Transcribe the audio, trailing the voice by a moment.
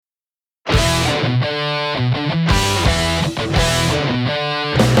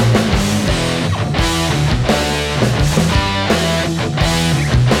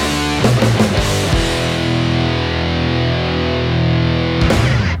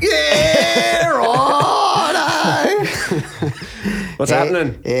What's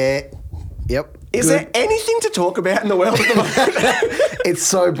happening? Yeah. Yep. Is there anything to talk about in the world at the moment? It's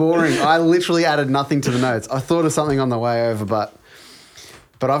so boring. I literally added nothing to the notes. I thought of something on the way over, but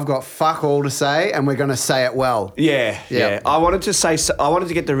I've got fuck all to say, and we're going to say it well. Yeah. I wanted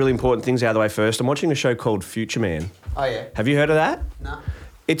to get the really important things out of the way first. I'm watching a show called Future Man. Oh, yeah. Have you heard of that? No.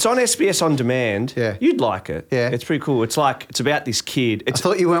 It's on SBS On Demand. Yeah. You'd like it. Yeah. It's pretty cool. It's about this kid. I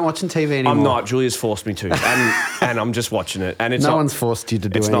thought you weren't watching TV anymore. I'm not. Julia's forced me to, and I'm just watching it. And it's no one's forced you to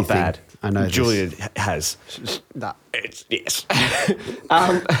do it's anything. It's not bad. I know Julia has. Nah. Yes.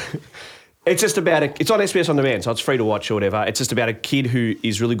 It's just about it's on SBS On Demand, so it's free to watch or whatever. It's just about a kid who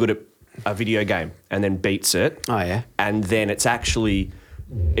is really good at a video game and then beats it. Oh, yeah. And then it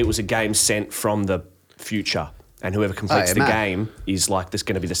was a game sent from the future. And whoever completes the game is like this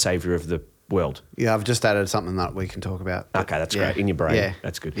going to be the saviour of the world. Yeah, I've just added something that we can talk about. Okay, that's great. In your brain. Yeah.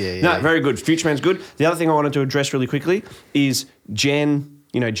 That's good. Yeah. No, very good. Future Man's good. The other thing I wanted to address really quickly is Jen.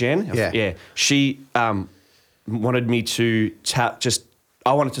 You know Jen? Yeah. She wanted me to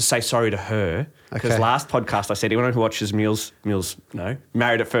I wanted to say sorry to her. Because last podcast I said anyone who watches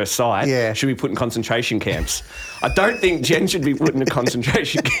Married at First Sight should be put in concentration camps. I don't think Jen should be put in a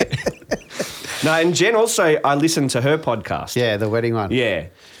concentration camp. No, and Jen also, I listened to her podcast. Yeah, the wedding one. Yeah.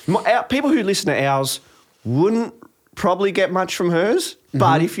 People who listen to ours wouldn't probably get much from hers,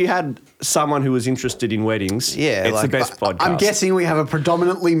 but if you had someone who was interested in weddings, it's the best podcast. I'm guessing we have a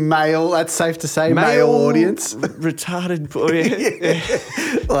predominantly male, that's safe to say, male audience. Retarded,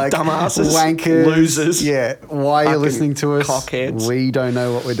 like dumbasses, wankers, losers. Yeah, why are you listening to us? Cockheads. We don't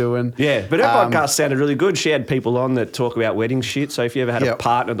know what we're doing. Yeah, but her podcast sounded really good. She had people on that talk about wedding shit, so if you ever had a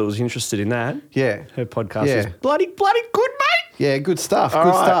partner that was interested in that, her podcast is bloody good, mate. Yeah, good stuff, All good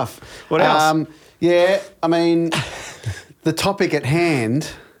right. stuff. What else? I mean, the topic at hand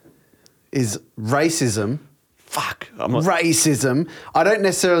is racism. Fuck. Racism. I don't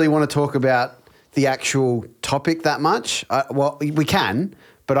necessarily want to talk about the actual topic that much. Well, we can,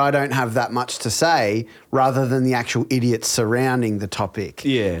 but I don't have that much to say rather than the actual idiots surrounding the topic.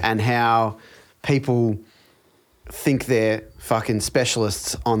 Yeah. And how people think they're fucking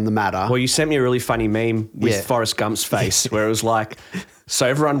specialists on the matter. Well, you sent me a really funny meme with Forrest Gump's face where it was like, so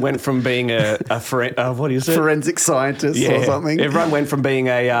everyone went from being what is it? Forensic scientist or something. Everyone went from being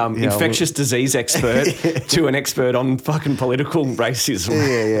a infectious disease expert to an expert on fucking political racism.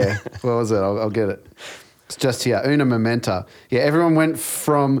 Yeah. What was it? I'll get it. It's just here. Una momenta. Yeah, everyone went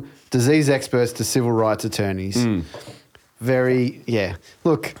from disease experts to civil rights attorneys.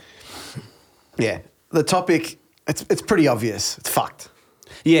 Look, the topic, it's pretty obvious. It's fucked.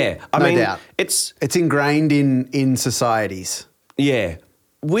 Yeah. No doubt. It's ingrained in societies. Yeah.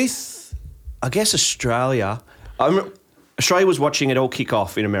 With, I guess, Australia, Australia was watching it all kick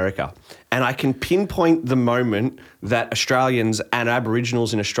off in America, and I can pinpoint the moment that Australians and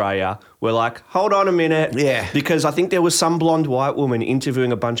Aboriginals in Australia were like, hold on a minute. Yeah. Because I think there was some blonde white woman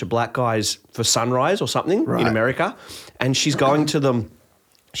interviewing a bunch of black guys for Sunrise or something in America, and she's going to them,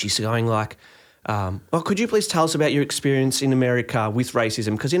 she's going like, well, could you please tell us about your experience in America with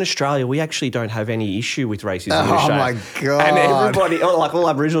racism? Because in Australia, we actually don't have any issue with racism. Oh, my God. And everybody, all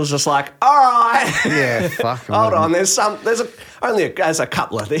Aboriginals, just like, all right. Yeah, fuck. Hold on, there's a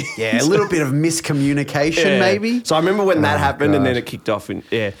couple of things. Yeah, a little bit of miscommunication, maybe. So I remember when that happened, God. and then it kicked off.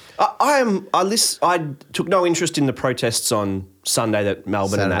 I took no interest in the protests on Sunday that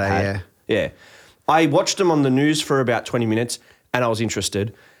Melbourne and that had. Yeah. I watched them on the news for about 20 minutes, and I was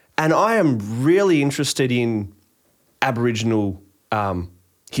interested. And I am really interested in Aboriginal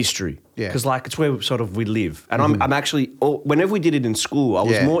history. Yeah. Because, it's where we live. And I'm actually, whenever we did it in school, I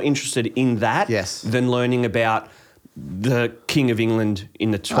was more interested in that than learning about the King of England in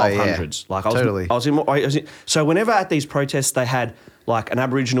the 1200s. Totally. So whenever at these protests they had, an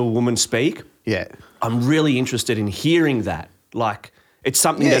Aboriginal woman speak, I'm really interested in hearing that. It's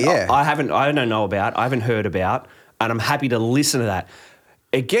something that I don't know about, I haven't heard about, and I'm happy to listen to that.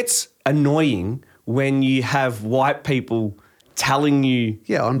 It gets annoying when you have white people telling you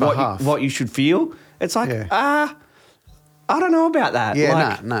on behalf what you should feel. It's like, I don't know about that.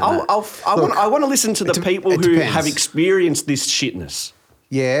 Yeah, I want to listen to the people who have experienced this shitness.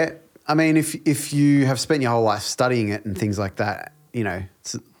 Yeah. I mean, if you have spent your whole life studying it and things like that,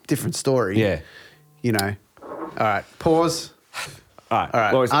 it's a different story. Yeah. All right, pause. All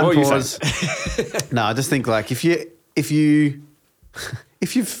right. Unpause. No, I just think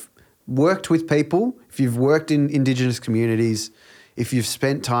if you've worked with people, if you've worked in Indigenous communities, if you've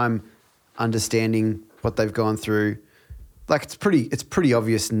spent time understanding what they've gone through, it's pretty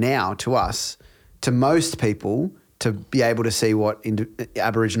obvious now to us, to most people, to be able to see what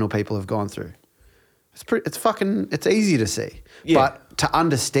Aboriginal people have gone through. It's easy to see. Yeah. But to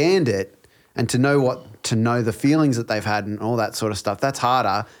understand it and to know the feelings that they've had and all that sort of stuff, that's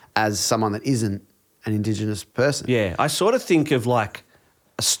harder as someone that isn't an Indigenous person. Yeah, I sort of think of like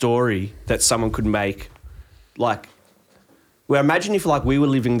a story that someone could make, like, well, imagine if like we were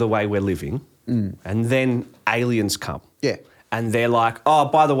living the way we're living, and then aliens come. Yeah. And they're like, oh,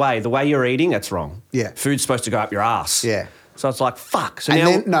 by the way you're eating, that's wrong. Yeah. Food's supposed to go up your ass. Yeah. So it's like, fuck. So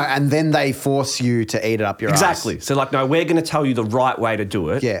and then they force you to eat it up your ass. Exactly. So like, no, we're going to tell you the right way to do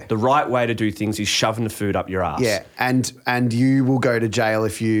it. Yeah. The right way to do things is shoving the food up your ass. Yeah. And you will go to jail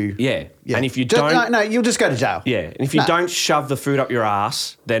if you... Yeah. Yeah. And if you don't... No, you'll just go to jail. Yeah. And if you don't shove the food up your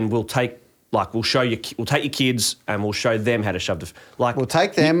ass, then we'll take your kids and we'll show them how to shove the... Like, We'll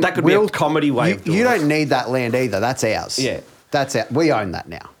take them... That could be a comedy way of doing it. You don't need that land either. That's ours. Yeah. That's it. We own that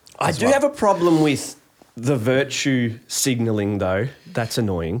now. I do have a problem with the virtue signalling, though. That's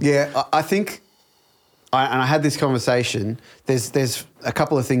annoying. Yeah, I think, and I had this conversation, there's a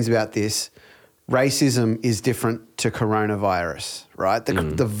couple of things about this. Racism is different to coronavirus, right?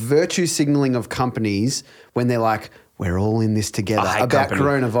 The virtue signalling of companies when they're like, we're all in this together about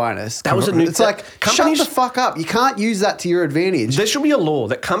coronavirus. That was it's like, shut the fuck up. You can't use that to your advantage. There should be a law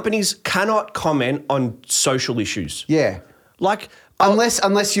that companies cannot comment on social issues. Yeah. Like...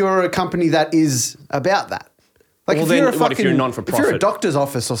 Unless you're a company that is about that. Like well, if you're a non-for-profit? If you're a doctor's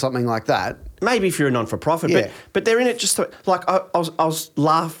office or something like that. Maybe if you're a non-for-profit, Yeah. but they're in it just like I was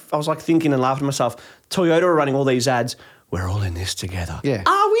like thinking and laughing to myself. Toyota are running all these ads. We're all in this together. Yeah.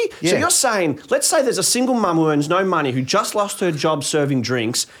 Are we? Yeah. So you're saying, let's say there's a single mum who earns no money who just lost her job serving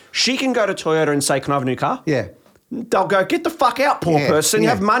drinks. She can go to Toyota and say, "Can I have a new car?" Yeah. They'll go, get the fuck out, poor person. You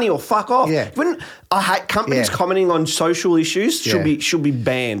have money or fuck off. Yeah. I hate companies commenting on social issues should be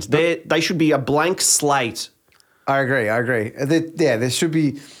banned. They should be a blank slate. I agree. There should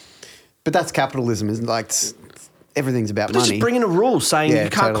be, but that's capitalism, isn't it? Like everything's about money. Just bring in a rule saying you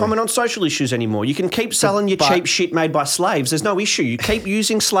can't comment on social issues anymore. You can keep selling your cheap shit made by slaves. There's no issue. You keep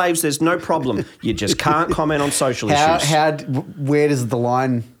using slaves. There's no problem. You just can't comment on social issues. Where does the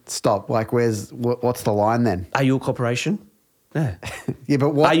line stop? Like, what's the line then? Are you a corporation? Yeah. Yeah,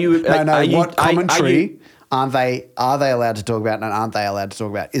 but what? What commentary are they allowed to talk about and aren't they allowed to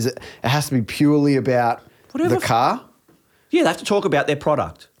talk about? It has to be purely about the car? Yeah, they have to talk about their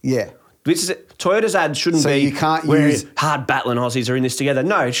product. Yeah. Toyota's ads shouldn't be you can't use hard battling Aussies are in this together.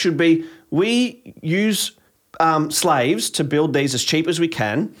 No, it should be we use slaves to build these as cheap as we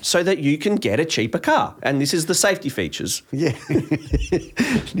can so that you can get a cheaper car. And this is the safety features. Yeah.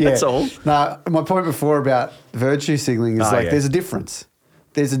 That's all. No, my point before about virtue signalling is there's a difference.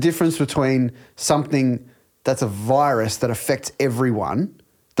 There's a difference between something that's a virus that affects everyone,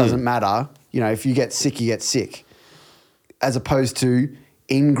 doesn't matter. You know, if you get sick, you get sick, as opposed to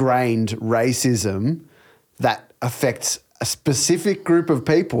ingrained racism that affects a specific group of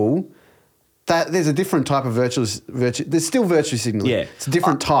people. That there's a different type of virtue. There's still virtue signaling. Yeah. It's a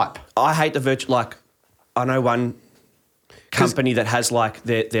different type. I hate the virtue. Like, I know one company that has like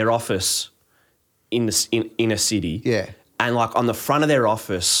their office in a city. Yeah. And like on the front of their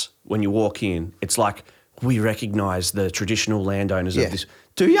office, when you walk in, it's like, we recognise the traditional landowners of this.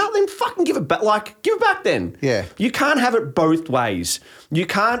 Do you? Then fucking give it back. Like, give it back then. Yeah. You can't have it both ways. You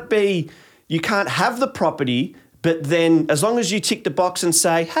can't have the property, but then as long as you tick the box and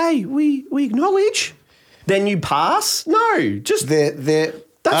say, hey, we acknowledge, then you pass. No, just...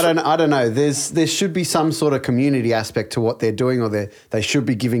 I don't know. There should be some sort of community aspect to what they're doing, or they should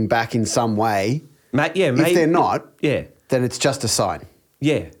be giving back in some way. If they're not, then it's just a sign.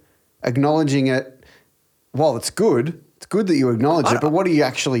 Yeah. Acknowledging it, well, it's good. It's good that you acknowledge it, but what are you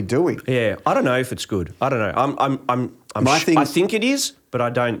actually doing? Yeah, I don't know if it's good. I don't know. I think it is, but I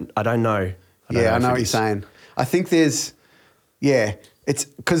don't know. I know what you're saying. I think it's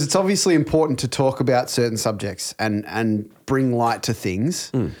because it's obviously important to talk about certain subjects and bring light to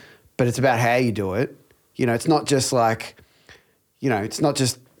things, but it's about how you do it. You know, it's not just like, it's not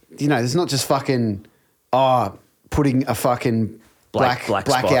just, there's not just fucking, putting a fucking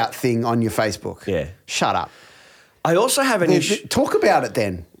blackout thing on your Facebook. Yeah. Shut up. I also have an issue. Talk about it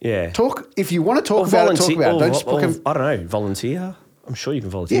then. Yeah. If you want to talk about it, talk about it. Don't just I don't know, volunteer. I'm sure you can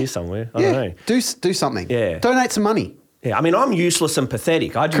volunteer somewhere. I don't know. Do something. Yeah. Donate some money. Yeah, I mean, I'm useless and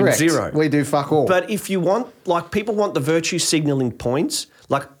pathetic. I do zero. We do fuck all. But if you want, like, people want the virtue signalling points.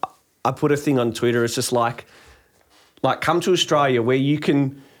 Like, I put a thing on Twitter. It's just like come to Australia where you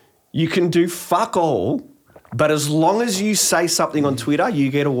can do fuck all, but as long as you say something on Twitter, you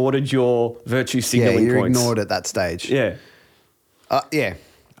get awarded your virtue signalling points. Yeah, you're ignored at that stage. Yeah. Yeah.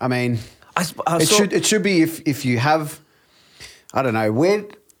 I mean, it should be if you have, I don't know,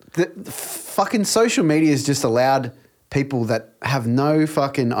 fucking social media has just allowed people that have no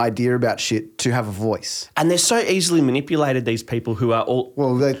fucking idea about shit to have a voice. And they're so easily manipulated, these people who are all...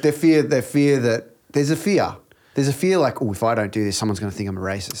 Well, they fear that... There's a fear. There's a fear like, oh, if I don't do this, someone's going to think I'm a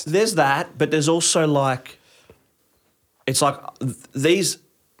racist. There's that, but there's also like... It's like these...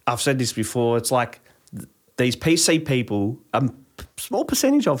 I've said this before. It's like these PC people, a small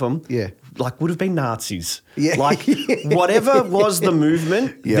percentage of them, like would have been Nazis. Yeah. Like whatever was the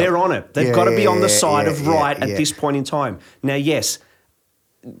movement, they're on it. They've got to be on the side of right at this point in time. Now, yes,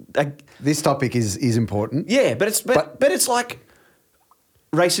 this topic is important. Yeah, but it's like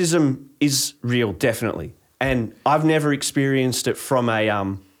racism is real, definitely, and I've never experienced it from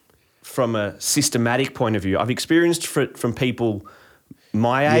a systematic point of view. I've experienced it from people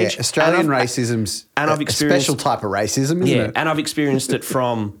my age. Australian racism's a special type of racism, isn't it? And I've experienced it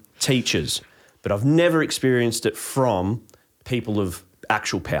from teachers, but I've never experienced it from people of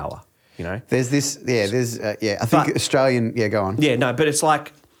actual power, you know? There's this, I think Australian, go on. Yeah, no, but it's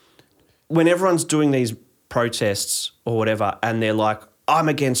like when everyone's doing these protests or whatever and they're like, I'm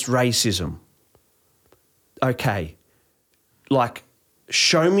against racism. Okay, like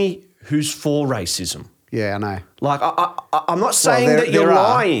show me who's for racism. Yeah, I know. Like, I'm not saying that you're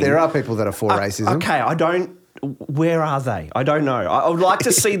lying. There are people that are for racism. Okay, where are they? I don't know. I would like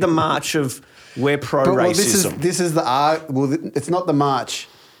to see the march of we're pro-racism. This is it's not the march.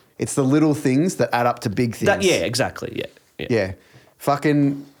 It's the little things that add up to big things. Exactly. Yeah.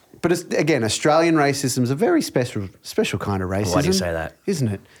 Fucking, but it's, again, Australian racism is a very special kind of racism. Why do you say that? Isn't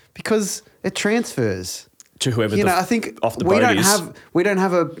it? Because it transfers. To whoever I think off the boat is. We don't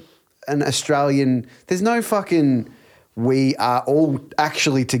have an Australian, there's no fucking, we are all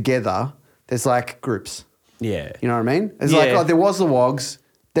actually together. There's like groups. Yeah. You know what I mean? It's like, there was the Wogs,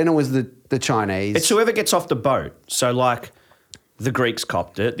 then it was the Chinese. It's whoever gets off the boat. So like the Greeks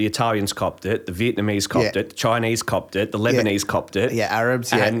copped it, the Italians copped it, the Vietnamese copped it, the Chinese copped it, the Lebanese copped it. Yeah,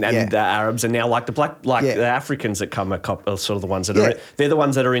 Arabs, And the Arabs, and now like the black, the Africans that come are sort of the ones that are, they're the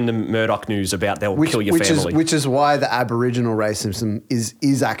ones that are in the Murdoch news about they'll kill your family. Which is why the Aboriginal racism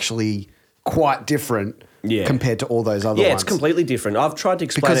is actually quite different compared to all those other ones. Yeah, it's completely different. I've tried to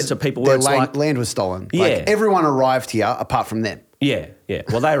explain it to people where their it's land was stolen. Like, everyone arrived here apart from them. Yeah.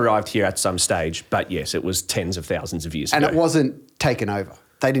 Well, they arrived here at some stage, but yes, it was tens of thousands of years ago. And it wasn't taken over.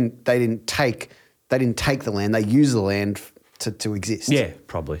 They didn't take the land. They used the land to exist. Yeah,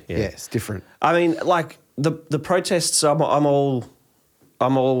 probably. Yeah, it's different. I mean, like the protests. I'm not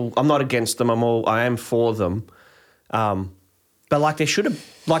against them. I am for them. But like there should have,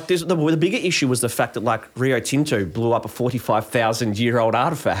 like the bigger issue was the fact that like Rio Tinto blew up a 45,000-year-old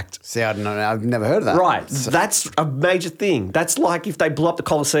artifact. See, I don't know. I've never heard of that. Right. That's a major thing. That's like if they blew up the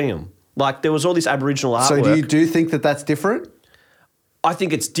Colosseum. Like there was all this Aboriginal artwork. So do you think that that's different? I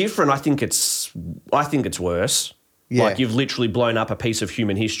think it's different. I think it's worse. Yeah. Like you've literally blown up a piece of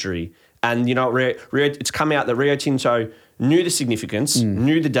human history. And you know, it's come out that Rio Tinto knew the significance,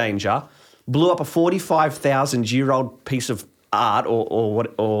 knew the danger, blew up a 45,000-year-old piece of art or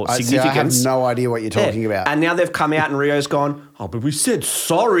significance. See, I have no idea what you're talking about. And now they've come out and Rio's gone, oh, but we said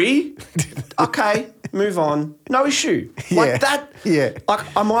sorry. Okay, move on. No issue. Like that. Yeah. Like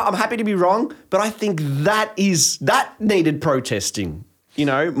I'm happy to be wrong, but I think that needed protesting. You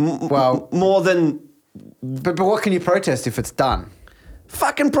know, more than. But what can you protest if it's done?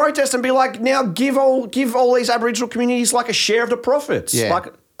 Fucking protest and be like, now give all these Aboriginal communities like a share of the profits. Yeah. Like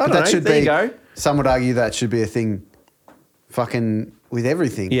I don't know. There you go. Some would argue that should be a thing. Fucking with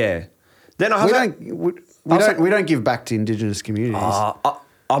everything. Yeah. Then we don't give back to Indigenous communities.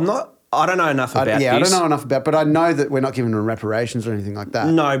 I'm not. I don't know enough about this. I don't know enough about, but I know that we're not giving them reparations or anything like that.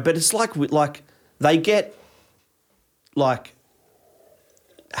 No, but it's like they get like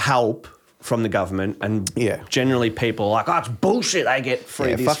help from the government, and generally people are like, oh, it's bullshit. They get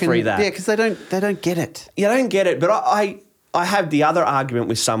free this, free that. Yeah, because they don't get it. Yeah, they don't get it. But I have the other argument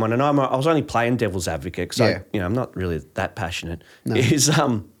with someone, and I was only playing devil's advocate because I'm not really that passionate. No.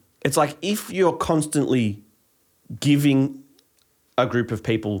 It's like if you're constantly giving a group of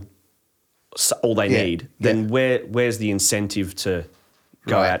people all they need, then where's the incentive to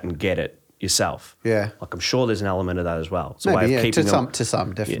go out and get it yourself? Yeah, like I'm sure there's an element of that as well. It's maybe, a way of to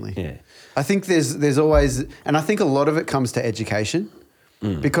some definitely. Yeah. I think there's always, and I think a lot of it comes to education,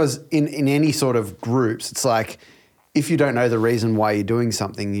 because in any sort of groups, it's like if you don't know the reason why you're doing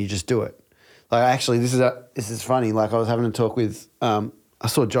something, you just do it. Like actually, this is funny. Like I was having a talk with. I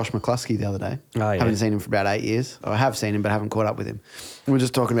saw Josh McCluskey the other day. Oh, yeah. Haven't seen him for about 8 years. I have seen him, but haven't caught up with him. We were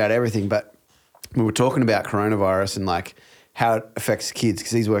just talking about everything, but we were talking about coronavirus and like how it affects kids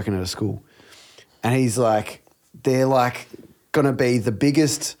because he's working at a school. And he's like, they're like going to be the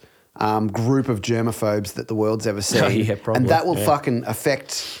biggest group of germaphobes that the world's ever seen. Oh, yeah, probably. And that will fucking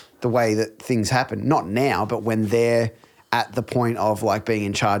affect the way that things happen. Not now, but when they're at the point of like being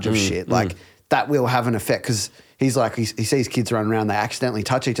in charge of shit. Like that will have an effect because he's like, he sees kids running around, they accidentally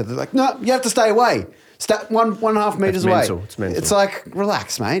touch each other. They're like, no, you have to stay away. Stay 1.5 meters away. It's mental. It's like,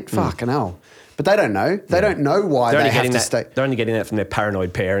 relax, mate. Fucking hell. But they don't know. They don't know why they have to stay. They're only getting that from their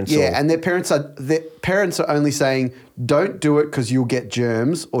paranoid parents. Yeah, and their parents are only saying, don't do it because you'll get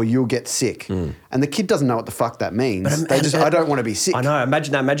germs or you'll get sick. And the kid doesn't know what the fuck that means. I don't want to be sick. I know.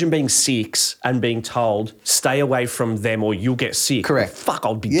 Imagine that. Imagine being 6 and being told, stay away from them or you'll get sick. Correct. Fuck,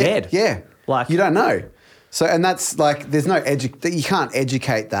 I'll be dead. Yeah. Like, you don't know. So, and that's like, there's no you can't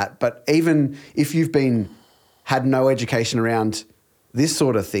educate that. But even if you've had no education around this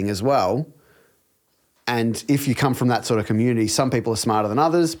sort of thing as well, and if you come from that sort of community, some people are smarter than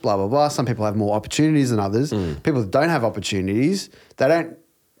others, blah, blah, blah. Some people have more opportunities than others. People that don't have opportunities,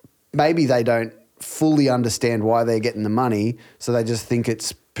 maybe they don't fully understand why they're getting the money, so they just think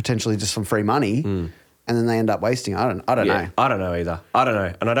it's potentially just some free money, and then they end up wasting it. I don't know. I don't know either. I don't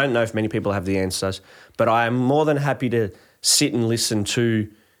know. And I don't know if many people have the answers, but I am more than happy to sit and listen to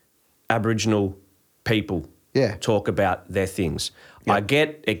Aboriginal people talk about their things. Yep. I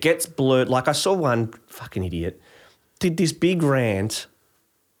get it gets blurred. Like I saw one fucking idiot did this big rant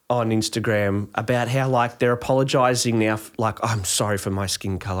on Instagram about how like they're apologising now. Like, I'm sorry for my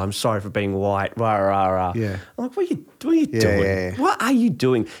skin colour. I'm sorry for being white. Rah, rah, rah. Yeah. I'm like, what are you doing? Yeah. What are you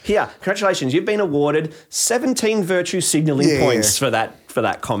doing? Here, congratulations. You've been awarded 17 virtue signalling points for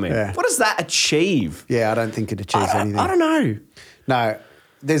that comment. Yeah. What does that achieve? Yeah, I don't think it achieves anything. I don't know. No.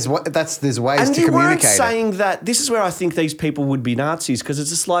 There's ways and to communicate. And you weren't saying that. This is where I think these people would be Nazis because it's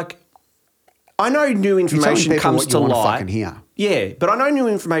just like, I know new information comes to light. Fucking hear. Yeah, but I know new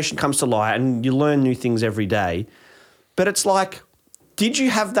information comes to light and you learn new things every day. But it's like, did you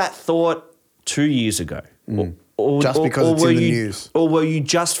have that thought 2 years ago? Just because it's in the news? Or were you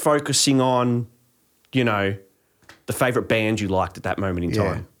just focusing on, the favourite band you liked at that moment in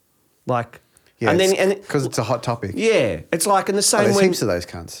time? Like... Yeah, because it's a hot topic. Yeah, it's like in the same there's way. Heaps of those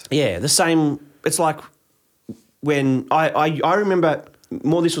cunts. Yeah, the same. It's like when I remember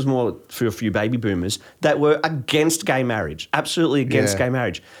more. This was more for a few baby boomers that were against gay marriage, absolutely against gay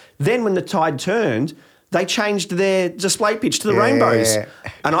marriage. Then when the tide turned, they changed their display pitch to the rainbows,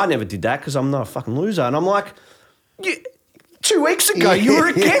 and I never did that because I'm not a fucking loser. And I'm like, 2 weeks ago, you were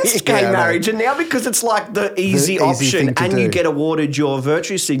against gay marriage, and now because it's like the easy option and you get awarded your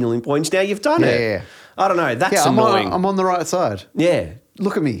virtue signalling points, now you've done it. Yeah. I don't know. That's annoying. I'm on the right side. Yeah.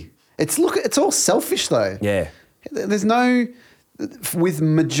 Look at me. It's all selfish though. Yeah. There's no, with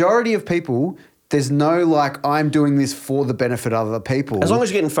majority of people, there's no like, I'm doing this for the benefit of other people. As long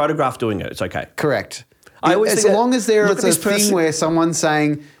as you're getting photographed doing it, it's okay. Correct. As long as there is a thing where someone's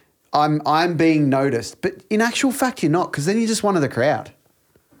saying, I'm being noticed, but in actual fact, you're not, because then you're just one of the crowd.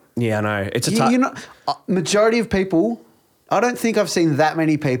 Yeah, I know. It's a you're not. Majority of people, I don't think I've seen that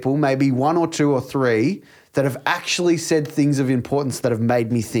many people, maybe 1 or 2 or 3, that have actually said things of importance that have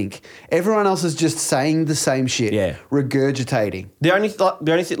made me think. Everyone else is just saying the same shit, regurgitating. The only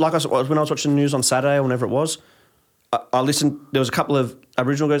thing, like when I was watching the news on Saturday or whenever it was, I listened. There was a couple of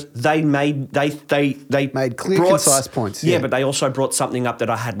Aboriginal guys. They made clear, concise points. Yeah, but they also brought something up that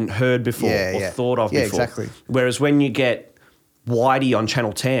I hadn't heard before or thought of before. Yeah, exactly. Whereas when you get Whitey on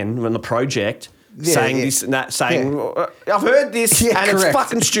Channel 10 on The Project saying this and that, saying I've heard this and it's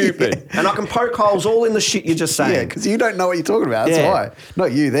fucking stupid, and I can poke holes all in the shit you're just saying. Yeah, because you don't know what you're talking about. That's why.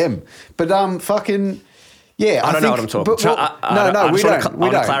 Not you, them. But fucking. Yeah, I don't know what I'm talking about. We don't. I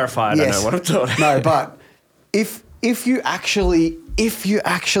want to clarify. I don't know what I'm talking about. No, but if you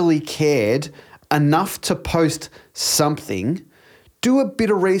actually cared enough to post something, do a bit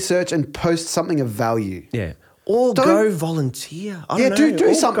of research and post something of value. Yeah. Or go volunteer. I don't know.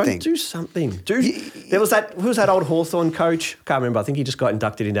 Do something. Do something. There was who was that old Hawthorn coach? Can't remember. I think he just got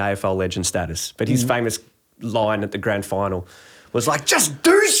inducted into AFL legend status. But his famous line at the grand final was like, just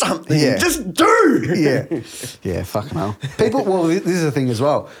do something. Yeah. Just do. Yeah, fucking hell. This is the thing as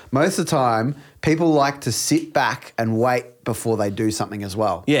well. Most of the time, people like to sit back and wait before they do something as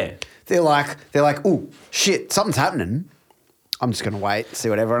well. Yeah. They're like, oh, shit, something's happening. I'm just going to wait, see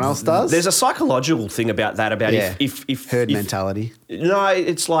what everyone else does. There's a psychological thing about that, if herd mentality. No,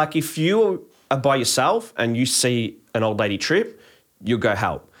 it's like if you are by yourself and you see an old lady trip, you'll go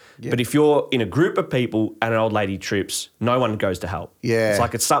help. Yep. But if you're in a group of people and an old lady trips, no one goes to help. Yeah. It's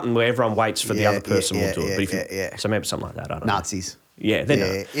like it's something where everyone waits for the other person will do it. So maybe something like that. I don't know. Nazis. Yeah,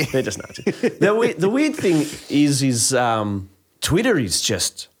 they're just Nazis. The weird thing is Twitter is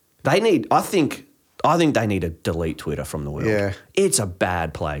just, I think I think they need to delete Twitter from the world. Yeah. It's a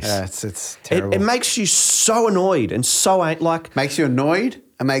bad place. Yeah, it's terrible. It makes you so annoyed and so like... Makes you annoyed.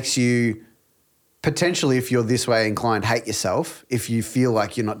 It makes you potentially, if you're this way inclined, hate yourself if you feel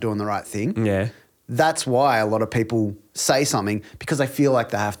like you're not doing the right thing. Yeah. That's why a lot of people say something because they feel like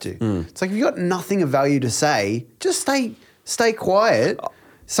they have to. It's like if you've got nothing of value to say, just stay quiet.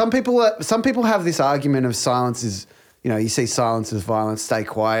 Some people have this argument of silence is, you see silence as violence, stay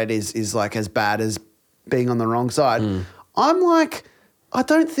quiet is like as bad as being on the wrong side. I'm like, I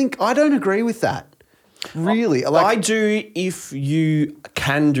don't agree with that. Really. I do if you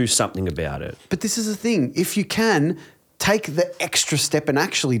can do something about it. But this is the thing. If you can, take the extra step and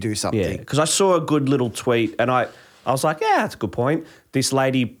actually do something. Yeah, because I saw a good little tweet and I was like, yeah, that's a good point. This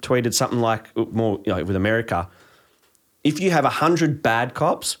lady tweeted something like, more with America, if you have 100 bad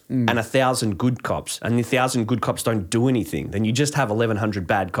cops and 1,000 good cops and the 1,000 good cops don't do anything, then you just have 1,100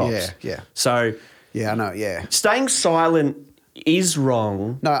 bad cops. Yeah. So... Yeah, I know, yeah. Staying silent is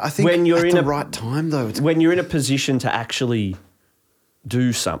wrong. No, I think when you're in the right time, though. When you're in a position to actually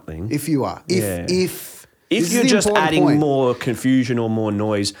do something. If you are. If you're just adding more confusion or more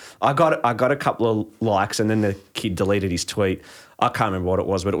noise. I got a couple of likes and then the kid deleted his tweet. I can't remember what it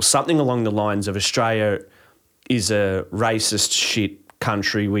was, but it was something along the lines of Australia is a racist shit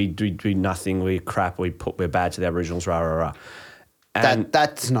country. We do nothing. We're crap. We're bad to the Aboriginals, rah, rah, rah. And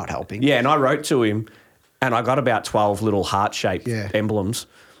that's not helping. Yeah, and I wrote to him and I got about 12 little heart-shaped emblems.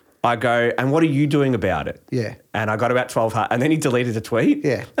 I go, and what are you doing about it? Yeah. And I got about 12 heart, and then he deleted the tweet.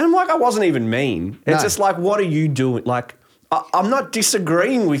 Yeah. And I'm like, I wasn't even mean. It's just like, what are you doing? Like, I'm not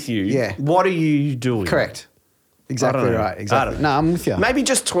disagreeing with you. Yeah. What are you doing? Correct. Exactly right. Exactly. No, I'm with you. Maybe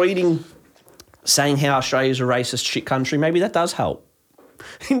just tweeting, saying how Australia's a racist shit country, maybe that does help.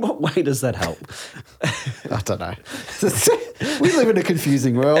 In what way does that help? I don't know. We live in a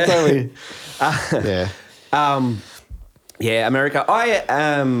confusing world, don't we? Yeah, America. I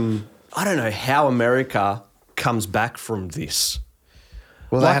don't know how America comes back from this.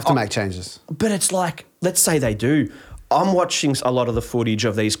 Well, they have to make changes. But it's like, let's say they do. I'm watching a lot of the footage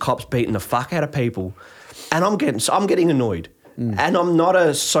of these cops beating the fuck out of people, and I'm getting annoyed. And I'm not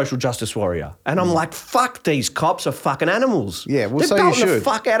a social justice warrior. And I'm like, fuck, these cops are fucking animals. Yeah, well, they're so you should. the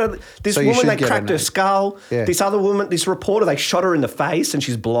fuck out of this woman. They cracked her skull. Yeah. This other woman, this reporter, they shot her in the face and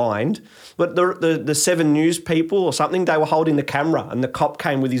she's blind. But the 7 News people or something, they were holding the camera and the cop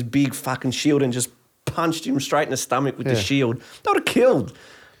came with his big fucking shield and just punched him straight in the stomach with the shield. They would have killed.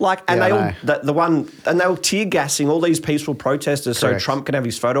 Like, and they were tear gassing all these peaceful protesters so Trump can have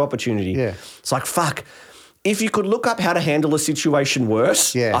his photo opportunity. Yeah. It's like, fuck. If you could look up how to handle a situation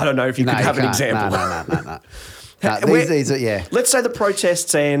worse, I don't know if you could have an example. No. These are. Let's say the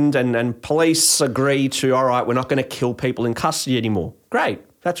protests end and police agree to, all right, we're not going to kill people in custody anymore. Great.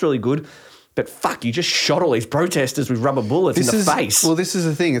 That's really good. But fuck, you just shot all these protesters with rubber bullets in the face. Well, this is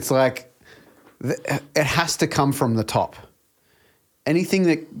the thing. It's like it has to come from the top.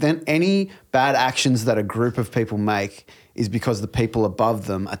 Any bad actions that a group of people make is because the people above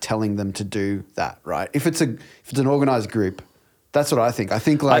them are telling them to do that, right? If it's an organised group, that's what I think. I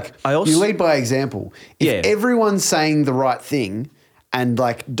think you lead by example. If everyone's saying the right thing and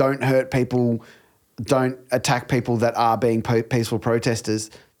like don't hurt people, don't attack people that are being peaceful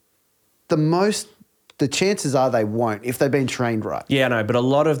protesters, the chances are they won't if they've been trained right. Yeah, I know, but a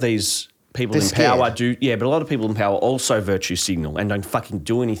lot of these people in power do. Yeah, but a lot of people in power also virtue signal and don't fucking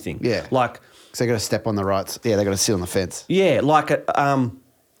do anything. Yeah, like. So they got to step on the rights. Yeah, they got to sit on the fence. Yeah, like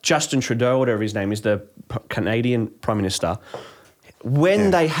Justin Trudeau, whatever his name is, the Canadian Prime Minister.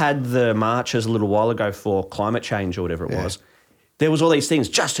 When they had the marches a little while ago for climate change or whatever it was, there was all these things.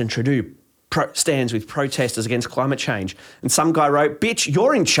 Justin Trudeau stands with protesters against climate change, and some guy wrote, "Bitch,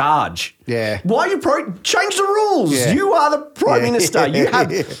 you're in charge. Yeah, why you change the rules? Yeah. You are the Prime Minister. You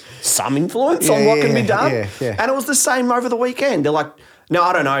have some influence on what can be done." Yeah. And it was the same over the weekend. They're like. Now,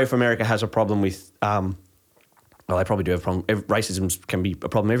 I don't know if America has a problem with, well, they probably do have a problem. Racism can be a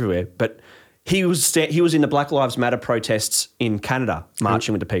problem everywhere. But he was in the Black Lives Matter protests in Canada,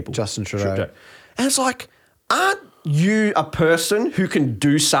 marching with the people. Justin Trudeau. And it's like, aren't you a person who can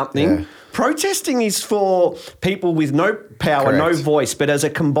do something? Yeah. Protesting is for people with no power, no voice, but as a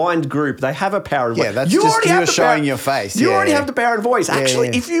combined group, they have a power and voice. Yeah, that's just you're showing your face. You already have the power and voice. Actually,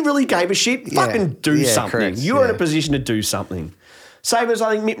 if you really gave a shit, fucking do something. Correct. You're in a position to do something. Same as,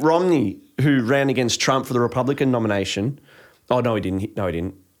 I think, Mitt Romney, who ran against Trump for the Republican nomination. Oh, no, he didn't. No, he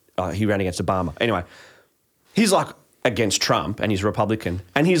didn't. He ran against Obama. Anyway, he's like against Trump and he's Republican.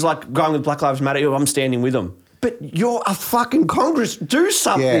 And he's like going with Black Lives Matter. Oh, I'm standing with them. But you're a fucking Congress. Do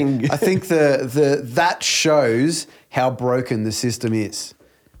something. Yeah, I think that shows how broken the system is.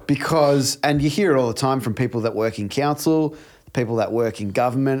 because, and you hear it all the time from people that work in council, people that work in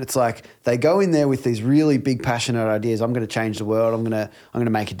government. It's like they go in there with these really big, passionate ideas. I'm going to change the world. I'm going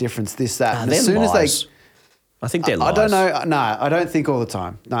to make a difference. This, that. And as soon as they, I think they're lies. I don't know. No, I don't think all the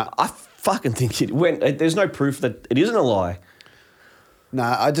time. No, I fucking think there's no proof that it isn't a lie. No,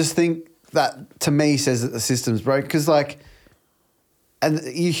 I just think that to me says that the system's broke because and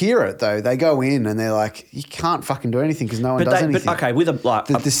you hear it though. They go in and they're like, you can't fucking do anything because no one does anything. But okay, with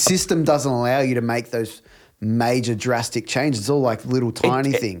the system doesn't allow you to make those major drastic changes. It's all like little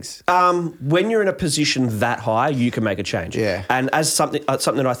tiny things. When you're in a position that high, you can make a change. Yeah. And as something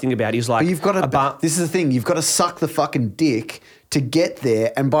that I think about is like, but you've got to. This is the thing. You've got to suck the fucking dick to get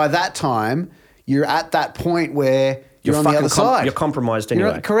there, and by that time, you're at that point where you're on the other side. You're compromised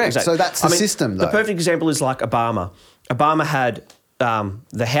anyway. Correct. Exactly. So that's the system, though. The perfect example is like Obama. Obama had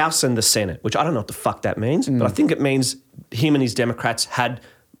the House and the Senate, which I don't know what the fuck that means, but I think it means him and his Democrats had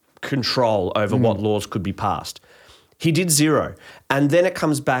control over what laws could be passed. He did zero. And then it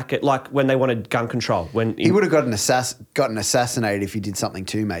comes back at like when they wanted gun control. He would have gotten assassinated if he did something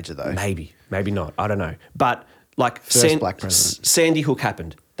too major, though. Maybe not. I don't know. But like black president. Sandy Hook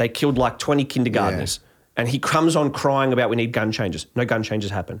happened. They killed like 20 kindergartners. Yeah. And he comes on crying about we need gun changes. No gun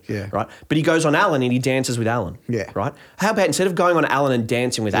changes happen. Yeah. Right? But he goes on Alan and he dances with Alan. Yeah. Right? How about instead of going on Alan and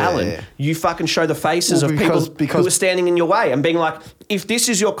dancing with Alan, you fucking show the faces of people who are standing in your way and being like, if this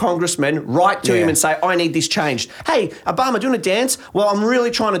is your congressman, write to him and say, I need this changed. Hey, Obama, do you want to dance? Well, I'm really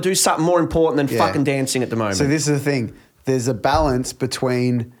trying to do something more important than fucking dancing at the moment. So this is the thing. There's a balance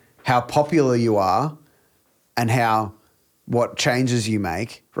between how popular you are and what changes you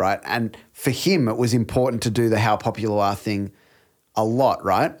make, right? And for him, it was important to do the how popular you are thing a lot,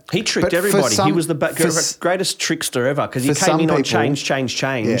 right? He tricked everybody. He was the greatest trickster ever because he came in on change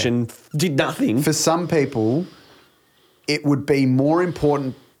and did nothing. For some people, it would be more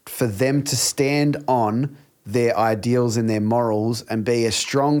important for them to stand on their ideals and their morals and be a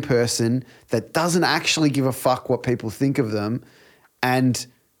strong person that doesn't actually give a fuck what people think of them and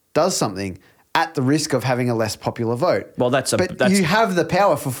does something at the risk of having a less popular vote. Well, you have the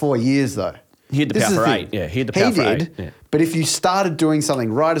power for 4 years, though. He had the power for 8. Yeah, he had the power for 8. Yeah. But if you started doing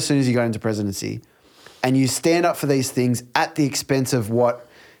something right as soon as you got into presidency and you stand up for these things at the expense of what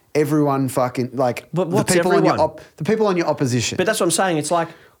everyone fucking, like, but what's everyone? The people on your opposition. But that's what I'm saying. It's like,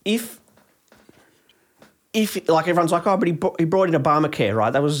 if like everyone's like, oh, but he brought in Obamacare,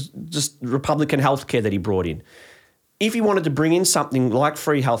 right? That was just Republican healthcare that he brought in. If he wanted to bring in something like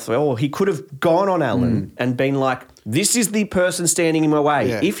free health, he could have gone on Alan and been like, this is the person standing in my way.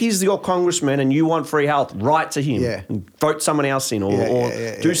 Yeah. If he's your congressman and you want free health, write to him. And vote someone else in or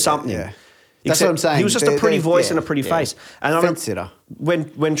do something. Yeah. That's what I'm saying. He was just a pretty voice and a pretty face. And fence sitter.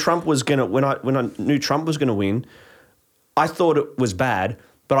 When Trump was when I knew Trump was going to win, I thought it was bad,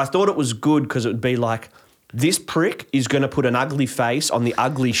 but I thought it was good because it would be like, this prick is going to put an ugly face on the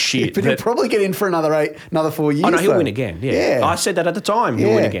ugly shit. But he'll probably get in for another 4 years. Oh, no, he'll win again. Yeah. I said that at the time.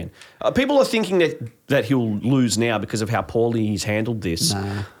 He'll win again. People are thinking that he'll lose now because of how poorly he's handled this.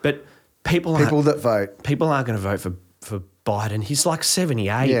 Nah. But people aren't going to vote for Biden. He's like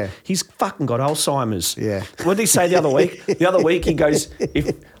 78. Yeah. He's fucking got Alzheimer's. Yeah. What did he say the other week? The other week he goes,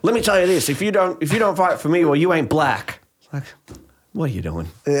 let me tell you this, if you don't vote for me, well, you ain't black. Like, what are you doing?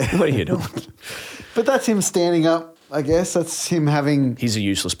 What are you doing? But that's him standing up, I guess. That's him having... He's a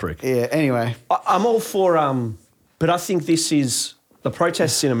useless prick. Yeah, anyway. I'm all for... but I think this is... The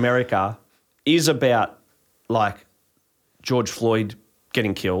protests in America is about, like, George Floyd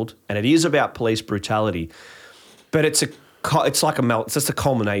getting killed, and it is about police brutality. But it's just a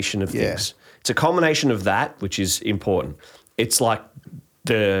culmination of things. It's a culmination of that, which is important. It's like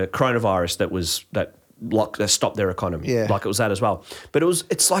the coronavirus that stopped their economy. Yeah. Like it was that as well. But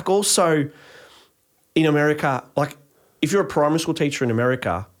it's like also... In America, like if you're a primary school teacher in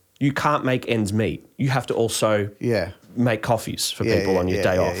America, you can't make ends meet. You have to also make coffees for people on your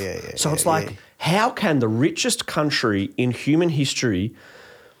day off. So it's like, how can the richest country in human history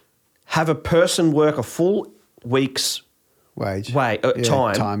have a person work a full week's time,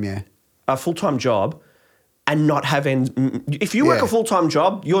 a full-time job, and not have ends? If you work a full-time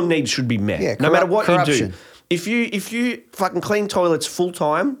job, your needs should be met, no matter what you do. If you fucking clean toilets full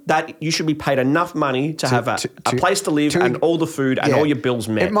time, that you should be paid enough money to have a place to live and all the food and all your bills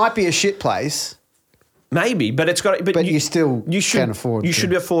met. It might be a shit place, maybe, but it's got. But you can afford. You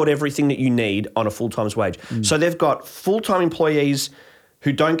should afford everything that you need on a full time's wage. So they've got full time employees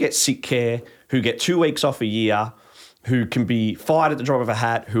who don't get sick care, who get 2 weeks off a year, who can be fired at the drop of a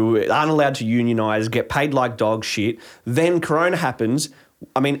hat, who aren't allowed to unionise, get paid like dog shit. Then Corona happens.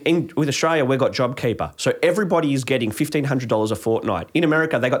 I mean, with Australia, we've got JobKeeper. So everybody is getting $1,500 a fortnight. In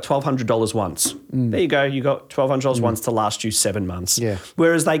America, they got $1,200 once. There you go. You got $1,200 once to last you 7 months. Yeah.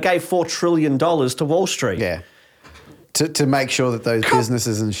 Whereas they gave $4 trillion to Wall Street. Yeah. To make sure that those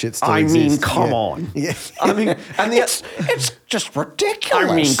businesses and shit still exist. I mean, come on. Yeah. I mean, and it's just ridiculous.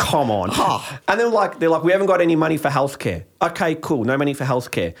 I mean, come on. And they're like, we haven't got any money for healthcare. Okay, cool, no money for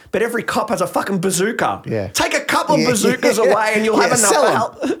healthcare. But every cop has a fucking bazooka. Yeah. Take a couple of bazookas away and you'll have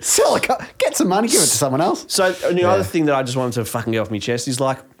enough. Sell a get some money, give it to someone else. So the other thing that I just wanted to fucking get off my chest is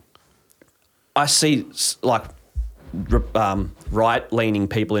like, I see like right-leaning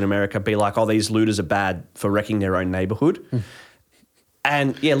people in America be like, oh, these looters are bad for wrecking their own neighbourhood.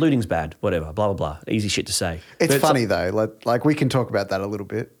 And yeah, looting's bad, whatever, blah, blah, blah. Easy shit to say. It's funny though, like we can talk about that a little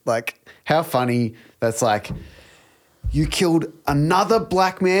bit. Like how funny that's like, you killed another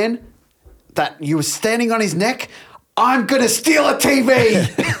black man that you were standing on his neck. I'm going to steal a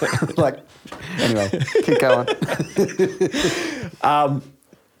TV. Like, anyway, keep going.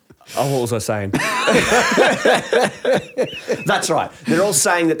 What was I saying? That's right. They're all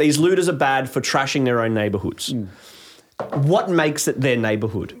saying that these looters are bad for trashing their own neighbourhoods. What makes it their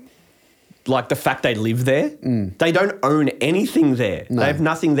neighbourhood? Like the fact they live there? They don't own anything there. No. They have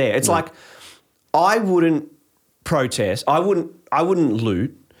nothing there. It's like, I wouldn't protest. I wouldn't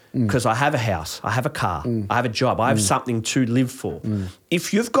loot because I have a house, I have a car, I have a job, I have something to live for.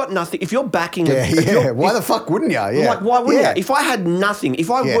 If you've got nothing, if you're backing... Why the fuck wouldn't you? Yeah. Like, why wouldn't you? If I had nothing,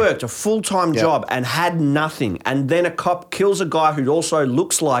 if I worked a full-time job and had nothing, and then a cop kills a guy who also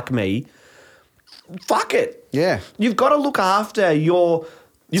looks like me, fuck it. Yeah. You've got to look after your...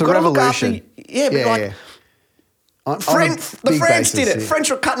 It's a revolution. The French did it. French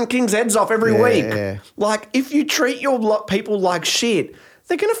were cutting kings' heads off every week. Yeah. Like, if you treat your people like shit,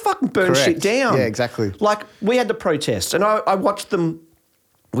 they're going to fucking burn shit down. Yeah, exactly. Like, we had the protests, and I watched them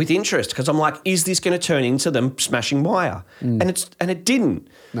with interest because I'm like, is this going to turn into them smashing wire? And it didn't.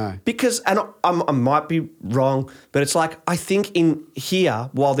 No. Because, and I might be wrong, but it's like, I think in here,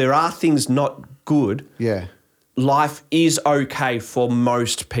 while there are things not good, life is okay for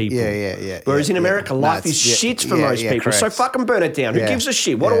most people. Whereas in America, life is shit for most people. Correct. So fucking burn it down. Who gives a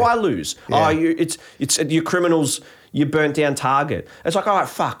shit? What do I lose? It's your criminals. You burnt down Target. It's like, all right,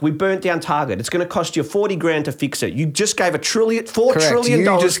 fuck, we burnt down Target. It's going to cost you $40,000 to fix it. You just gave $4 trillion.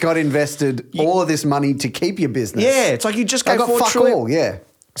 You just got invested all of this money to keep your business. Yeah, it's like you just gave $4 trillion. All, yeah.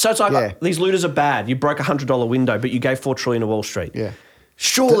 So it's like, these looters are bad. You broke a $100 window, but you gave $4 trillion to Wall Street. Yeah.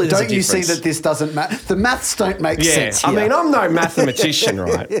 Surely there's a Don't you difference. see that this doesn't matter? The maths don't make sense here. I mean, I'm no mathematician,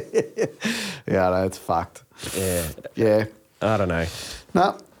 right? Yeah, no, it's fucked. Yeah. I don't know.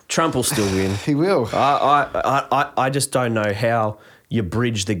 No. Trump will still win. He will. I just don't know how you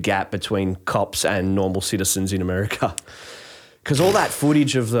bridge the gap between cops and normal citizens in America. Because all that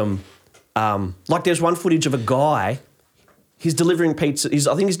footage of them, like there's one footage of a guy, he's delivering pizza.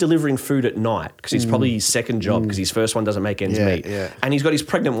 I think he's delivering food at night because it's probably his second job because his first one doesn't make ends meet. Yeah. And he's got his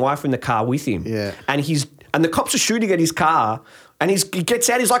pregnant wife in the car with him. Yeah. And the cops are shooting at his car. And he gets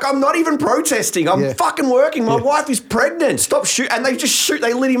out, he's like, I'm not even protesting. I'm fucking working. My wife is pregnant. Stop shooting. And they just shoot.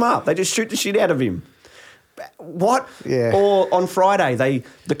 They lit him up. They just shoot the shit out of him. What? Yeah. Or on Friday,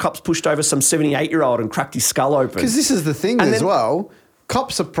 the cops pushed over some 78-year-old and cracked his skull open. Because this is the thing as well.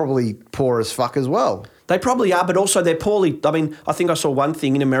 Cops are probably poor as fuck as well. They probably are, but also they're poorly. I mean, I think I saw one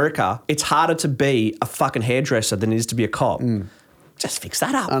thing in America. It's harder to be a fucking hairdresser than it is to be a cop. Just fix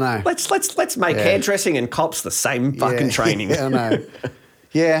that up. I know. Let's make hairdressing and cops the same fucking training. I know.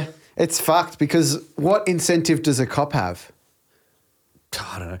 Yeah, it's fucked because what incentive does a cop have?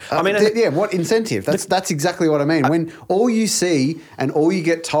 I don't know. I mean, what incentive? That's exactly what I mean. When all you see and all you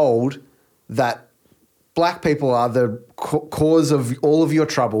get told that black people are the cause of all of your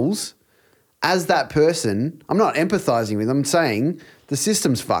troubles, as that person, I'm not empathizing with them. I'm saying the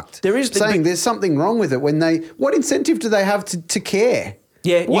system's fucked. There's something wrong with it what incentive do they have to care?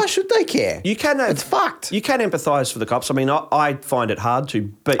 Yeah. Why should they care? It's fucked. You can empathise for the cops. I mean, I find it hard to.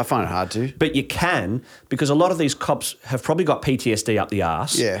 But I find it hard to. But you can, because a lot of these cops have probably got PTSD up the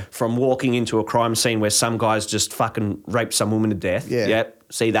arse from walking into a crime scene where some guys just fucking raped some woman to death. Yeah. Yep.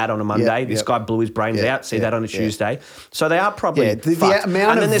 See that on a Monday. This guy blew his brains out. See that on a Tuesday. So they are probably the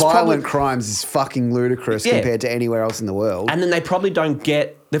amount of violent crimes is fucking ludicrous compared to anywhere else in the world. And then they probably don't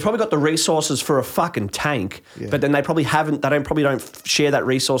get... They've probably got the resources for a fucking tank, but then they probably haven't... They probably don't share that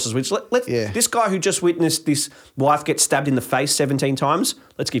resources with... This guy who just witnessed this wife get stabbed in the face 17 times,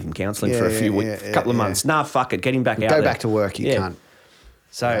 let's give him counselling for a couple of months. Nah, fuck it. Get him back out there. Go back to work. You can't.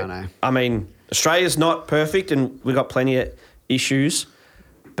 So, I mean, Australia's not perfect and we've got plenty of issues,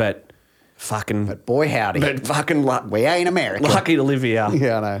 but fucking. But boy, howdy. But fucking we ain't America. lucky to live here.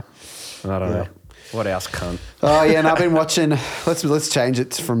 Yeah, I know. I don't know. What else, cunt? Oh, yeah, and I've been watching. Let's change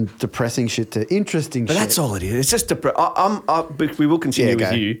it from depressing shit to interesting But shit. that's all it is. It's just but we will continue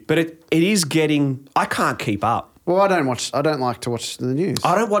with you. But it is getting. I can't keep up. Well, I don't like to watch the news.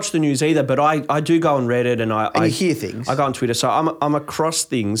 I don't watch the news either, but I do go on Reddit and I you hear things. I go on Twitter, so I'm across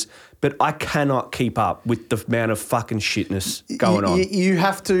things, but I cannot keep up with the amount of fucking shitness going on. You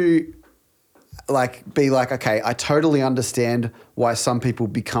have to be like, okay, I totally understand why some people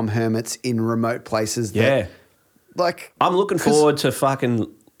become hermits in remote places. Yeah. I'm looking forward to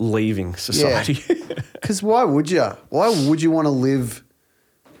fucking leaving society. Because why would you? Why would you want to live?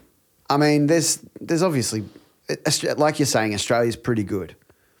 I mean, there's obviously, like you're saying, Australia's pretty good.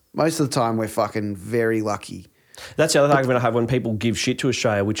 Most of the time, we're fucking very lucky. That's the other argument I have when people give shit to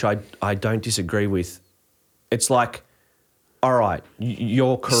Australia, which I don't disagree with. It's like, all right,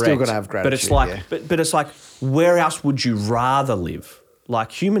 you're correct. Still got to have gratitude. But it's like, but it's like, where else would you rather live?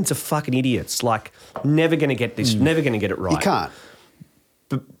 Like, humans are fucking idiots. Like, never going to get this, never going to get it right. You can't.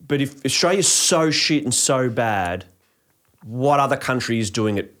 But if Australia's so shit and so bad, what other country is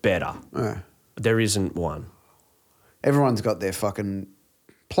doing it better? There isn't one. Everyone's got their fucking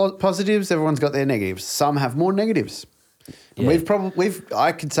positives. Everyone's got their negatives. Some have more negatives. Yeah.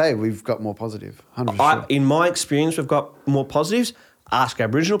 I could say we've got more positive. 100%. In my experience, we've got more positives. Ask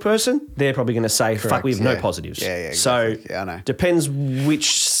Aboriginal person, they're probably going to say, Correct, fuck, we have no positives. Yeah, exactly. So I know. Depends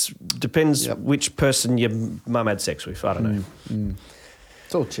which person your mum had sex with. I don't know.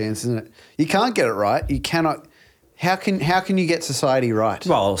 It's all chance, isn't it? You can't get it right. You cannot. How can you get society right?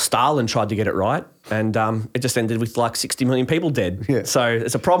 Well, Stalin tried to get it right, and it just ended with like 60 million people dead. Yeah. So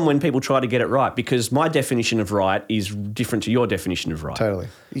it's a problem when people try to get it right, because my definition of right is different to your definition of right. Totally.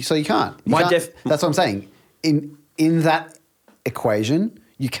 So you can't. That's what I'm saying. In that equation,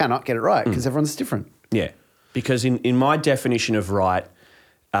 you cannot get it right because everyone's different. Yeah, because in my definition of right,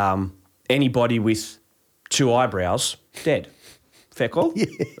 anybody with two eyebrows, dead. Fair call? Yeah.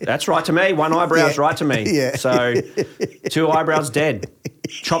 That's right to me. One eyebrow's right to me. Yeah. So two eyebrows dead.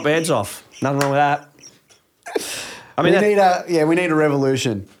 Chop their heads off. Nothing wrong with that. I mean, we need a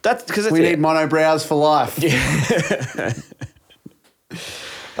revolution. We need monobrows for life. Yeah.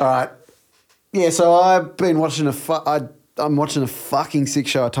 All right. Yeah, so I've been watching I'm watching a fucking sick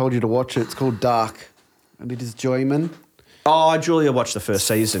show. I told you to watch it. It's called Dark. And it is Joyman. Oh, Julia watched the first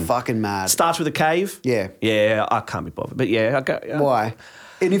season. Fucking mad. Starts with a cave? Yeah. Yeah, I can't be bothered. But yeah. Why?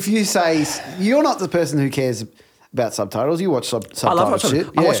 And if you say, you're not the person who cares about subtitles, you watch subtitles. I love watching shit.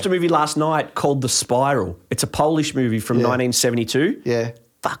 I watched a movie last night called The Spiral. It's a Polish movie from 1972. Yeah.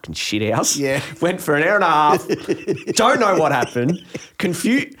 Fucking shit house. Yeah. Went for an hour and a half. Don't know what happened.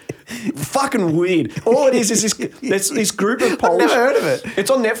 Confused. Fucking weird. All it is this group of Polish. I've never heard of it.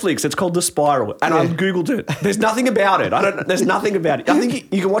 It's on Netflix. It's called The Spiral. And I Googled it. There's nothing about it. There's nothing about it. I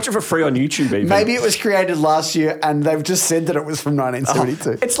think you can watch it for free on YouTube even. Maybe it was created last year and they've just said that it was from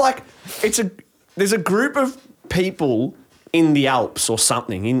 1972. It's like, there's a group of people in the Alps or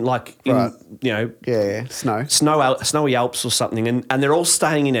something, snowy Alps or something, and they're all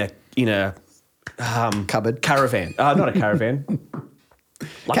staying in a cupboard, caravan. Not a caravan.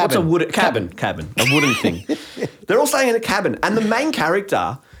 Like cabin. What's a wooden cabin? A wooden thing. They're all staying in a cabin, and the main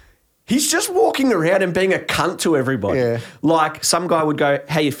character, he's just walking around and being a cunt to everybody. Yeah. Like some guy would go,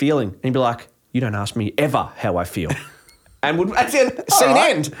 "How you feeling?" And he'd be like, "You don't ask me ever how I feel." And that's it. Scene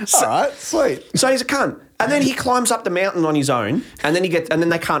end. All right, sweet. So he's a cunt. And then he climbs up the mountain on his own, and then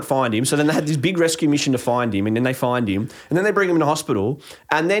they can't find him. So then they had this big rescue mission to find him, and then they find him, and then they bring him to hospital,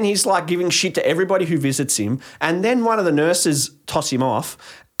 and then he's like giving shit to everybody who visits him, and then one of the nurses toss him off,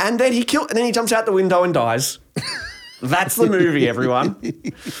 and then he jumps out the window and dies. That's the movie, everyone.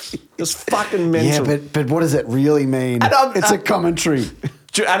 It's fucking mental. Yeah, but what does it really mean? It's a commentary.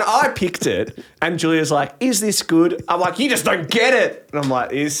 And I picked it, and Julia's like, "Is this good?" I'm like, "You just don't get it." And I'm like,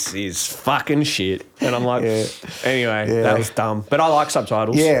 "This is fucking shit." And I'm like, Anyway, that was dumb. But I like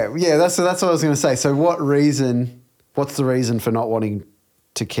subtitles. Yeah, that's what I was going to say. So what's the reason for not wanting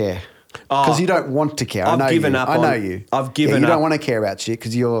to care? Because you don't want to care. I've given up. I know you. I've given up. You don't want to care about shit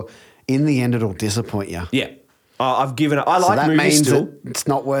because in the end, it'll disappoint you. Yeah. I've given up. I like movies still. It's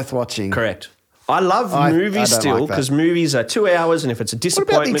not worth watching. Correct. I love movies still because movies are 2 hours, and if it's a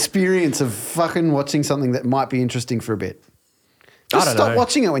disappointment... What about the experience of fucking watching something that might be interesting for a bit? Just stop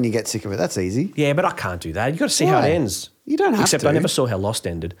watching it when you get sick of it. That's easy. Yeah, but I can't do that. You've got to see how it ends. You don't have to. Except I never saw how Lost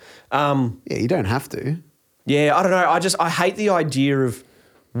ended. Yeah, you don't have to. Yeah, I don't know. I hate the idea of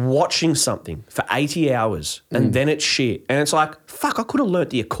watching something for 80 hours and then it's shit. And it's like, fuck, I could have learnt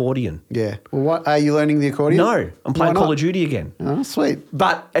the accordion. Yeah. Well, what are you learning the accordion? No, I'm playing Call of Duty again. Oh, sweet.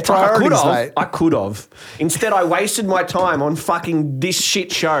 But it's like I could have. Mate. I could have. Instead, I wasted my time on fucking this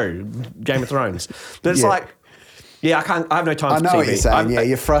shit show, Game of Thrones. But it's like, yeah, I have no time for TV. I know what you're saying.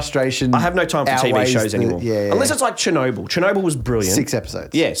 Your frustration. I have no time for TV shows anymore. Yeah. Unless it's like Chernobyl. Chernobyl was brilliant. 6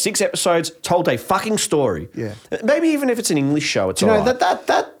 episodes. Yeah, 6 episodes, told a fucking story. Yeah. Maybe even if it's an English show, it's Do you know, all right.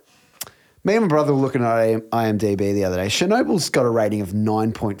 that me and my brother were looking at IMDb the other day. Chernobyl's got a rating of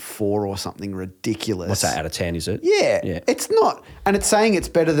 9.4 or something ridiculous. What's that, out of 10, is it? Yeah. It's not. And it's saying it's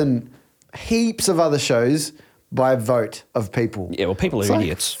better than heaps of other shows by vote of people. Yeah, well, people are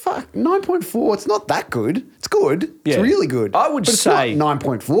idiots. Fuck, 9.4. It's not that good. It's good. Yeah. It's really good. I would but say it's not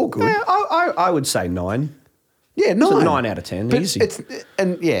 9.4 good. Yeah, I would say 9. Yeah, 9. It's a 9 out of 10, but easy.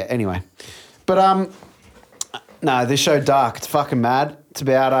 Anyway. But no, this show Dark, it's fucking mad. It's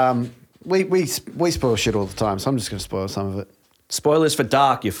about we spoil shit all the time, so I'm just gonna spoil some of it. Spoilers for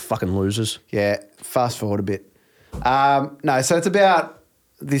Dark, you fucking losers. Yeah, fast forward a bit. No, so it's about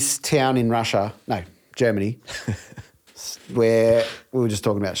this town in Russia, no, Germany, where we were just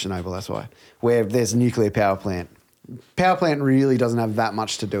talking about Chernobyl, that's why, where there's a nuclear power plant. Power plant really doesn't have that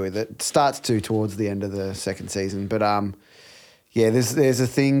much to do with it. It starts towards the end of the second season, but yeah, there's a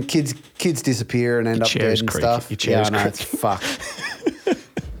thing. Kids disappear and end up dead and stuff. Yeah, I know, it's fucked.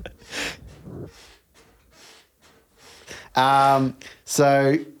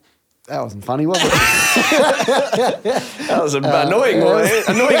 So that wasn't funny, was it? That was annoying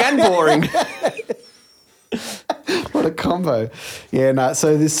and boring. What a combo. Yeah, no,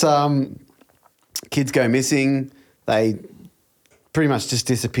 so this kids go missing. They pretty much just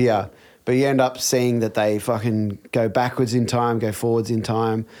disappear. But you end up seeing that they fucking go backwards in time, go forwards in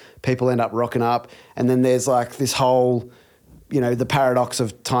time. People end up rocking up. And then there's like this whole, the paradox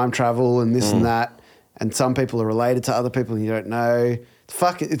of time travel and this and that. And some people are related to other people and you don't know.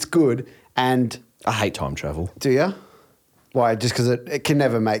 Fuck it, it's good. And I hate time travel. do you? Why? Just because it can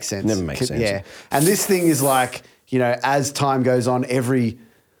never make sense. Never makes sense. Yeah. And this thing is like, as time goes on, every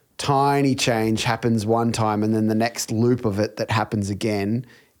tiny change happens one time and then the next loop of it that happens again,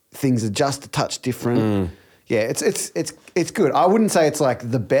 things are just a touch different. Yeah, it's good. I wouldn't say it's like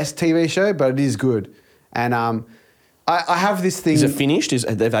the best TV show, but it is good. And I have this thing. Is it finished? No,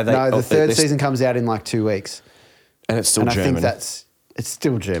 the third season comes out in like 2 weeks. And it's still German. I think it's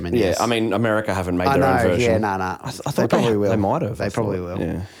still German, Yeah, yes. I mean, America haven't made their own version. Yeah, no. I thought they probably will. They might have. They probably will.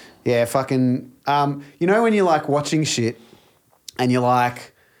 Yeah. Yeah, fucking. When you're like watching shit, and you're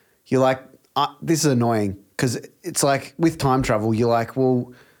like, this is annoying because it's like with time travel, you're like,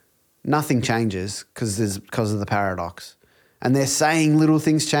 well, nothing changes because of the paradox, and they're saying little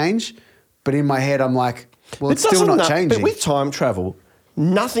things change, but in my head, I'm like, well, it's still not changing. But with time travel,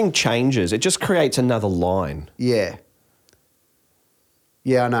 nothing changes. It just creates another line. Yeah.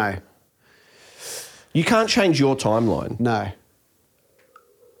 Yeah, I know. You can't change your timeline. No.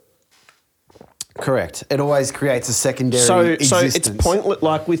 Correct. It always creates a secondary existence. So it's pointless,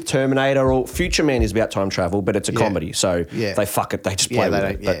 like with Terminator or Future Man is about time travel, but it's a comedy. So they fuck it. They just play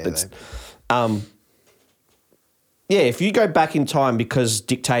with it. If you go back in time because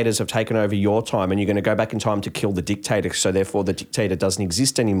dictators have taken over your time and you're going to go back in time to kill the dictator, so therefore the dictator doesn't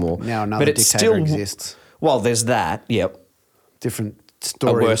exist anymore. Now another dictator exists. Well, there's that. Yep. Different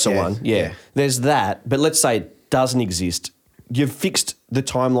story. A worse one. Yeah. There's that. But let's say it doesn't exist. You've fixed the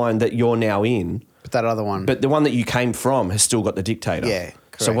timeline that you're now in. But that other one. But the one that you came from has still got the dictator. Yeah,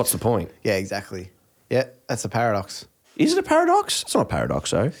 correct. So what's the point? Yeah, exactly. Yeah, that's a paradox. Is it a paradox? It's not a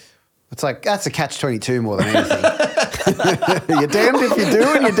paradox, though. It's like, that's a catch-22 more than anything. You're damned if you do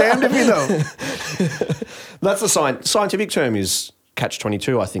and you're damned if you don't. That's the scientific term is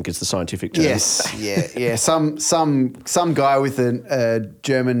catch-22, I think is the scientific term. Yes, yeah. Some guy with a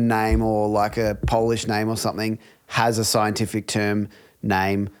German name or like a Polish name or something has a scientific term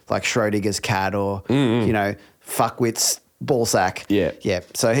name like Schrodinger's cat or, fuckwit's ballsack. Yeah. Yeah,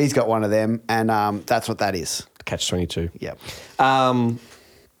 so he's got one of them and that's what that is. Catch-22. Yep.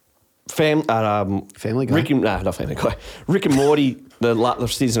 Family Guy? Not Family Guy. Rick and Morty, the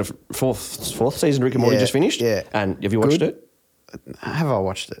season of fourth season Rick and Morty just finished. Yeah. And have you watched it? Have I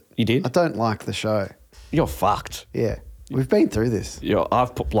watched it? You did? I don't like the show. You're fucked. Yeah. We've been through this.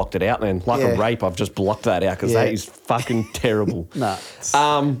 I've blocked it out, man. Like a rape, I've just blocked that out because that is fucking terrible. Nah. It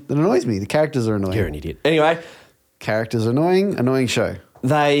annoys me. The characters are annoying. You're an idiot. Anyway. Characters annoying show.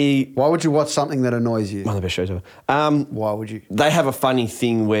 Why would you watch something that annoys you? One of the best shows ever. Why would you? They have a funny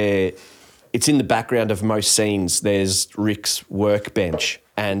thing where it's in the background of most scenes. There's Rick's workbench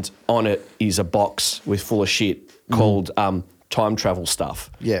and on it is a box full of shit called time travel stuff.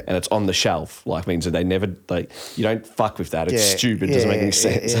 Yeah. And it's on the shelf. Like, means that you don't fuck with that. It's stupid. It doesn't make any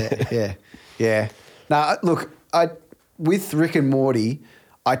sense. Yeah. Now, look, with Rick and Morty,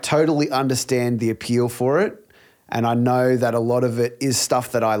 I totally understand the appeal for it. And I know that a lot of it is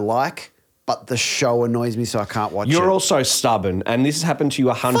stuff that I like, but the show annoys me, so I can't watch it. You're also stubborn, and this has happened to you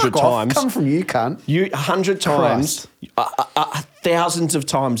 100 times. Come from you, cunt. 100 times, thousands of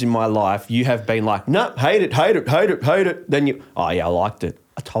times in my life, you have been like, no, hate it. Then you, I liked it.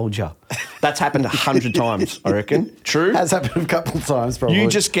 I told you. That's happened 100 times, I reckon. True? Has happened a couple of times, probably. You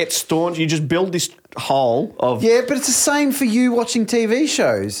just get staunch. You just build this hole of... Yeah, but it's the same for you watching TV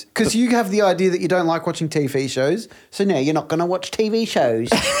shows. Because you have the idea that you don't like watching TV shows, so now you're not going to watch TV shows.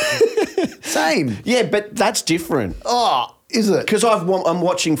 Same. Yeah, but that's different. Oh, is it? Because I'm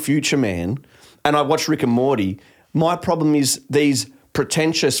watching Future Man and I watch Rick and Morty. My problem is these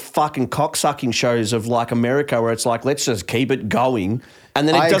pretentious fucking cocksucking shows of like America where it's like, let's just keep it going. And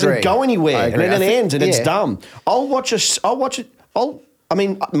then it doesn't go anywhere. And then it ends and it's dumb. I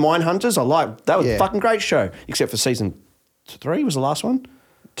mean, Mindhunters, I like. That was a fucking great show. Except for season 3 was the last one.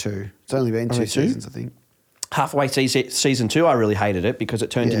 2. It's only been 2 seasons, I think. Halfway season 2, I really hated it because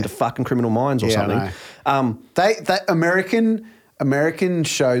it turned into fucking Criminal Minds or something. American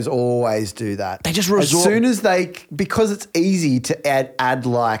shows always do that. They just resort. As soon as because it's easy to add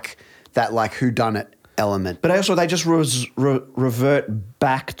like that, like whodunit element. But also they just revert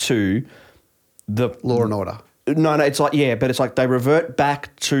back to the Law and Order. No, it's like, but it's like they revert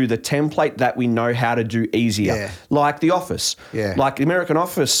back to the template that we know how to do easier. Yeah. Like The Office. Yeah. Like the American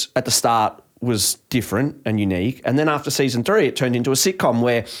Office at the start was different and unique. And then after season 3, it turned into a sitcom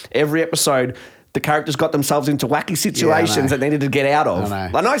where every episode the characters got themselves into wacky situations that they needed to get out of.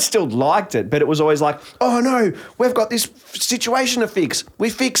 And I still liked it, but it was always like, oh no, we've got this situation to fix. We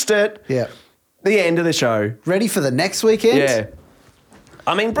fixed it. Yeah. The end of the show. Ready for the next weekend? Yeah.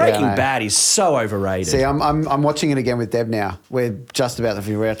 I mean, Breaking Bad is so overrated. See, I'm watching it again with Deb now. We're just about to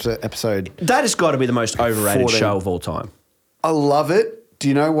figure out episode. That has got to be the most overrated 14. show of all time. I love it. Do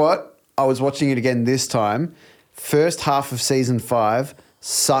you know what? I was watching it again this time. First half of season 5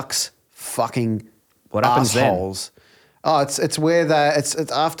 sucks fucking what happens assholes. Then? Oh, it's where it's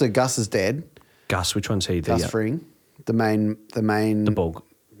after Gus is dead. Gus, which one's he? Gus Fring, the main the bald,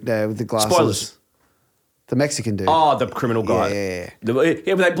 with the glasses. Spoilers. The Mexican dude. Oh, the criminal guy. Yeah. But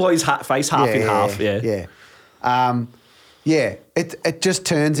they blow his face half in half. Yeah. It just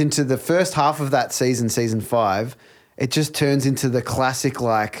turns into the first half of that season 5. It just turns into the classic,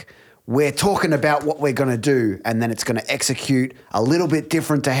 like, we're talking about what we're going to do, and then it's going to execute a little bit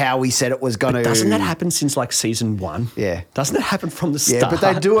different to how we said it was going to. Doesn't that happen since like season 1? Yeah. Doesn't it happen from the start? Yeah, but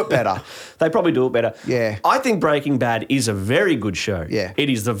they do it better. They probably do it better. Yeah. I think Breaking Bad is a very good show. Yeah. It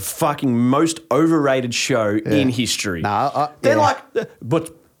is the fucking most overrated show in history. They're like,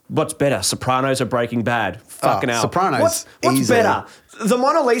 but what's better, Sopranos or Breaking Bad? Fucking hell. Sopranos. What's better, the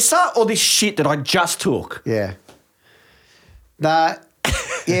Mona Lisa or this shit that I just took? Yeah.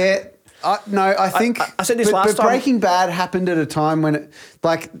 I think I said this last time. But Breaking Bad happened at a time when,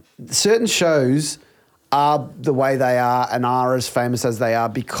 certain shows are the way they are and are as famous as they are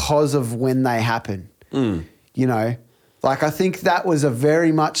because of when they happen. You know, I think that was a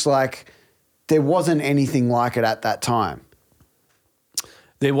very much there wasn't anything like it at that time.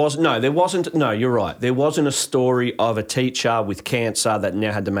 There wasn't. No, you're right. There wasn't a story of a teacher with cancer that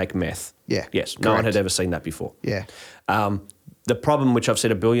now had to make meth. Yeah. Yes. No one had ever seen that before. Yeah. The problem, which I've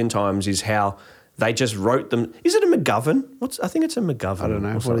said a billion times, is how they just wrote them. Is it a MacGuffin? I think it's a MacGuffin. I don't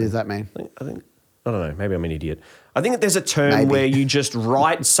know. What does that mean? I don't know. Maybe I'm an idiot. I think that there's a term where you just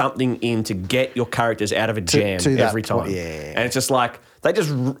write something in to get your characters out of a jam every time. And it's just like, they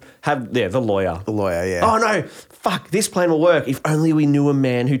just have, the lawyer. The lawyer, yeah. Oh no, fuck, this plan will work. If only we knew a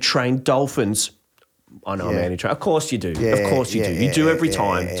man who trained dolphins. I know a man who trained. Of course you do. Of course you do. You do every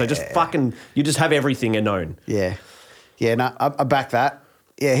time. So just you just have everything known. Yeah. Yeah, no, I back that.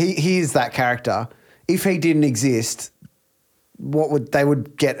 Yeah, he is that character. If he didn't exist, they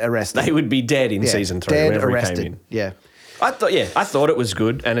would get arrested. They would be dead in season 3. Dead, whenever arrested. He came in. Yeah. I thought it was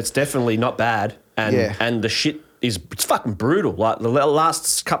good, and it's definitely not bad. And the shit it's fucking brutal. Like the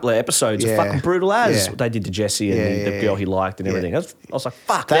last couple of episodes are fucking brutal as what they did to Jesse and the girl he liked and everything. I was like,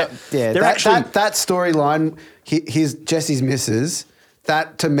 fuck. That storyline, Jesse's missus.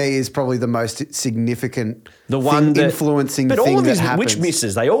 That to me is probably the most significant, influencing thing all of that happens. Witch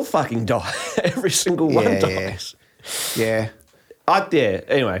misses, they all fucking die. Every single one dies. Yeah.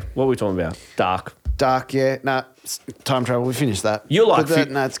 Anyway, what were we talking about? Dark, yeah. Nah, time travel. We finished that. You like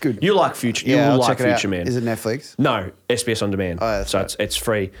no, it's good. You like Future. Yeah, like Future Man. Is it Netflix? No, SBS on demand. Oh, so it's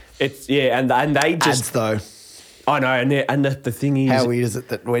free. It's and they just ads though. I know, and the thing is, How weird is it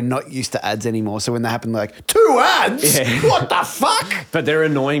that we're not used to ads anymore? So when they happen, they're like, 2 ads? Yeah. What the fuck? but they're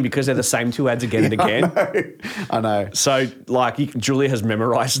annoying because they're the same 2 ads again and again. I know. So like, Julia has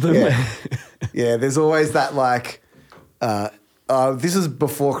memorized them. Yeah. Yeah, there's always that like, this is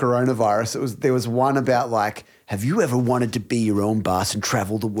before coronavirus. There was one about like, have you ever wanted to be your own boss and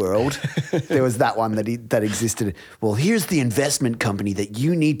travel the world? There was that one that existed. Well, here's the investment company that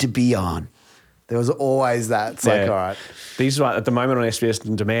you need to be on. There was always that. It's like, all right. These are at the moment on SBS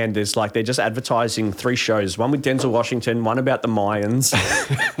On Demand. There's like they're just advertising 3 shows. One with Denzel Washington, one about the Mayans,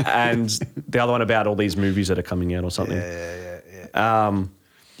 and the other one about all these movies that are coming out or something.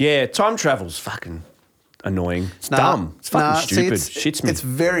 Yeah. Time travel's fucking annoying. It's dumb. It's fucking stupid. Shits me. It's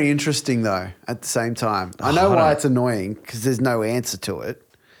very interesting though. At the same time, I know why it's annoying because there's no answer to it.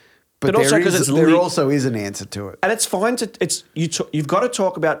 But also because there also is an answer to it, and it's fine to you've got to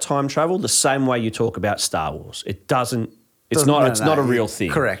talk about time travel the same way you talk about Star Wars. It doesn't. It's not a real thing.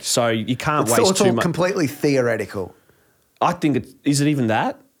 Correct. So you can't waste too much. It's all completely theoretical. I think is it even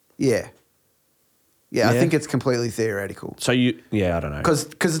that? Yeah. I think it's completely theoretical. So I don't know.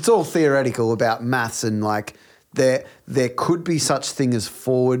 Because it's all theoretical about maths and like there could be such thing as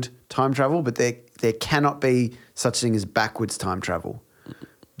forward time travel, but there cannot be such thing as backwards time travel.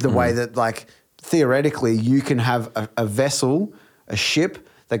 The way that, like, theoretically, you can have a vessel, a ship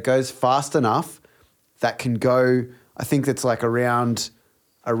that goes fast enough that can go, I think that's like around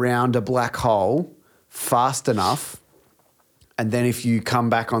a black hole fast enough. And then if you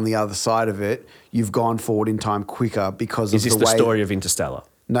come back on the other side of it, you've gone forward in time quicker because of the way... Is this the story of Interstellar?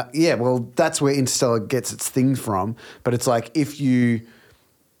 No, yeah, well, that's where Interstellar gets its thing from. But it's like this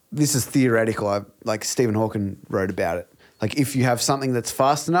is theoretical. Like Stephen Hawking wrote about it. Like if you have something that's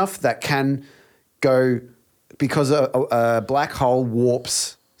fast enough that can go, because a black hole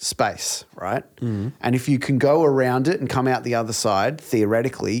warps space, right? Mm-hmm. And if you can go around it and come out the other side,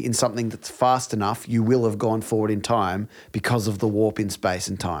 theoretically, in something that's fast enough, you will have gone forward in time because of the warp in space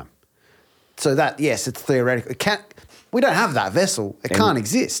and time. So that, yes, it's theoretical. We don't have that vessel. It can't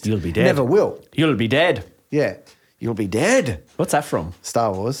exist. You'll be dead. Never will. You'll be dead. Yeah. You'll be dead. What's that from?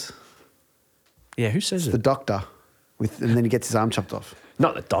 Star Wars. Yeah, who says it? The Doctor. And then he gets his arm chopped off.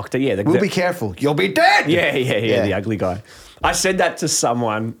 Not the Doctor, yeah. We'll be careful. You'll be dead. Yeah, the ugly guy. I said that to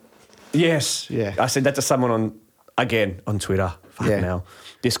someone. Yes. Yeah. I said that to someone on Twitter. Fucking hell.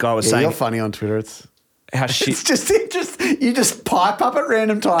 This guy was saying... You're funny on Twitter. It's how shit... It's you just pipe up at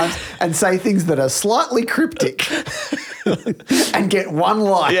random times and say things that are slightly cryptic and get 1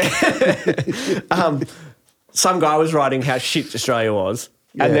 like. Yeah. Some guy was writing how shit Australia was.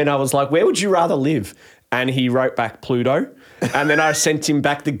 Yeah. And then I was like, where would you rather live? And he wrote back Pluto. And then I sent him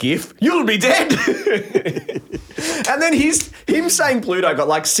back the GIF. You'll be dead. And then him saying Pluto got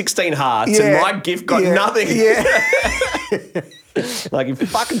like 16 hearts and my GIF got nothing. Yeah. Like if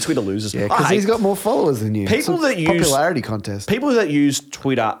fucking Twitter loses. Yeah, because he's got more followers than you. People that use popularity contest. People that use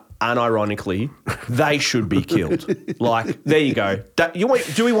Twitter unironically, they should be killed. Like, there you go.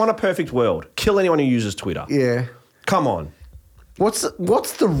 Do we want a perfect world? Kill anyone who uses Twitter. Yeah. Come on. What's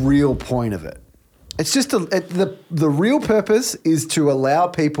the real point of it? It's just the real purpose is to allow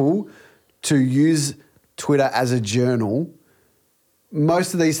people to use Twitter as a journal.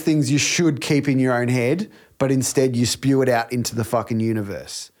 Most of these things you should keep in your own head, but instead you spew it out into the fucking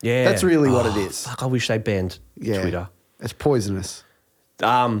universe. Yeah. That's really what it is. Fuck, I wish they banned Twitter. It's poisonous.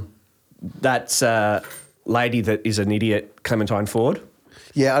 That's lady that is an idiot, Clementine Ford.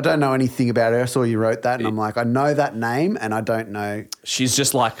 Yeah, I don't know anything about her. I saw you wrote that, and I'm like, I know that name, and I don't know. She's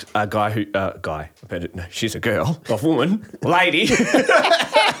just like a guy who... No, she's a girl, a woman, lady. Delete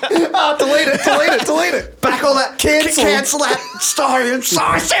it. Back all that. Cancel that. Sorry, I'm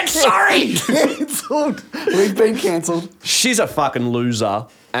sorry. I said sorry. Cancelled. We've been cancelled. She's a fucking loser,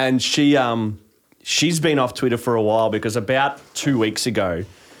 and she's been off Twitter for a while because about 2 weeks ago,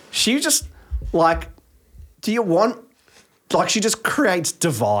 she just like, do you want... Like, she just creates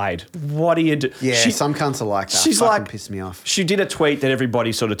divide. What do you do? Yeah, some cunts are like that. She's fucking like, piss me off. She did a tweet that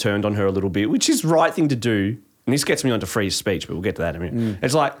everybody sort of turned on her a little bit, which is the right thing to do. And this gets me onto free speech, but we'll get to that in a minute.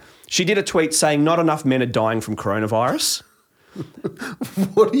 It's like, she did a tweet saying not enough men are dying from coronavirus.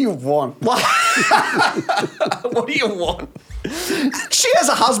 What do you want? What do you want? She has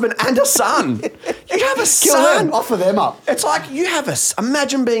a husband and a son. You have a Kill son. them. Offer them up. It's like you have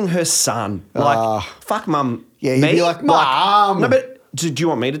imagine being her son. Like, fuck mum. Yeah, you'd be like, Mum. No, but do you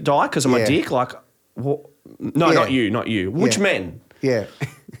want me to die because of my dick? Like, what? No, not you. Which men? Yeah.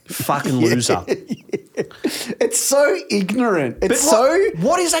 Fucking loser. It's so ignorant.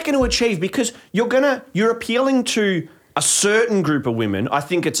 What is that going to achieve? Because you're appealing to a certain group of women. I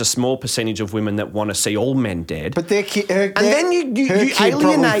think it's a small percentage of women that want to see all men dead. But her kid probably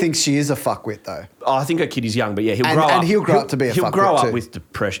alienate. thinks she is a fuckwit though. Oh, I think her kid is young, but yeah, he'll grow up. And he'll grow up to be a fuckwit He'll grow up too. with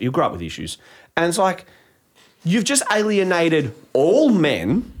depression. He'll grow up with issues. And it's like, you've just alienated all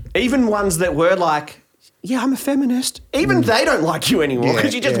men, even ones that were like, yeah, I'm a feminist. Even they don't like you anymore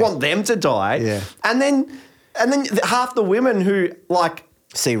because you just want them to die. Yeah. And then half the women who like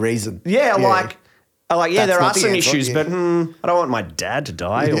see reason. Yeah, like yeah, there are some issues, but I don't want my dad to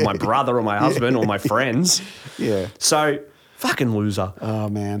die or my brother or my husband or my friends. Yeah. So fucking loser. Oh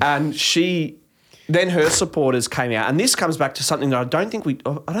man. And then her supporters came out, and this comes back to something that I don't think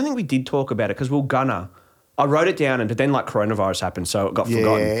we did talk about it because we were gonna. I wrote it down, but then like coronavirus happened, so it got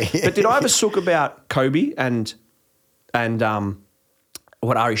forgotten. But did I ever sook about Kobe and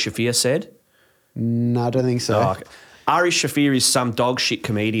what Ari Shaffir said? No, I don't think so. Oh, okay. Ari Shaffir is some dog shit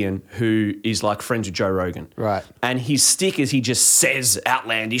comedian who is like friends with Joe Rogan. Right. And his stick is he just says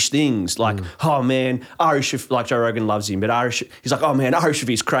outlandish things like, oh man, Ari Shaffir, like Joe Rogan loves him, but he's like, oh man, Ari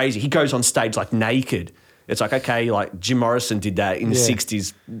Shaffir's crazy. He goes on stage like naked. It's like, okay, like Jim Morrison did that in the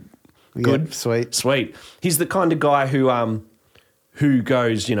 60s. Good. Yeah, sweet. He's the kind of guy who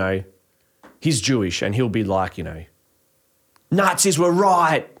goes, you know, he's Jewish and he'll be like, you know, Nazis were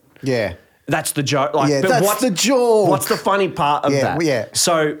right. Yeah. That's the joke. Like, yeah, but that's the joke. What's the funny part of that? Yeah.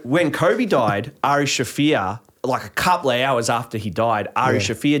 So when Kobe died, Ari Shaffir, like a couple of hours after he died, Ari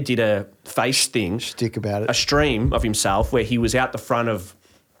Shaffir did a face thing. Stick about it. A stream of himself where he was out the front of,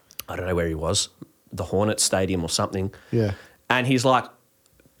 I don't know where he was, the Hornets Stadium or something. Yeah. And he's like,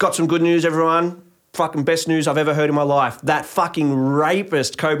 got some good news, everyone. Fucking best news I've ever heard in my life. That fucking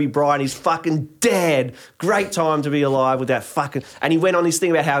rapist, Kobe Bryant, is fucking dead. Great time to be alive with that fucking... And he went on this thing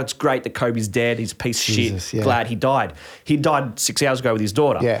about how it's great that Kobe's dead. He's a piece of shit. Yeah. Glad he died. He died 6 hours ago with his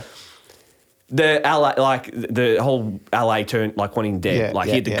daughter. Yeah. The LA, like the whole LA turned like wanting him dead.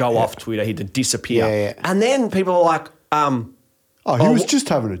 He had to go off Twitter. He had to disappear. Yeah. And then people are like... he was just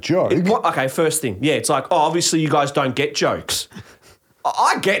having a joke. Okay, first thing. Yeah, it's like, obviously you guys don't get jokes.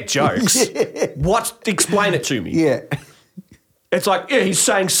 I get jokes. Explain it to me. Yeah. It's like, he's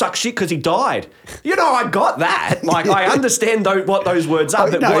saying suck shit because he died. You know, I got that. Like, I understand what those words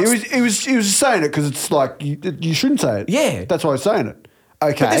are. But he was saying it because it's like, you shouldn't say it. Yeah. That's why he's saying it.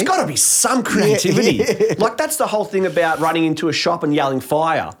 Okay. But there's got to be some creativity. Yeah. Like, that's the whole thing about running into a shop and yelling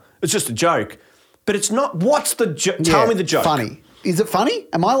fire. It's just a joke. But it's not, what's the joke? Tell me the joke. Funny. Is it funny?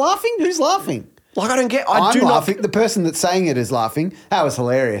 Am I laughing? Who's laughing? Like, I don't get... I'm laughing. The person that's saying it is laughing. That was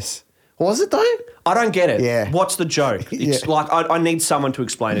hilarious. Was it though? I don't get it. Yeah. What's the joke? It's like, I need someone to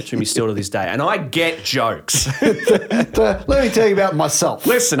explain it to me still to this day. And I get jokes. Let me tell you about myself.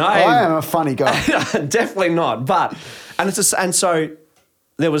 Listen, I am a funny guy. Definitely not. But, and so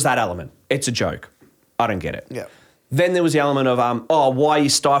there was that element. It's a joke. I don't get it. Yeah. Then there was the element of, why are you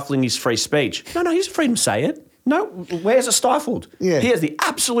stifling his free speech? No, he's free to say it. No, where's it stifled? Yeah. He has the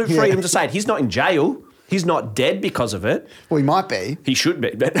absolute freedom to say it. He's not in jail. He's not dead because of it. Well, he might be. He should be,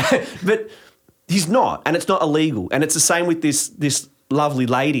 but he's not, and it's not illegal. And it's the same with this lovely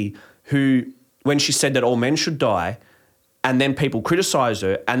lady who, when she said that all men should die, and then people criticise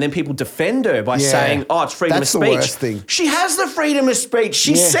her, and then people defend her by saying, it's freedom of speech. That's the worst thing. She has the freedom of speech.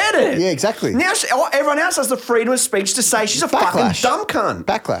 She said it. Yeah, exactly. Now everyone else has the freedom of speech to say she's a fucking dumb cunt.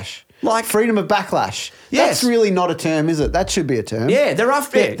 Backlash. Like freedom of backlash. Yes. That's really not a term, is it? That should be a term. Yeah, there are.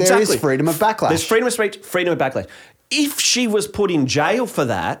 There is freedom of backlash. There's freedom of speech, freedom of backlash. If she was put in jail for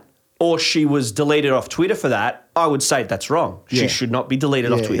that, or she was deleted off Twitter for that, I would say that's wrong. She should not be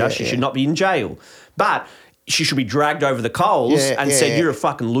deleted off Twitter. She should not be in jail. But she should be dragged over the coals and said, "You're a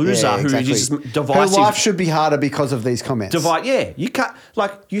fucking loser who is divisive." Her life should be harder because of these comments. You can't.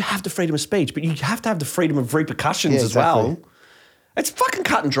 You have the freedom of speech, but you have to have the freedom of repercussions as well. It's fucking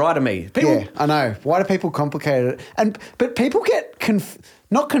cut and dry to me. Yeah, I know. Why do people complicate it? But people get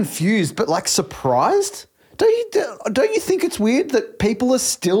not confused, but like surprised. Don't you think it's weird that people are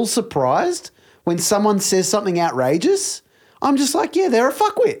still surprised when someone says something outrageous? I'm just like, they're a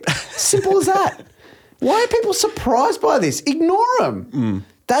fuckwit. Simple as that. Why are people surprised by this? Ignore them.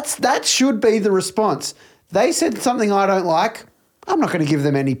 That should be the response. They said something I don't like. I'm not going to give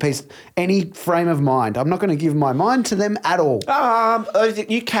them any frame of mind. I'm not going to give my mind to them at all. I think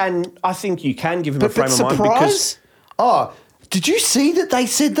you can give them a frame of mind because... did you see that they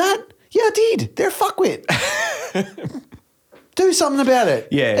said that? Yeah, I did. They're a fuckwit. Do something about it.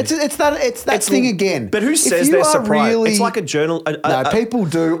 Yeah. It's that thing again. But who says they're surprised? It's like a journal... people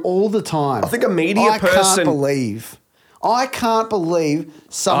do all the time. I think a media person... I can't believe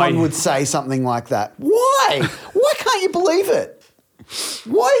someone would say something like that. Why? Why can't you believe it?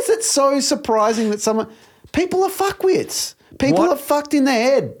 Why is it so surprising that someone... People are fuckwits. People are fucked in their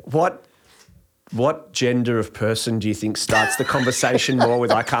head. What gender of person do you think starts the conversation more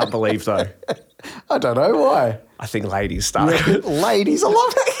with "I can't believe" though? I don't know why. I think ladies start. Ladies, I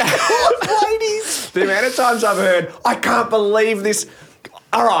love it. Ladies. The amount of times I've heard, "I can't believe this."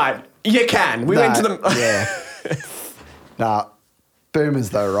 All right, you can. We went to the. Yeah. Nah. Boomers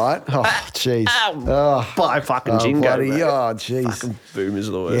though, right? Oh, jeez. By fucking jingo. Bloody, Bro. oh, jeez. Fucking boomers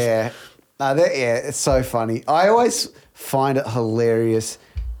are the worst. Yeah. It's so funny. I always find it hilarious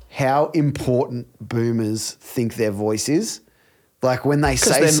how important boomers think their voice is. Like when they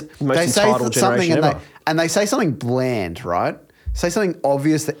say the most entitled something generation and they say something bland, right? Say something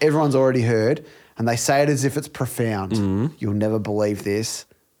obvious that everyone's already heard, and they say it as if it's profound. Mm-hmm. You'll never believe this.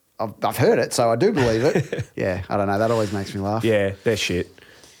 I've heard it, so I do believe it. Yeah, I don't know. That always makes me laugh. Yeah, they're shit.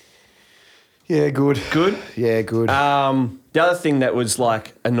 Yeah, good. Good? Yeah, good. The other thing that was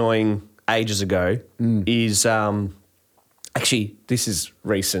like annoying ages ago is actually this is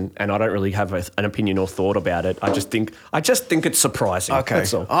recent, and I don't really have an opinion or thought about it. I just think it's surprising. Okay,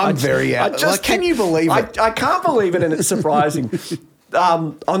 that's all. I'm very out. Like, can you believe it? I can't believe it, and it's surprising.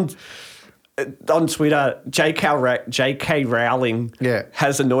 On Twitter, J.K. Rowling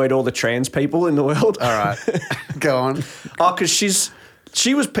has annoyed all the trans people in the world. All right, go on. Oh, because she's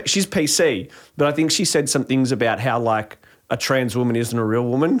PC, but I think she said some things about how like a trans woman isn't a real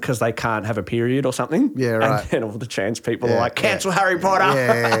woman because they can't have a period or something. Yeah, right. And then all the trans people are like, cancel Harry Potter.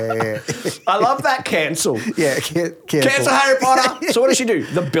 Yeah. I love that cancel. Yeah, cancel Harry Potter. So what does she do?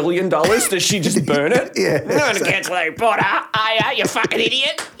 The $1 billion? Does she just burn it? Yeah. I'm going to cancel Harry Potter. You fucking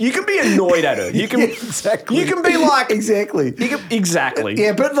idiot. You can be annoyed at her. You can, exactly. You can be like... Exactly. Exactly.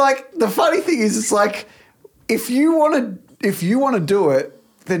 Yeah, but like the funny thing is it's like if you want to do it,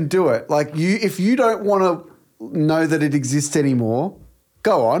 then do it. Like if you don't want to know that it exists anymore,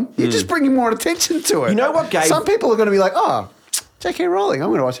 go on. You're just bringing more attention to it. You know what gave... Some people are going to be like, oh, J.K. Rowling, I'm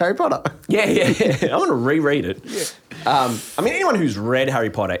going to watch Harry Potter. Yeah. I'm going to reread it. Yeah. I mean, anyone who's read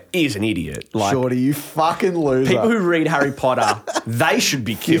Harry Potter is an idiot. Like, Shorty, you fucking loser. People who read Harry Potter, they should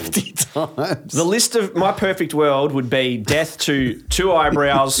be killed. 50 times. The list of my perfect world would be death to 2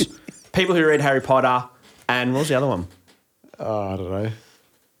 eyebrows, people who read Harry Potter, and what was the other one? Oh, I don't know.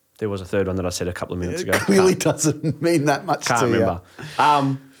 There was a third one that I said a couple of minutes ago. It clearly doesn't mean that much to you. Can't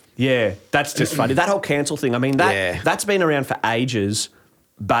remember. Yeah, that's just funny. That whole cancel thing, I mean, that's been around for ages,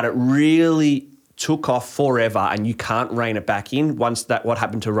 but it really took off forever and you can't rein it back in once what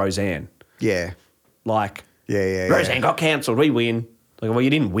happened to Roseanne. Yeah. Like, Yeah. Roseanne got cancelled, we win. Like, well,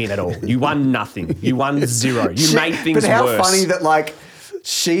 you didn't win at all. You won nothing. You won zero. You made things worse. But how funny that, like,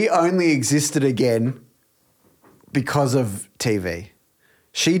 she only existed again because of TV.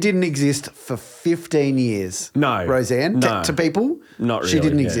 She didn't exist for 15 years. No. Roseanne, No. to people, Not really. she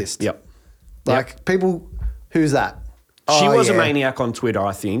didn't yeah. exist. Yep. Like, people, who's that? She Oh, was a yeah. maniac on Twitter,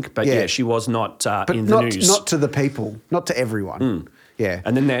 I think, but Yeah. she was not But in the not, news. not to the people, not to everyone. Yeah.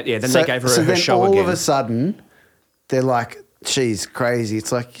 And then they gave her so her then show all again. of a sudden, they're like, she's crazy.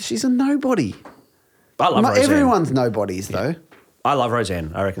 It's like, she's a nobody. I love Roseanne. Everyone's nobodies, though. I love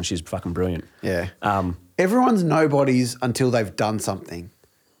Roseanne. I reckon she's fucking brilliant. Yeah. Everyone's nobodies until they've done something.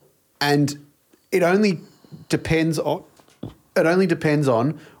 And it only depends on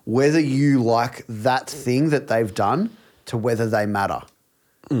whether you like that thing that they've done to whether they matter.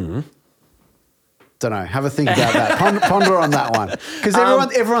 Don't know. Have a think about that. Ponder on that one. Because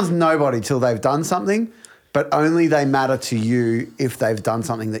everyone's nobody till they've done something, but only they matter to you if they've done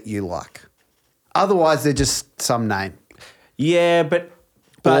something that you like. Otherwise, they're just some name. Yeah, but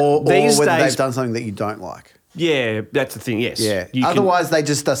or these whether days, they've done something that you don't like. yeah, that's the thing. Yes. Yeah. You Otherwise, they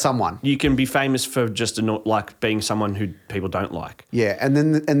just are someone. you can be famous for just like being someone who people don't like. Yeah, and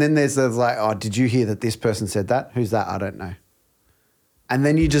then there's like, oh, did you hear that this person said that? Who's that? I don't know. And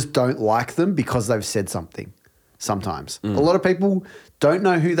then you just don't like them because they've said something. Sometimes a lot of people don't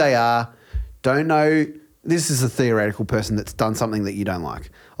know who they are. Don't know. This is a theoretical person that's done something that you don't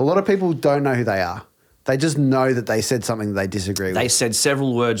like. A lot of people don't know who they are. They just know that they said something they disagree They with. said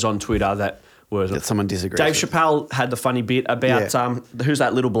several words on Twitter that someone disagrees Dave with. Chappelle had the funny bit about who's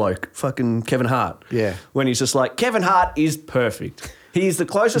that little bloke? Fucking Kevin Hart. Yeah. When he's just like, Kevin Hart is perfect. He's the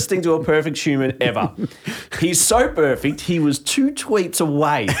closest thing to a perfect human ever. He's so perfect, he was 2 tweets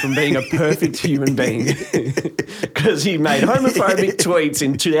away from being a perfect human being. Because he made homophobic tweets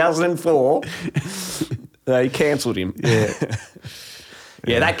in 2004. They cancelled him. Yeah.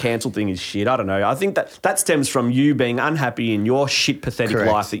 Yeah, that cancel thing is shit. I don't know. I think that stems from you being unhappy in your shit, pathetic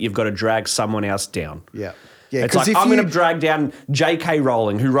Correct. life that you've got to drag someone else down. Yeah. Yeah, it's 'cause like, if I'm going you- to drag down J.K.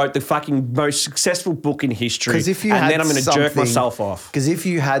 Rowling, who wrote the fucking most successful book in history, and then I'm going to jerk myself off. Because if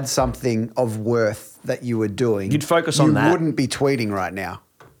you had something of worth that you were doing, You'd focus on that. You wouldn't be tweeting right now.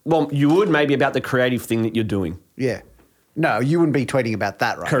 Well, you would maybe about the creative thing that you're doing. Yeah. No, you wouldn't be tweeting about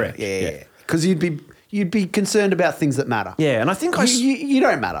that right Correct. now. Yeah. Yeah. Because you'd be concerned about things that matter. Yeah, and I think You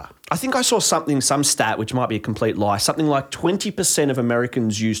don't matter. I think I saw some stat, which might be a complete lie, something like 20% of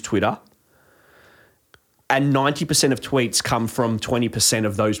Americans use Twitter and 90% of tweets come from 20%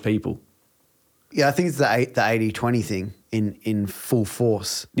 of those people. Yeah, I think it's the 80-20 thing in full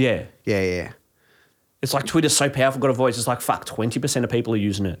force. Yeah. Yeah. It's like Twitter's so powerful, got a voice. It's like, fuck, 20% of people are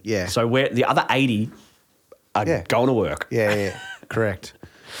using it. Yeah. So the other 80 are going to work. Yeah. Correct.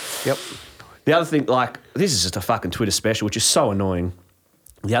 Yep. The other thing, like, this is just a fucking Twitter special, which is so annoying.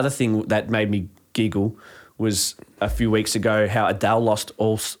 The other thing that made me giggle was a few weeks ago how Adele lost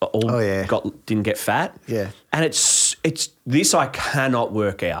didn't get fat. Yeah. And it's this I cannot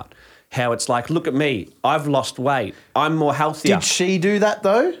work out. How it's like, look at me, I've lost weight, I'm more healthier. Did she do that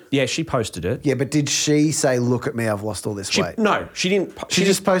though? Yeah, she posted it. Yeah, but did she say, "Look at me, I've lost all this weight"? No, she didn't. She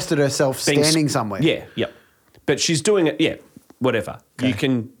just posted herself standing somewhere. Yeah, yep. But she's doing it. Yeah, whatever. Okay.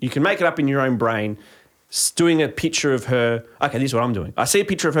 You can make it up in your own brain. Doing a picture of her. Okay, this is what I'm doing. I see a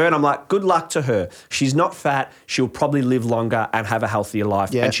picture of her and I'm like, good luck to her. She's not fat. She'll probably live longer and have a healthier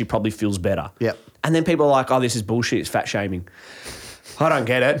life, and she probably feels better. Yep. And then people are like, oh, this is bullshit. It's fat shaming. I don't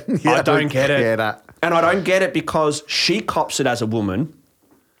get it. I don't get it. Yeah, that. And I don't get it because she cops it as a woman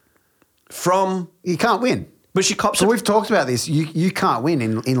from... You can't win. But she cops So it... we've talked about this. You can't win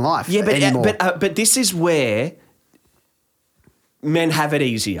in life anymore. but this is where men have it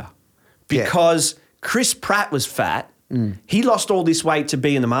easier because Chris Pratt was fat. He lost all this weight to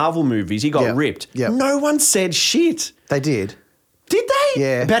be in the Marvel movies. He got ripped. Yep. No one said shit. They did. Did they?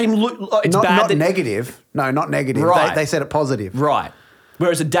 Yeah. About him look... It's bad Not that... negative. No, not negative. Right. They said it positive. Right.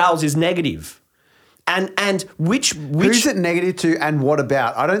 Whereas Adele's is negative. And which... Who's it negative to and what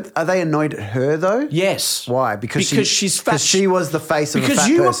about? Are they annoyed at her though? Yes. Why? Because she's fat. Because she was the face of a fat Because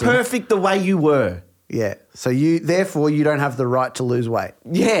person. you were perfect the way you were. Yeah. So therefore you don't have the right to lose weight.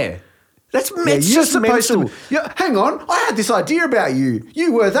 Yeah. That's Yeah, it's you're just supposed mental. to. Yeah, hang on, I had this idea about you.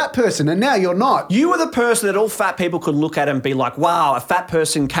 You were that person, and now you're not. You were the person that all fat people could look at and be like, wow, a fat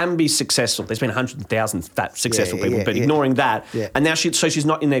person can be successful. There's been 100,000 fat successful people, but ignoring that. Yeah. And now she's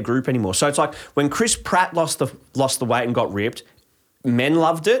not in their group anymore. So it's like when Chris Pratt lost the weight and got ripped, men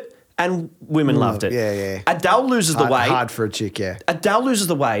loved it and women loved it. Yeah. Adele loses the weight. Hard for a chick, yeah. Adele loses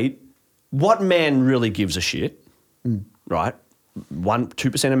the weight. What man really gives a shit? Right?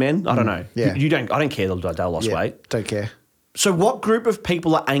 2% of men? I don't know. Yeah. I don't care that Adele lost weight. Don't care. So what group of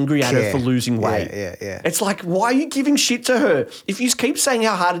people are angry at her for losing weight? Yeah. It's like, why are you giving shit to her? If you keep saying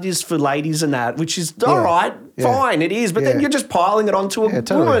how hard it is for ladies and that, which is all right, fine, it is, but then you're just piling it onto a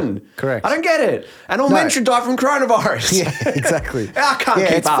woman. Correct. I don't get it. And all men should die from coronavirus. Yeah, exactly. I can't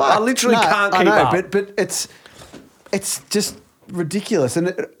keep up. I literally can't keep up. But it's just ridiculous,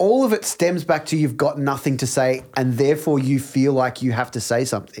 and all of it stems back to you've got nothing to say, and therefore you feel like you have to say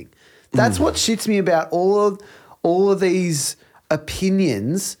something. That's what shits me about all of these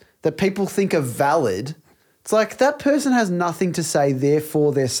opinions that people think are valid. It's like that person has nothing to say,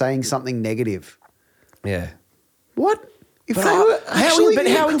 therefore they're saying something negative. Yeah. What? If But they were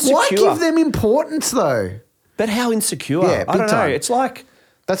how insecure? Why give them importance though? But how insecure? Yeah, I don't big time. know. It's like...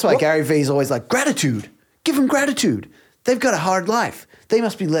 That's why Gary Vee's always like, gratitude. Give them gratitude. They've got a hard life. They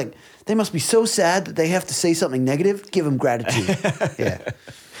must be so sad that they have to say something negative. Give them gratitude.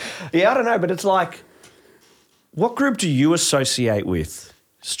 Yeah, I don't know, but it's like, what group do you associate with,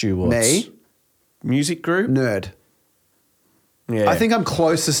 Stu Watts? Me? Music group? Nerd. Yeah. I think I'm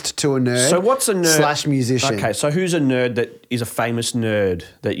closest to a nerd. So what's a nerd? / musician. Okay, so who's a nerd that is a famous nerd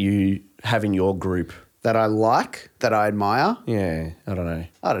that you have in your group? That I like, that I admire. Yeah, I don't know.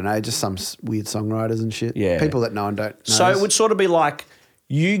 I don't know, just some weird songwriters and shit. Yeah. People that know and don't know. So it would sort of be like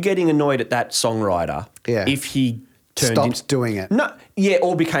you getting annoyed at that songwriter if he stopped doing it. No,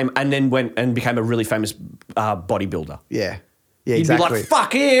 or became a really famous bodybuilder. Yeah. You'd Exactly. be like,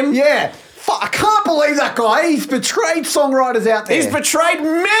 fuck him. Yeah. I can't believe that guy. He's betrayed songwriters out there. He's betrayed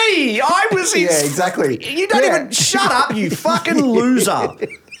me. I was his... Yeah, exactly. You don't even... Shut up, you fucking loser.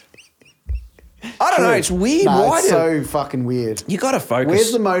 I don't know. It's weird. No, Why it's so fucking weird. You got to focus.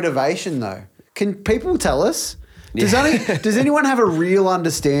 Where's the motivation though? Can people tell us? Does anyone have a real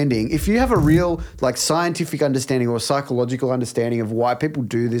understanding? If you have a real scientific understanding or psychological understanding of why people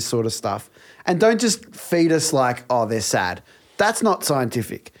do this sort of stuff, and don't just feed us like, oh, they're sad. That's not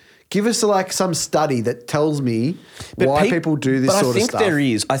scientific. Give us some study that tells me why people do this sort of stuff. But I think there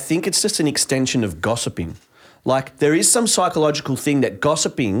is. I think it's just an extension of gossiping. Like there is some psychological thing that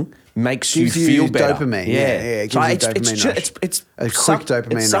gossiping makes Gives you feel better. dopamine. Yeah, it gives you dopamine rush. It's a some, quick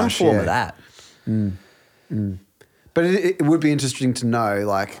dopamine it's some rush, form yeah. of that. But it would be interesting to know,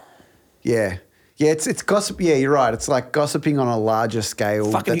 like, yeah, it's gossip. Yeah, you're right. It's like gossiping on a larger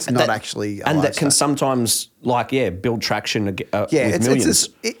scale. Fucking- That's not actually, and that can lifestyle. sometimes build traction with it's millions.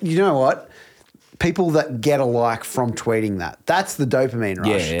 you know what? People that get a like from tweeting that's the dopamine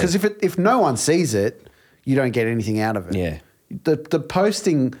rush. Yeah. Because if no one sees it, you don't get anything out of it. Yeah. The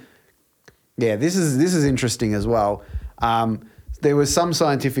posting. Yeah, this is interesting as well. There was some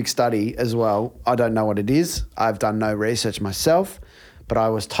scientific study as well. I don't know what it is. I've done no research myself, but I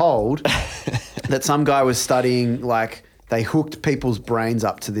was told that some guy was studying, like, they hooked people's brains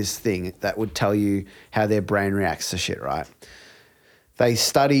up to this thing that would tell you how their brain reacts to shit, right? They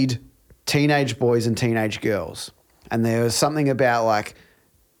studied teenage boys and teenage girls. And there was something about, like,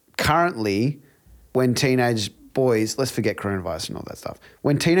 currently when teenage boys, let's forget coronavirus and all that stuff.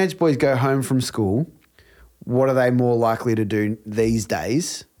 When teenage boys go home from school, what are they more likely to do these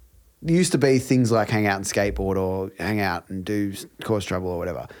days? It used to be things like hang out and skateboard or hang out and do cause trouble or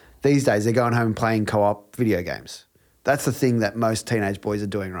whatever. These days, they're going home and playing co-op video games. That's the thing that most teenage boys are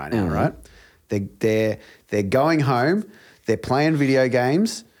doing right now, right? They're going home, they're playing video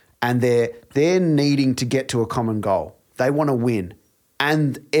games, and they're needing to get to a common goal. They want to win,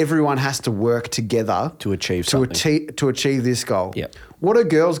 and everyone has to work together To achieve something. to achieve this goal. Yep. What are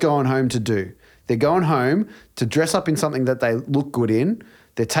girls going home to do? They're going home to dress up in something that they look good in.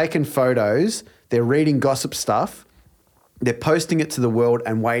 They're taking photos. They're reading gossip stuff. They're posting it to the world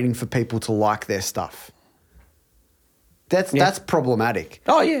and waiting for people to like their stuff. That's problematic.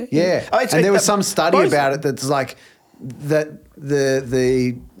 Oh, yeah. Yeah. Oh, And there was some study about it that's like that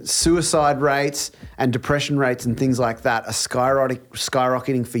the suicide rates and depression rates and things like that are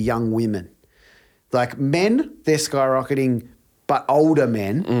skyrocketing for young women. Like men, they're skyrocketing, but older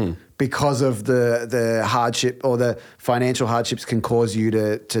men, because of the hardship or the financial hardships can cause you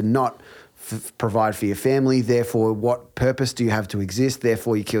to not provide for your family. Therefore, what purpose do you have to exist?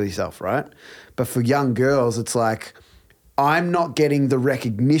 Therefore, you kill yourself, right? But for young girls, it's like, I'm not getting the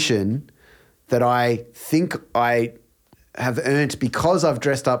recognition that I think I have earned because I've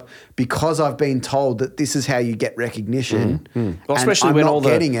dressed up, because I've been told that this is how you get recognition. Well, especially and when I'm all not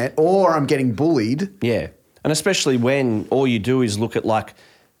the- getting it, or I'm getting bullied. Yeah. And especially when all you do is look at like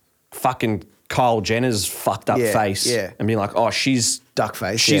fucking Kyle Jenner's fucked up Yeah, face yeah. and be like, oh, she's Duck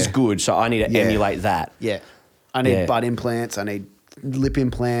face, she's yeah. good, so I need to Yeah. emulate that. Yeah. I need Yeah. butt implants. I need lip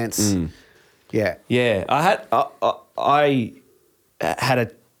implants. Yeah. Yeah, I had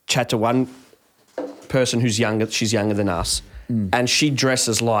a chat to one person who's younger. She's younger than us, and she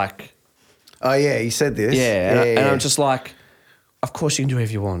dresses like Oh, yeah. You said this. and I'm just like, of course you can do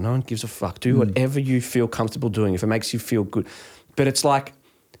whatever you want. No one gives a fuck. Do whatever you feel comfortable doing if it makes you feel good. But it's like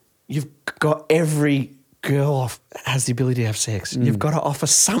you've got every girl has the ability to have sex. You've got to offer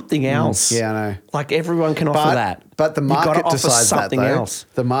something else. Yeah, I know. Like everyone can offer that. But the You've gotta market offer decides something that, though. else.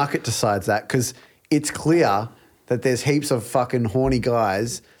 The market decides that because it's clear that there's heaps of fucking horny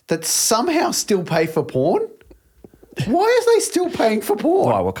guys that somehow still pay for porn. Why are they still paying for porn?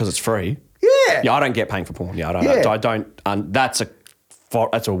 Why? Well, because it's free. Yeah. Yeah, I don't get paying for porn. Yeah, I don't. Yeah. I don't. That's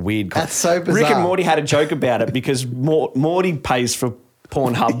a weird. That's so bizarre. Rick and Morty had a joke about it because Morty pays for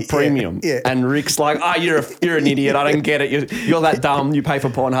Pornhub Premium, yeah. and Rick's like, "Oh, you're an idiot. I don't get it. You're that dumb. You pay for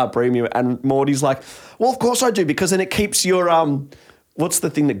Pornhub Premium." And Morty's like, "Well, of course I do because then it keeps your what's the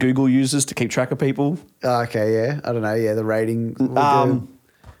thing that Google uses to keep track of people? Oh, okay, yeah. I don't know. Yeah, the rating.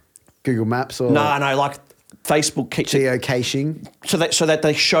 Google Maps or No, like Facebook keeps it geocaching. so that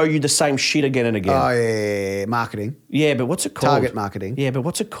they show you the same shit again and again. Oh, yeah. Marketing. Yeah, but what's it called? Target marketing. Yeah, but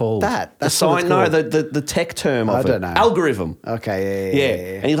what's it called? That's the what it's no, called. the tech term of I it. don't know. Algorithm. Okay,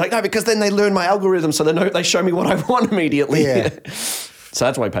 Yeah. And he's like, no, because then they learn my algorithm, so they show me what I want immediately. Yeah. So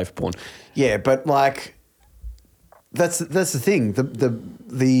that's why I pay for porn. Yeah, but like that's the thing.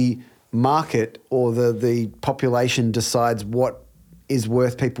 The market or the population decides what is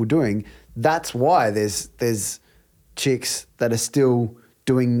worth people doing. That's why there's chicks that are still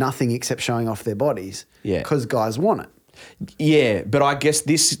doing nothing except showing off their bodies. Yeah. Because guys want it. Yeah, but I guess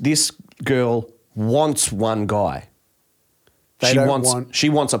this girl wants one guy. They don't want- She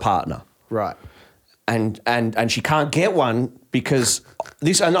wants a partner. Right. And she can't get one because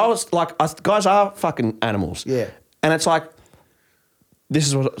this. And I was like, guys are fucking animals. Yeah. And it's like, this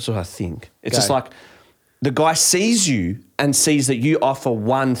is what I think. It's Go. just like the guy sees you and sees that you offer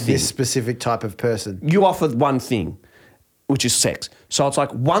one thing. This specific type of person. You offer one thing, which is sex. So it's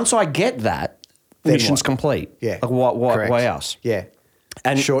like once I get that, Then mission's what? complete. Yeah. Like what Correct. else? Yeah.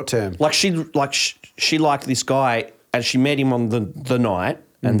 And short term. Like she liked this guy and she met him on the night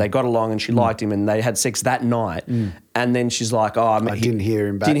and they got along and she liked him and they had sex that night. And then she's like, I didn't hear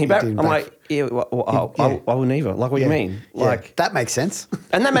him back. Didn't hear back. Didn't I'm back. like, yeah, I wouldn't either. Like, what do you mean? Like that makes sense.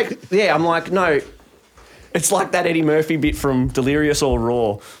 And that I'm like, no. It's like that Eddie Murphy bit from Delirious or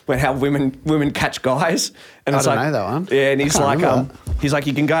Raw, when how women catch guys. And it's I don't like, know that one. Yeah, and he's I like,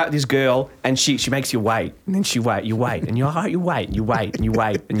 you can go out with this girl and she makes you wait. And then you wait, and you're like, oh, you wait, and you wait, and you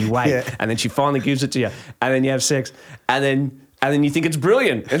wait, and you wait. Yeah. And then she finally gives it to you. And then you have sex. And then you think it's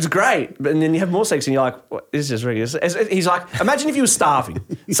brilliant. It's great. And then you have more sex and you're like, what, this is really... He's like, imagine if you were starving.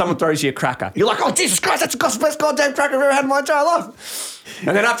 Someone throws you a cracker. You're like, oh, Jesus Christ, that's the best goddamn cracker I've ever had in my entire life.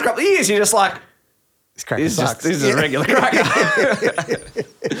 And then after a couple of years, you're just like... This is a regular cracker.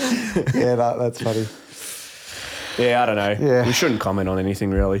 Yeah, that's funny. Yeah, I don't know. Yeah. We shouldn't comment on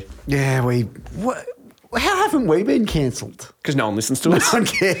anything really. Yeah, how haven't we been cancelled? Because no one listens to us. No one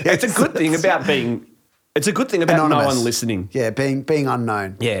cares. It's a good thing about Anonymous. no one listening. Yeah, being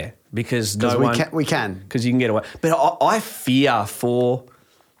unknown. Yeah, because we can. Because you can get away. But I fear for...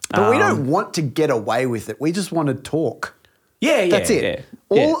 But we don't want to get away with it. We just want to talk. Yeah, That's it.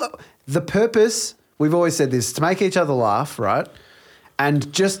 Yeah. The purpose, we've always said this, to make each other laugh, right?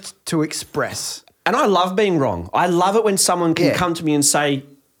 And just to express. And I love being wrong. I love it when someone can Yeah. come to me and say,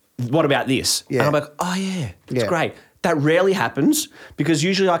 what about this? Yeah. And I'm like, oh yeah, it's Yeah. great. That rarely happens because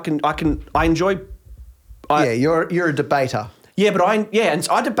usually I enjoy... You're a debater. Yeah, but and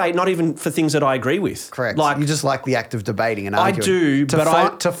I debate not even for things that I agree with. Correct. Like, you just like the act of debating and I arguing. do,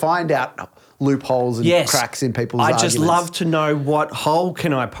 to find out loopholes and cracks in people's arguments. I just love to know what hole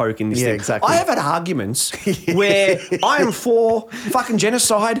can I poke in this thing. Exactly. I have had arguments where I am for fucking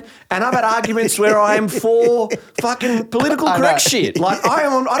genocide and I've had arguments where I am for fucking political correct shit. Like I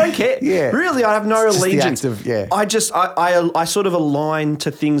don't care. Yeah. Really, I have no It's just the allegiance. act of, yeah. I sort of align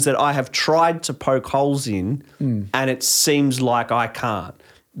to things that I have tried to poke holes in and it seems like I can't.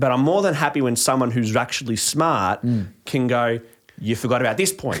 But I'm more than happy when someone who's actually smart can go, you forgot about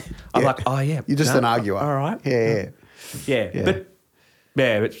this point. I'm like, oh, yeah. You're just an arguer. All right. Yeah.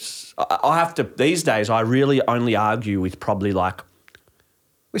 But I have to, these days, I really only argue with probably like...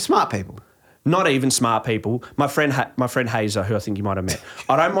 We're smart people. Not even smart people. My friend Hazer, who I think you might have met,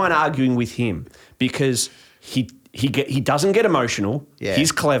 I don't mind arguing with him because he doesn't get emotional. Yeah.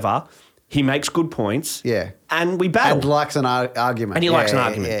 He's clever. He makes good points. Yeah. And we battle. And likes an argument. And he likes an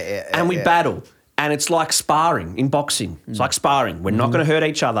argument. And we battle. And it's like sparring in boxing. It's like sparring. We're not going to hurt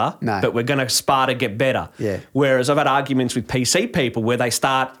each other, but we're going to spar to get better. Yeah. Whereas I've had arguments with PC people where they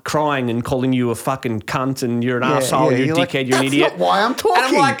start crying and calling you a fucking cunt and you're an arsehole, you're a dickhead, you're an idiot. That's not why I'm talking.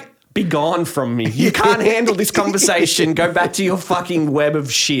 And I'm like, be gone from me. You can't handle this conversation. Go back to your fucking web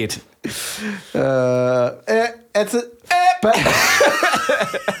of shit. I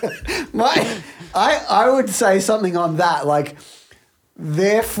would say something on that, like,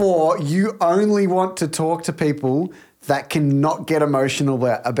 therefore, you only want to talk to people that cannot get emotional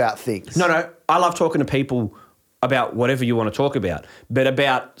about things. No. I love talking to people about whatever you want to talk about, but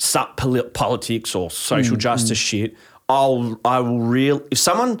about politics or social justice shit, if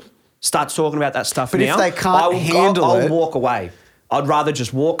someone starts talking about that stuff But if they can't handle I'll it... walk away. I'd rather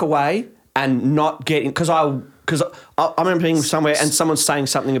just walk away and not get in, because I remember being somewhere and someone's saying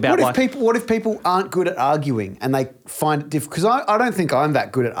something about what if people aren't good at arguing and they find it difficult? Because I don't think I'm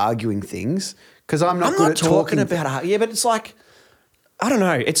that good at arguing things because I'm not good at talking about. Yeah, but it's like, I don't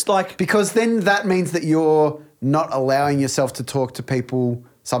know. It's like, because then that means that you're not allowing yourself to talk to people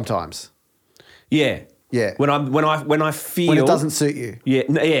sometimes. Yeah. Yeah. When I feel when it doesn't suit you.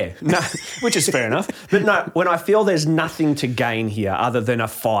 No, which is fair enough. But no, when I feel there's nothing to gain here other than a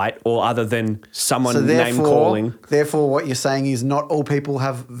fight or other than someone name calling. Therefore, what you're saying is not all people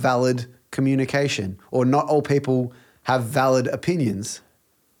have valid communication, or not all people have valid opinions.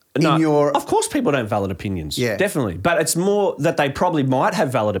 No, of course people don't have valid opinions. Yeah. Definitely. But it's more that they probably might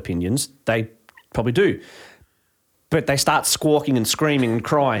have valid opinions. They probably do. But they start squawking and screaming and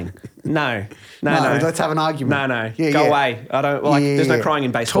crying. No. Let's have an argument. No. Go away. I don't like. There's no crying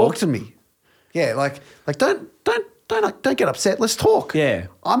in baseball. Talk to me. Yeah, like don't get upset. Let's talk. Yeah,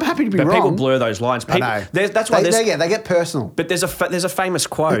 I'm happy to be wrong. But people blur those lines. I know. That's why they get personal. But there's a famous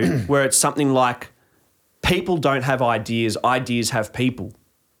quote where it's something like, "People don't have ideas. Ideas have people."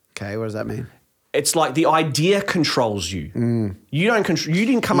 Okay, what does that mean? It's like the idea controls you. You don't control. You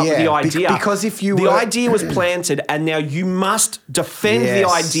didn't come up with the idea because if you idea was planted, and now you must defend the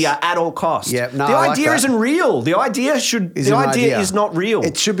idea at all costs. Yeah, no, the I idea like isn't real. The idea is not real.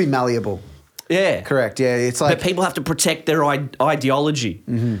 It should be malleable. Yeah. Correct. Yeah. It's like But people have to protect their ideology,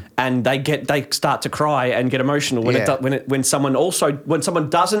 and they start to cry and get emotional when someone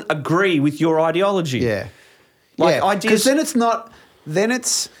doesn't agree with your ideology. Yeah. Like Because ideas. then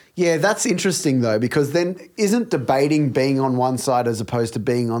it's that's interesting though, because then isn't debating being on one side as opposed to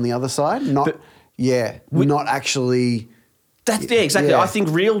being on the other side? Not actually. Exactly. Yeah. I think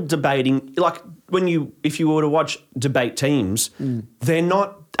real debating, like if you were to watch debate teams, they're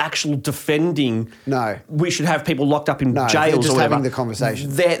not actual defending. No. We should have people locked up in jails they're just or whatever. having the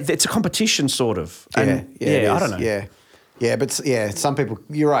conversation. It's a competition, sort of. It I is. don't know. Yeah, but some people,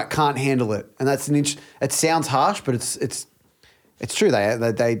 you're right, can't handle it, and that's it sounds harsh, but it's true.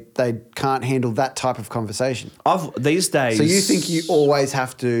 They can't handle that type of conversation. These days. So you think you always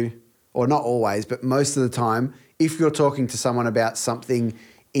have to, or not always, but most of the time, if you're talking to someone about something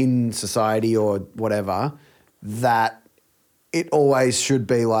in society or whatever, that it always should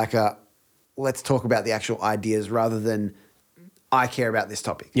be like let's talk about the actual ideas rather than I care about this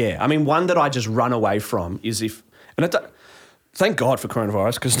topic. Yeah, I mean, one that I just run away from is thank God for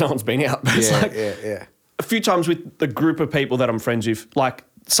coronavirus because no one's been out. But it's like a few times with the group of people that I'm friends with, like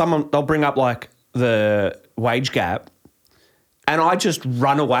they'll bring up like the wage gap, and I just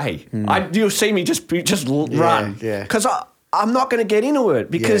run away. You'll see me just run because I'm not going to get into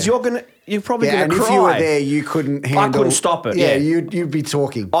it because you're probably going to cry. And if you were there, you couldn't handle. I couldn't stop it. Yeah, you'd be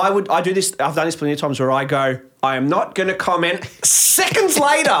talking. I do this. I've done this plenty of times where I go, I am not going to comment. Seconds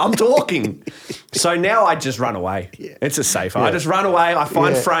later, I'm talking. So now I just run away. Yeah. It's a safer. I just run away. I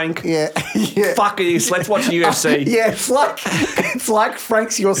find Frank. Yeah. Fuck this. Let's watch the UFC. It's like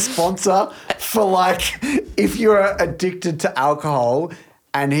Frank's your sponsor for like if you're addicted to alcohol.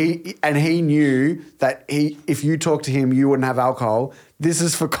 And he knew that if you talk to him, you wouldn't have alcohol. This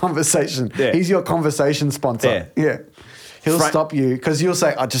is for conversation. Yeah. He's your conversation sponsor. Yeah. He'll stop you because you'll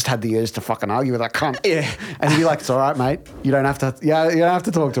say, "I just had the urge to fucking argue with that cunt." Yeah. And he'll be like, "It's all right, mate. You don't have to. Yeah, you don't have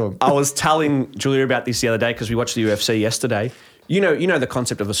to talk to him." I was telling Julia about this the other day because we watched the UFC yesterday. You know the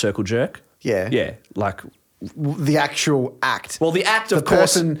concept of a circle jerk. Yeah. Yeah. Like. The actual act. Well, the act, of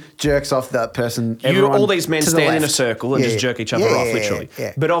course. The person jerks off that person. All these men stand in a circle and just jerk each other off, literally.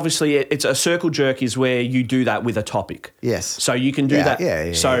 Yeah. But obviously, it's a circle jerk is where you do that with a topic. Yes. So you can do that.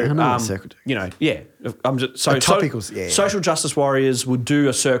 Yeah. So, I know circle jerk. I'm just social justice warriors would do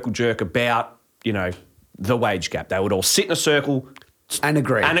a circle jerk about, the wage gap. They would all sit in a circle and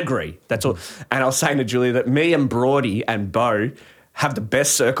agree. That's all. And I was saying to Julia that me and Brody and Bo have the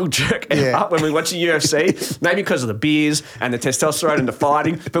best circle jerk ever when we watch the UFC. Maybe because of the beers and the testosterone and the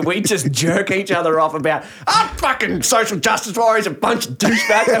fighting, but we just jerk each other off about, fucking social justice warriors, a bunch of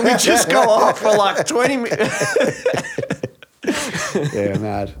douchebags, and we just go off for like 20 minutes. Yeah,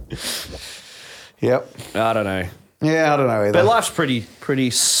 mad. Yep. I don't know. Yeah, I don't know either. But life's pretty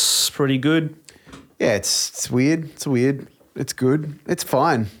good. Yeah, it's weird. It's weird. It's good. It's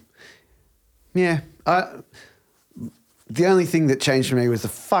fine. Yeah. The only thing that changed for me was the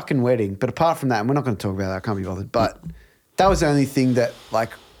fucking wedding. But apart from that, and we're not going to talk about that, I can't be bothered. But that was the only thing that like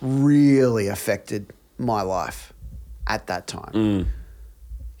really affected my life at that time.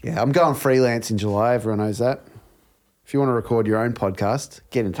 Yeah, I'm going freelance in July. Everyone knows that. If you want to record your own podcast,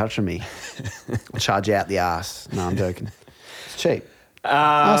 get in touch with me. I'll charge you out the ass. No, I'm joking. It's cheap.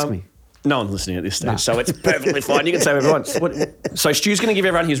 Ask me. No one's listening at this stage, so it's perfectly fine. You can say whatever you want. So Stu's going to give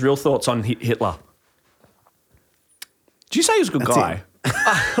everyone his real thoughts on Hitler. Did you say he was a good guy?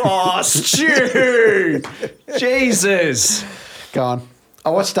 Oh, Stu! Jesus. Go on. I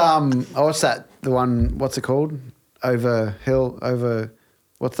watched that, the one, what's it called?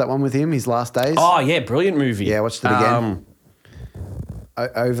 What's that one with him? His Last Days? Oh, yeah, brilliant movie. Yeah, I watched it again.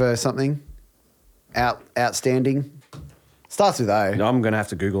 Over something? Outstanding? Starts with O. No, I'm going to have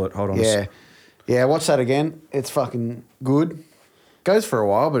to Google it. Hold on. Yeah, watch that again. It's fucking good. Goes for a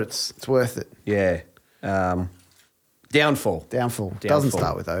while, but it's worth it. Yeah. Downfall. Doesn't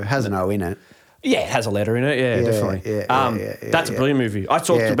start with O. Has an O in it. Yeah, it has a letter in it. Yeah, definitely. That's a brilliant movie. I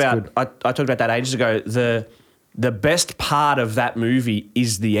talked about that ages ago. The best part of that movie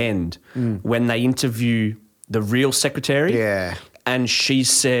is the end when they interview the real secretary. Yeah. And she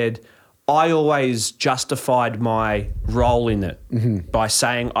said, I always justified my role in it by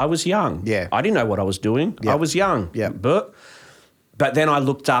saying I was young. Yeah. I didn't know what I was doing. Yep. I was young. Yeah. But then I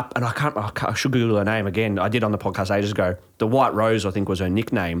looked up, and I should Google her name again. I did on the podcast ages ago. The White Rose, I think, was her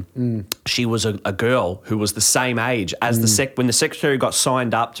nickname. She was a girl who was the same age as when the secretary got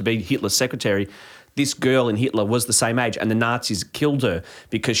signed up to be Hitler's secretary. This girl in Hitler was the same age, and the Nazis killed her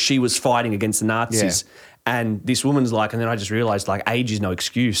because she was fighting against the Nazis. And this woman's like, and then I just realized like age is no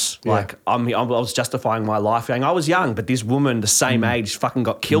excuse. Yeah. Like I was justifying my life going, I was young, but this woman, the same age, fucking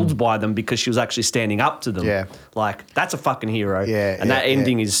got killed by them because she was actually standing up to them. Yeah. Like that's a fucking hero. Yeah, and that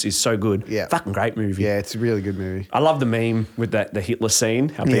ending is so good. Yeah. Fucking great movie. Yeah, it's a really good movie. I love the meme with the Hitler scene.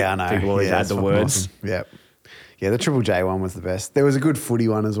 How I know. people always add it's the fucking words. awesome. Yeah. Yeah, the Triple J one was the best. There was a good footy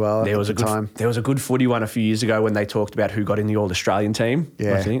one as well. There was a good footy one a few years ago when they talked about who got in the All Australian team.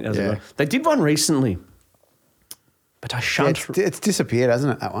 Yeah, I think yeah. They did one recently, but I shan't. It's disappeared,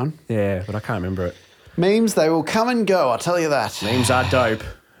 hasn't it, that one? Yeah, but I can't remember it. Memes, they will come and go, I'll tell you that. Memes are dope.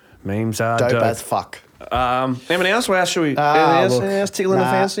 Memes are dope. Dope as fuck. Anything else? Where else should we? Anything else tickling the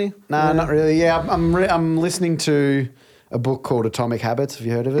fancy? Nah, not really. Yeah, I'm listening to a book called Atomic Habits. Have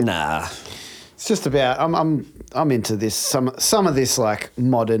you heard of it? Nah. It's just about I'm into this some of this like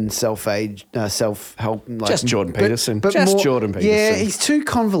modern self-help like, Just Jordan Peterson. but Just Jordan Peterson. Yeah, he's too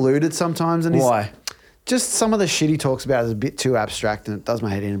convoluted sometimes. And Why? Just some of the shit he talks about is a bit too abstract and it does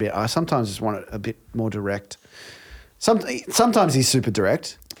my head in a bit. I sometimes just want it a bit more direct. Sometimes he's super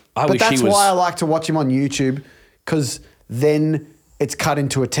direct. But that's why I like to watch him on YouTube because then it's cut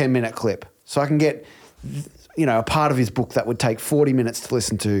into a 10-minute clip. So I can get, a part of his book that would take 40 minutes to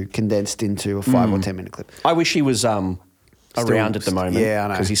listen to condensed into a 5 or 10-minute clip. I wish he was around at the moment. Yeah, I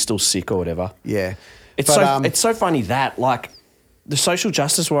know. Because he's still sick or whatever. Yeah. It's so funny that like the social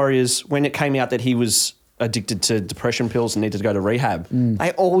justice warriors, when it came out that he was addicted to depression pills and needed to go to rehab,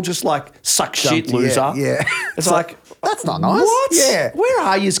 they all just like suck shit, loser. Yeah. It's like that's not nice. What? Yeah. Where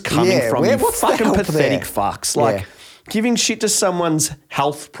are you coming from? You what's the fucking help pathetic there? fucks. Like Yeah. giving shit to someone's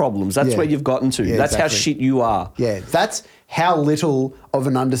health problems. That's Yeah. where you've gotten to. Yeah, that's exactly. how shit you are. Yeah, that's how little of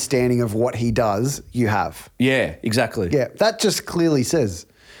an understanding of what he does you have. Yeah, exactly. Yeah, that just clearly says.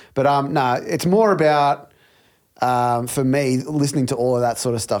 But it's more about for me listening to all of that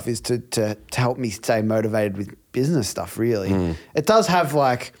sort of stuff is to help me stay motivated with business stuff. Really, it does have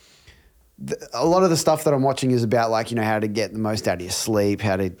like a lot of the stuff that I'm watching is about like how to get the most out of your sleep,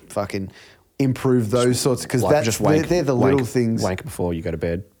 how to fucking improve those sorts because Like just wank, they're the little things. Wank before you go to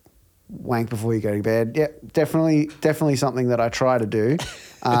bed. Wank before you go to bed. Yeah, definitely something that I try to do.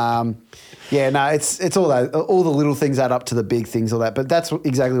 It's all that. All the little things add up to the big things, all that. But that's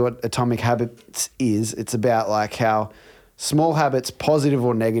exactly what Atomic Habits is. It's about like how small habits, positive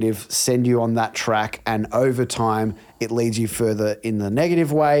or negative, send you on that track, and over time, it leads you further in the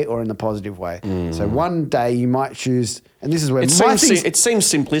negative way or in the positive way. So one day you might choose, and this is where It seems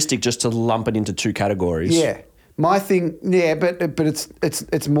simplistic just to lump it into two categories. Yeah. My thing, but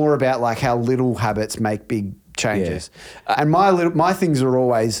it's more about like how little habits make big changes. And my things are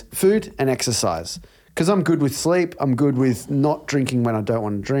always food and exercise because I'm good with sleep. I'm good with not drinking when I don't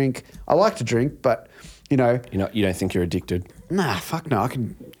want to drink. I like to drink, but you don't think you're addicted. Nah, fuck no. I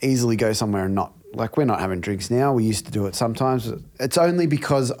can easily go somewhere and not like we're not having drinks now. We used to do it sometimes. It's only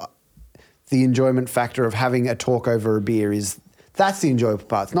because the enjoyment factor of having a talk over a beer that's the enjoyable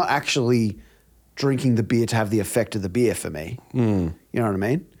part. It's not actually drinking the beer to have the effect of the beer for me. You know what I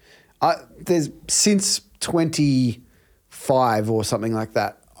mean? Since 25 or something like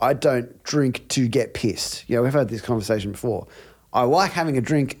that, I don't drink to get pissed. We've had this conversation before. I like having a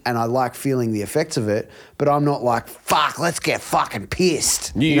drink and I like feeling the effects of it, but I'm not like, fuck, let's get fucking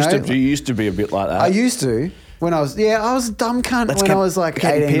pissed. You used to be a bit like that. I used to when I was a dumb cunt I was like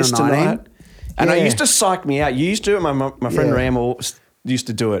 18 or 19. Tonight. And Yeah. it used to psych me out. You used to do it. My friend Ram used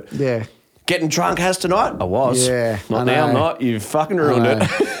to do it. Yeah. Getting drunk has tonight? I was. Yeah, Not I now, know. not. You fucking ruined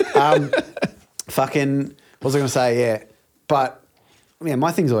it. Fucking, what was I going to say? Yeah. But, yeah,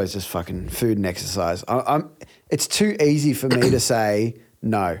 my thing's always just fucking food and exercise. It's too easy for me to say,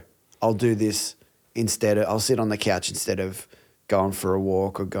 no, I'll do this instead. I'll sit on the couch instead of going for a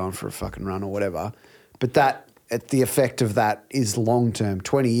walk or going for a fucking run or whatever. But the effect of that is long term.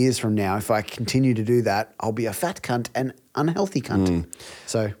 20 years from now, if I continue to do that, I'll be a fat cunt and unhealthy cunt.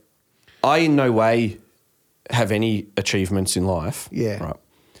 So I in no way have any achievements in life. Yeah. Right.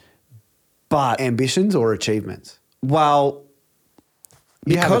 But ambitions or achievements? well,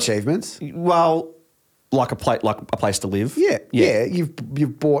 You have achievements. Well, like a place to live. Yeah.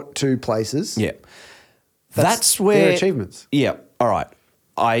 You've bought 2 places. Yeah. That's where they're achievements. Yeah. All right.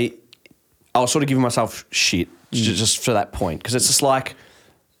 I was sort of giving myself shit just for that point because it's just like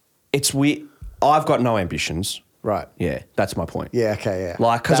it's weird. I've got no ambitions. Right. Yeah, that's my point. Yeah. Okay. Yeah.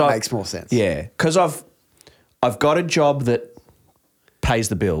 Like that makes more sense. Yeah, because I've got a job that pays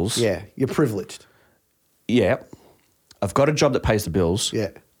the bills. Yeah. You're privileged. Yeah. I've got a job that pays the bills. Yeah.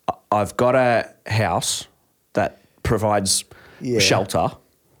 I've got a house that provides shelter.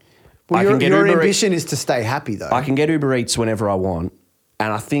 Well, your ambition is to stay happy though. I can get Uber Eats whenever I want.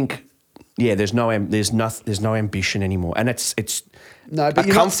 And I think, Yeah, there's no ambition anymore, and it's No, but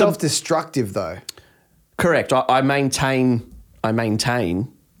you're not self-destructive though. correct. I maintain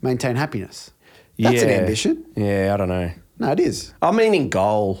Maintain happiness. That's an ambition. Yeah, I don't know. No, it is. I'm meaning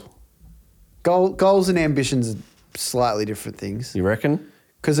goal. Goals and ambitions are slightly different things. You reckon?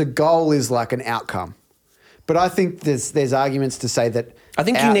 Because a goal is like an outcome. But I think there's arguments to say that I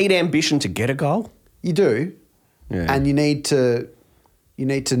think you need ambition to get a goal. You do. Yeah. And you need to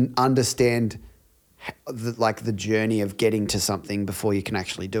understand the journey of getting to something before you can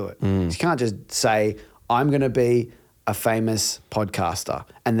actually do it. You can't just say, I'm going to be a famous podcaster,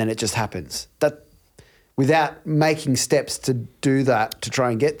 and then it just happens. That without making steps to do that, to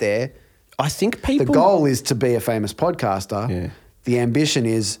try and get there, I think people... The goal is to be a famous podcaster. Yeah. The ambition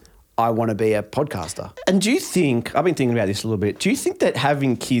is, I want to be a podcaster. And do you think, I've been thinking about this a little bit, do you think that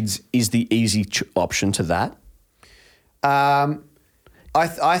having kids is the easy option to that?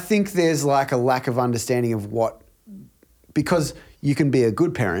 I think there's like a lack of understanding of because you can be a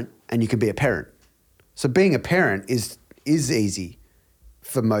good parent and you can be a parent. So being a parent is easy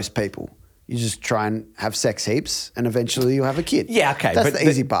for most people. You just try and have sex heaps and eventually you'll have a kid. Yeah, okay. That's the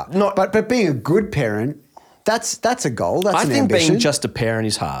easy part. But being a good parent, that's a goal. That's an ambition. I think being just a parent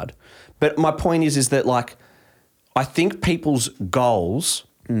is hard. But my point is that like, I think people's goals,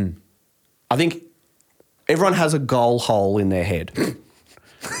 I think everyone has a goal hole in their head.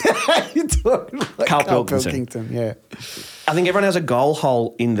 You're talking like Carl Pilkington. Yeah. I think everyone has a goal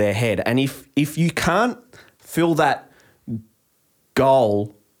hole in their head. And if you can't fill that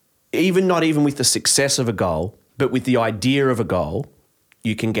goal, not even with the success of a goal, but with the idea of a goal,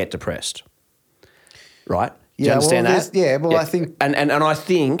 you can get depressed. Right? Do you understand that? Yeah, well, I think... And I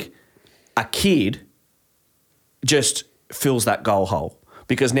think a kid just fills that goal hole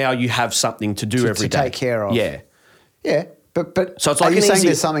because now you have something to do every day. To take care of. Yeah. Yeah. But so it's like are you saying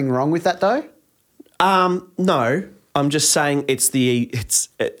there's something wrong with that though? No. I'm just saying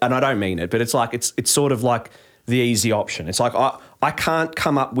and I don't mean it, but it's like it's sort of like the easy option. It's like I can't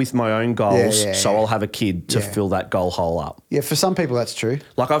come up with my own goals, so I'll have a kid to fill that goal hole up. Yeah, for some people that's true.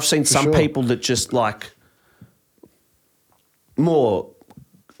 Like I've seen some people that just like more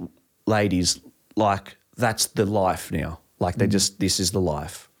ladies, like that's the life now. Like this is the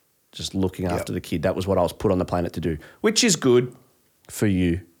life. Just looking after the kid. That was what I was put on the planet to do, which is good for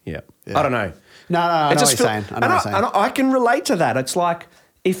you. Yeah. I don't know. No, I know what you're saying. And I can relate to that. It's like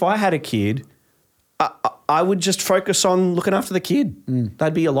if I had a kid, I would just focus on looking after the kid.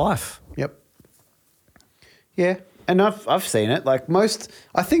 That'd be your life. Yep. Yeah, and I've seen it. Like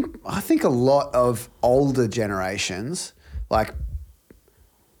I think a lot of older generations, like,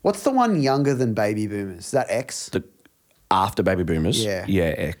 what's the one younger than baby boomers? Is that X? After baby boomers? Yeah.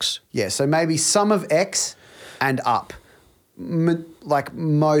 Yeah, X. Yeah, so maybe some of X and up. Like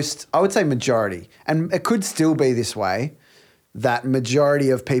most, I would say majority. And it could still be this way, that majority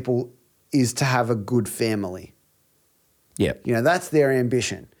of people is to have a good family. Yeah. You know, that's their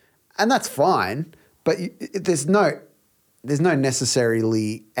ambition. And that's fine, but there's no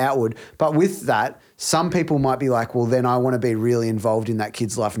necessarily outward. But with that, some people might be like, well, then I want to be really involved in that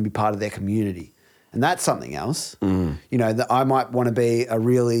kid's life and be part of their community. And that's something else. You know, that I might want to be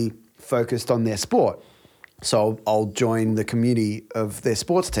really focused on their sport. So I'll join the community of their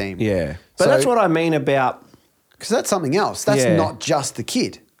sports team. Yeah. But that's what I mean about... Because that's something else. That's not just the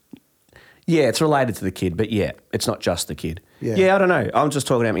kid. Yeah, it's related to the kid, but it's not just the kid. Yeah, I don't know. I'm just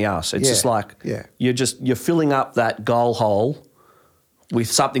talking out my ass. It's just like you're filling up that goal hole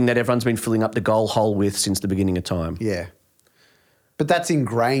with something that everyone's been filling up the goal hole with since the beginning of time. Yeah. But that's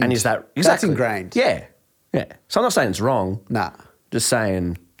ingrained. And is that... Exactly. That's ingrained. Yeah. Yeah. So I'm not saying it's wrong. Nah. Just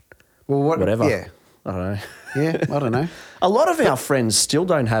saying whatever. Yeah. I don't know. Yeah, I don't know. A lot of our friends still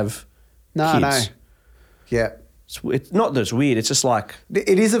don't have kids. No. Yeah. It's not that it's weird. It's just like...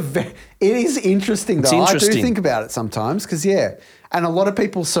 It is interesting, though. It's interesting. I do think about it sometimes because, and a lot of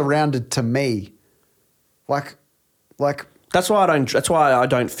people surrounded to me, like... That's why I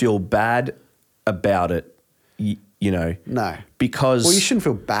don't feel bad about it, you know. No. Because... Well, you shouldn't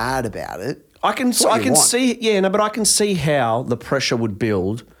feel bad about it. I can see... but I can see how the pressure would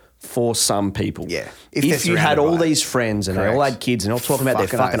build for some people. Yeah. If you had all these friends and they all had kids and they're all talking about their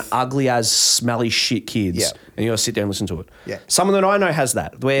fucking oath. ugly as smelly shit kids and you got to sit there and listen to it. Yeah. Someone that I know has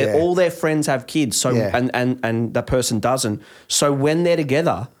that where all their friends have kids so and that person doesn't. So when they're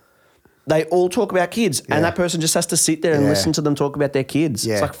together, they all talk about kids and that person just has to sit there and listen to them talk about their kids.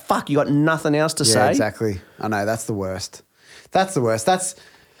 Yeah. It's like, fuck, you got nothing else to say. Yeah, exactly. I know, that's the worst. That's the worst.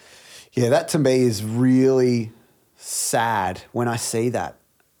 That to me is really sad when I see that.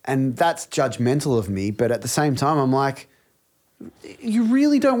 And that's judgmental of me, but at the same time, I'm like, you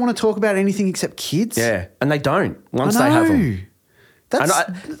really don't want to talk about anything except kids. Yeah, and they don't once I they have know. them.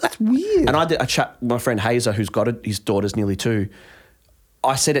 That's weird. And I did a chat. My friend Hazer, who's got his daughter's nearly 2.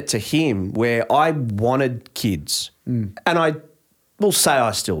 I said it to him where I wanted kids, and I will say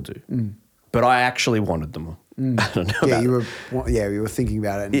I still do, but I actually wanted them. I don't know. You were thinking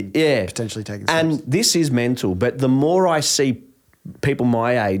about it and potentially taking steps. And this is mental, but the more I see people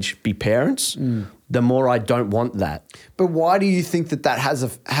my age be parents, the more I don't want that. But why do you think that has an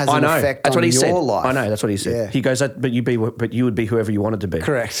effect that's on what he your said. life? I know, that's what he said. Yeah. He goes, but you would be whoever you wanted to be.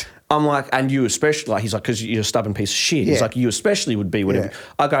 Correct. I'm like, and you especially, like, he's like, because you're a stubborn piece of shit. Yeah. He's like, you especially would be whatever. Yeah.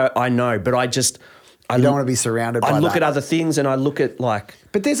 I go, I know, but I just... You don't want to be surrounded by that. I look at other things and I look at, like...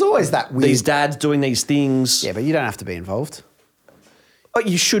 But there's always that weird... These dads doing these things. Yeah, but you don't have to be involved. Oh,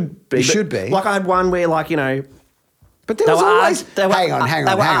 you should be. You should be. Like, I had one where, like, you know... But there was always... Hang hang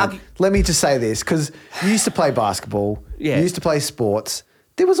on. Let me just say this, because you used to play basketball. Yeah. You used to play sports.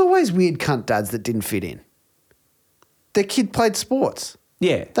 There was always weird cunt dads that didn't fit in. Their kid played sports.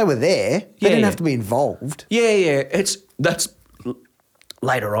 Yeah. They were there. They didn't have to be involved. Yeah. That's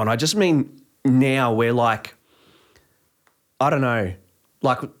later on. I just mean now we're like... I don't know.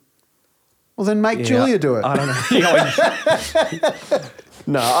 Like... Well, then make Julia do it. I don't know.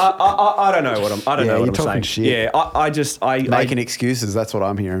 No, I don't know what I'm. I don't know what I'm saying. Shit. Yeah, I Making excuses. That's what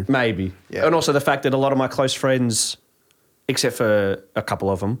I'm hearing. maybe. Yeah. And also the fact that a lot of my close friends, except for a couple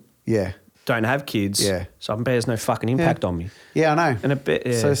of them, Yeah. don't have kids. Yeah. So it bears no fucking impact on me. Yeah, I know. And a bit.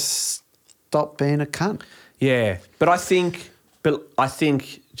 Yeah. So stop being a cunt. Yeah, but I think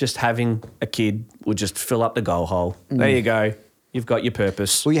just having a kid would just fill up the goal hole. There you go. You've got your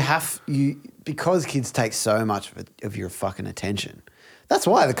purpose. Well, because kids take so much of your fucking attention. That's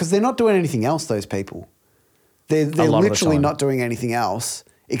why, because they're not doing anything else, those people. They're literally not doing anything else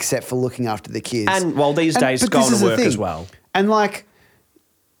except for looking after the kids. And, well, these days, going to work as well. And, like,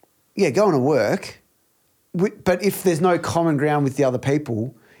 yeah, going to work. But if there's no common ground with the other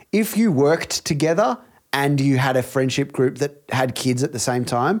people, if you worked together and you had a friendship group that had kids at the same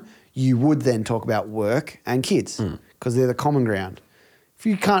time, you would then talk about work and kids because they're the common ground. If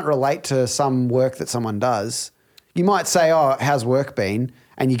you can't relate to some work that someone does, you might say, oh, how's work been?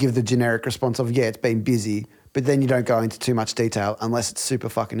 And you give the generic response of, yeah, it's been busy. But then you don't go into too much detail unless it's super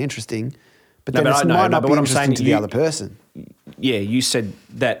fucking interesting. But then it might not be interesting to the other person. Yeah, you said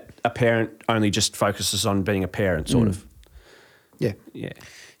that a parent only just focuses on being a parent, sort of. Yeah. Yeah.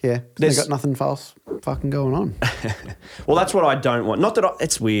 Yeah. They've got nothing else fucking going on. Well, that's what I don't want. Not that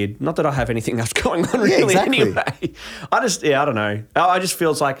it's weird. Not that I have anything else going on really anyway. I don't know. I just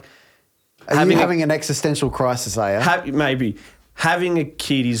feels like... Are you having an existential crisis, are you? Maybe. Having a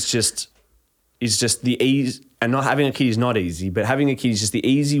kid is just the easy... And not having a kid is not easy, but having a kid is just the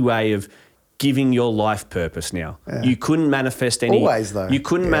easy way of giving your life purpose now. Yeah. You couldn't manifest any... Always, though. You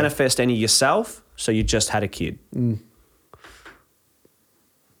couldn't manifest any yourself, so you just had a kid.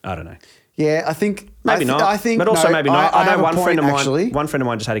 I don't know. Yeah, I think... Maybe not. I think, but also maybe not. I know one friend of mine. Actually. One friend of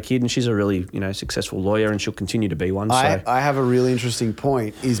mine just had a kid, and she's a really successful lawyer, and she'll continue to be one. So. I have a really interesting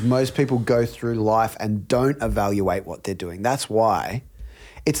point. Is most people go through life and don't evaluate what they're doing. That's why.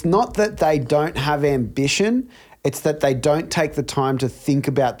 It's not that they don't have ambition. It's that they don't take the time to think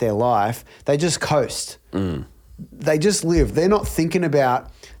about their life. They just coast. They just live. They're not thinking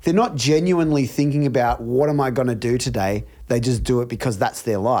about. They're not genuinely thinking about what am I going to do today. They just do it because that's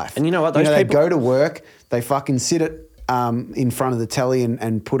their life. And you know what? Those people... They go to work. They fucking sit in front of the telly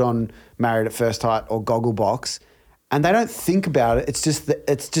and put on Married at First Sight or Gogglebox, and they don't think about it. It's just the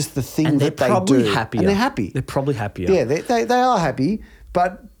thing that they do. And they're probably happier. And they're happy. They're probably happier. Yeah, they are happy.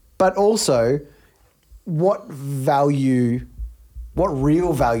 But also, what real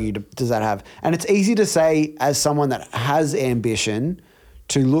value does that have? And it's easy to say as someone that has ambition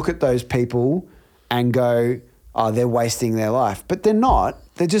to look at those people and go, oh, they're wasting their life. But they're not.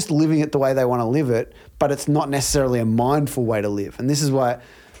 They're just living it the way they want to live it, but it's not necessarily a mindful way to live. And this is where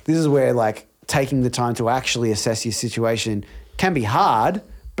like taking the time to actually assess your situation can be hard,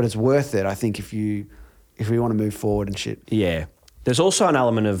 but it's worth it, I think, if we want to move forward and shit. Yeah. There's also an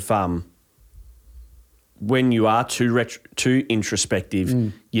element of when you are too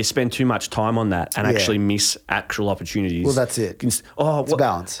introspective, you spend too much time on that and actually miss actual opportunities. Well, that's it. It's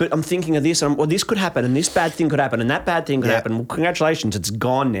balance. But I'm thinking of this, and this could happen, and this bad thing could happen, and that bad thing could happen. Well, congratulations, it's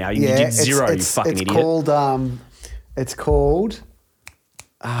gone now. You did zero, you fucking idiot. It's called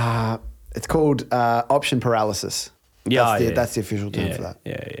option paralysis. That's the official term for that.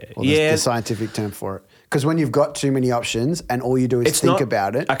 Or the scientific term for it. Because when you've got too many options and all you do is think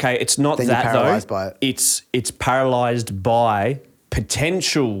about it, okay, it's not then that you're paralyzed though. by it. It's paralyzed by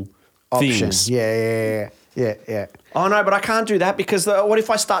potential options. things. Yeah. Oh no, but I can't do that because what if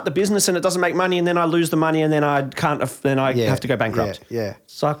I start the business and it doesn't make money and then I lose the money and then I can't, then I have to go bankrupt. Yeah.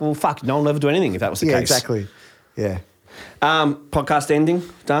 It's like, well, fuck, no one will ever do anything if that was the case. Yeah, exactly. Yeah. Podcast ending,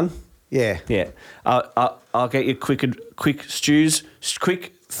 done? Yeah. Yeah. I'll get you quick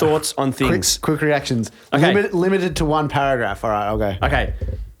thoughts on things. Quick reactions. Okay. Limited to one paragraph. All right, I'll go. Okay.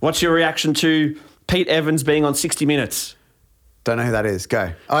 What's your reaction to Pete Evans being on 60 Minutes? Don't know who that is.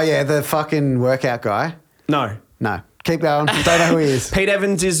 Go. Oh, yeah, the fucking workout guy. No. Keep going. Don't know who he is. Pete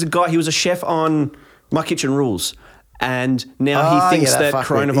Evans is the guy, he was a chef on My Kitchen Rules. And now he thinks that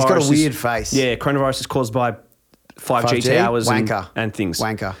coronavirus... He's got a weird face. Yeah, coronavirus is caused by 5G towers Wanker. and things.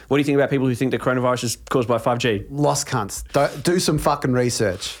 Wanker. What do you think about people who think that coronavirus is caused by 5G? Lost cunts. Do some fucking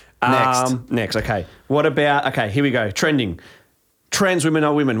research. Next, okay. What about... Okay, here we go. Trending. Trans women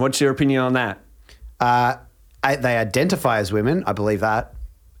are women. What's your opinion on that? They identify as women. I believe that.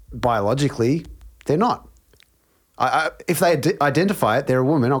 Biologically, they're not. If they identify it, they're a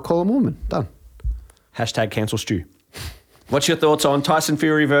woman, I'll call them a woman. Done. Hashtag cancel Stu. What's your thoughts on Tyson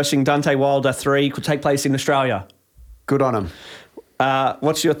Fury versing Deontay Wilder 3 could take place in Australia? Good on him.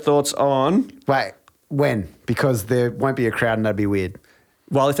 What's your thoughts on... Wait, when? Because there won't be a crowd and that'd be weird.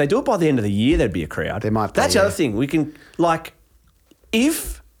 Well, if they do it by the end of the year, there'd be a crowd. There might be, That's the other thing. We can, like,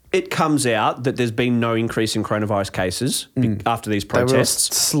 if it comes out that there's been no increase in coronavirus cases after these protests... They will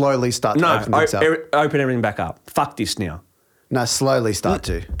slowly start to open things up. Open everything back up. Fuck this now. No, slowly start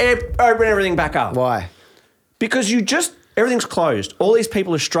to. Open everything back up. Why? Because everything's closed. All these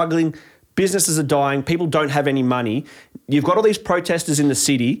people are struggling. Businesses are dying. People don't have any money. You've got all these protesters in the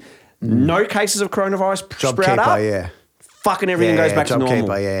city. No cases of coronavirus sprout up. Yeah. Fucking everything goes back to normal.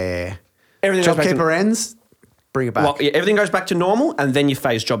 JobKeeper, yeah. Everything goes back to JobKeeper ends, bring it back. Well, yeah, everything goes back to normal, and then you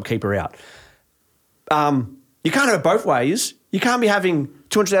phase JobKeeper out. You can't have it both ways. You can't be having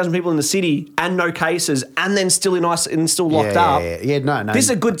 200,000 people in the city and no cases, and then still in ice and still locked up. Yeah, no. This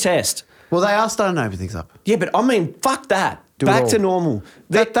is a good test. Well, they are starting to open things up. Yeah, but I mean, fuck that. Back to normal.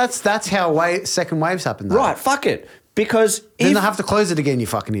 That's how second waves happen, though. Right, fuck it. Because then they'll have to close it again, you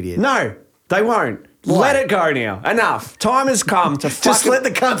fucking idiot. No, they won't. Why? Let it go now. Enough. Time has come to Just let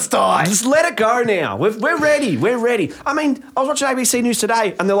the cunts die. Just let it go now. We're ready. We're ready. I mean, I was watching ABC News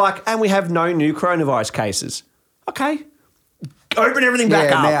today and they're like, and we have no new coronavirus cases. Okay. Open everything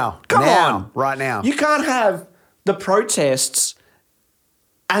back up. Now. Come on. Right now. You can't have the protests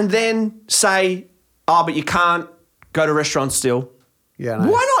and then say, oh, but you can't go to restaurants still. Yeah,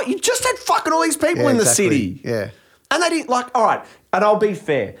 no. Why not? You just had fucking all these people in the city. Yeah. And they didn't all right, and I'll be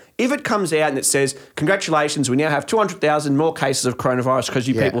fair. If it comes out and it says, congratulations, we now have 200,000 more cases of coronavirus because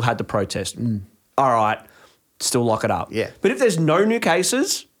you people had the protest. All right, still lock it up. Yeah. But if there's no new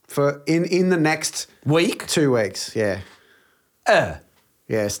cases... For in the next... week? 2 weeks, yeah.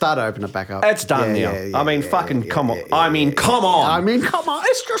 Yeah, start to open it back up. It's done now. I mean, come on. I mean, come on.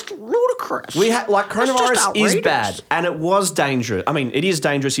 It's just ludicrous. We had coronavirus is bad, and it was dangerous. I mean, it is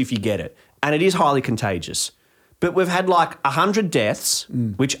dangerous if you get it, and it is highly contagious. But we've had 100 deaths,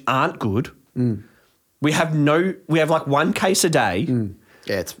 which aren't good. We have one case a day.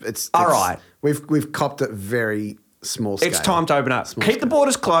 Yeah, it's all right. We've copped it very small scale. It's time to open up. Keep the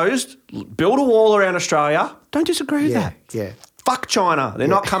borders closed. Build a wall around Australia. Don't disagree with that. Yeah. Fuck China. They're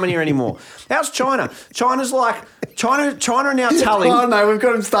not coming here anymore. How's China? China are now telling... Oh, no, we've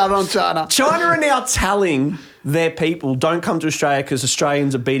got them started on China. China are now telling their people, don't come to Australia because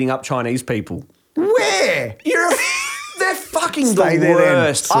Australians are beating up Chinese people. Where? They're fucking the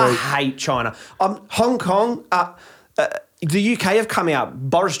worst. I hate China. Hong Kong... the UK have come out.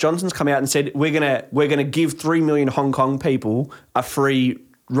 Boris Johnson's come out and said we're gonna give 3 million Hong Kong people a free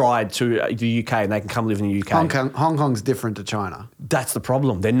ride to the UK and they can come live in the UK. Hong Kong's different to China. That's the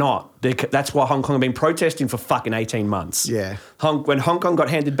problem. They're not. That's why Hong Kong have been protesting for fucking 18 months. Yeah. When Hong Kong got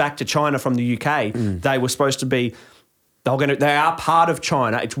handed back to China from the UK, they were supposed to be. They are part of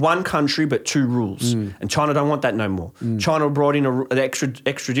China. It's one country but two rules, and China don't want that no more. China brought in an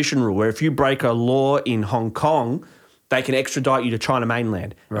extradition rule where if you break a law in Hong Kong, they can extradite you to China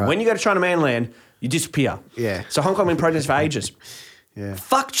mainland. Right. And when you go to China mainland, you disappear. Yeah. So Hong Kong been protesting for ages. Yeah.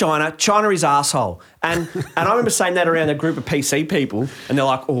 Fuck China. China is arsehole. And I remember saying that around a group of PC people, and they're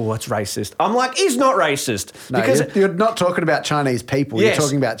like, oh, that's racist. I'm like, he's not racist. No, because you're not talking about Chinese people. Yes, you're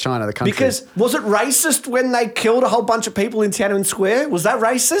talking about China, the country. Because was it racist when they killed a whole bunch of people in Tiananmen Square? Was that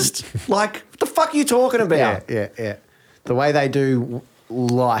racist? What the fuck are you talking about? Yeah. The way they do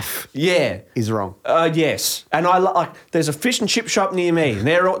life is wrong. Yes. And there's a fish and chip shop near me, and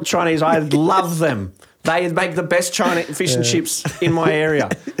they're all Chinese. I love them. They make the best fish and chips in my area.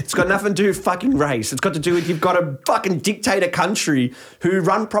 It's got nothing to do with fucking race. It's got to do with you've got a fucking dictator country who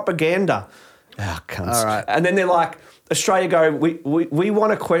run propaganda. cunts. All right. And then they're like, Australia go, we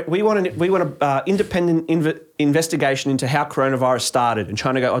want a independent investigation into how coronavirus started. And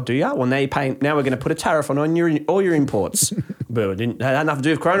China go, oh, do ya? Well, now we're going to put a tariff on all your imports. But it didn't have nothing to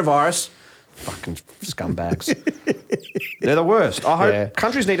do with coronavirus. Fucking scumbags. They're the worst. I hope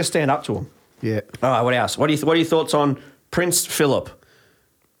countries need to stand up to them. Yeah. All right, what else? What are your thoughts on Prince Philip?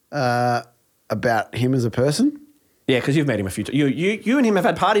 About him as a person? Yeah, because you've met him a few times. You and him have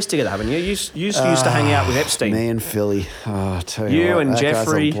had parties together, haven't you? You used to hang out with Epstein. Me and Philly. Oh, I tell you what, and that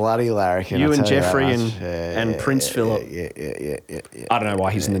Jeffrey. guy's a bloody larrikin. You I and tell you Jeffrey that much. and Prince Philip. Yeah. I don't know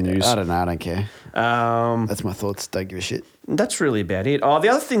why he's in the news. I don't know. I don't care. That's my thoughts. Don't give a shit. That's really about it. Oh, the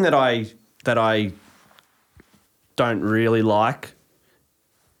other thing that I don't really like.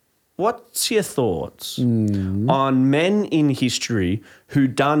 What's your thoughts on men in history who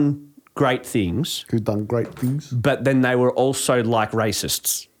done great things, but then they were also like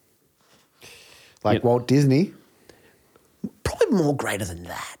racists? Like Walt Disney? Probably more greater than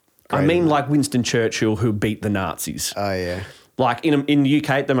that. I mean, like Winston Churchill, who beat the Nazis. Oh, yeah. Like in the UK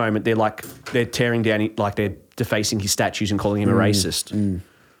at the moment, they're tearing down, like they're defacing his statues and calling him a racist.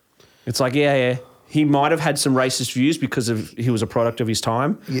 It's like, yeah. He might have had some racist views because he was a product of his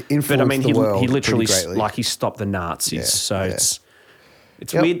time. But I mean, he literally he stopped the Nazis.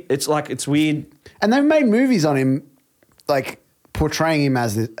 It's weird. It's weird. And they've made movies on him, like portraying him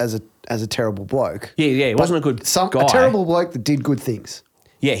as a terrible bloke. Yeah. He wasn't a good guy. A terrible bloke that did good things.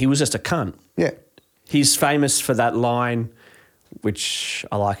 Yeah, he was just a cunt. Yeah. He's famous for that line, which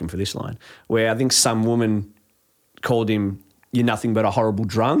I like him for this line, where I think some woman called him, "You're nothing but a horrible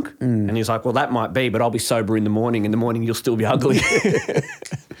drunk." And he's like, well, that might be, but I'll be sober in the morning. In the morning, you'll still be ugly.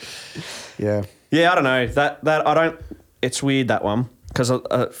 Yeah. Yeah, I don't know. It's weird, that one, because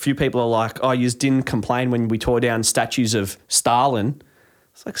a few people are like, oh, you didn't complain when we tore down statues of Stalin.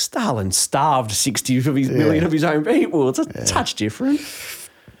 It's like, Stalin starved 60 million of his own people. It's a touch different.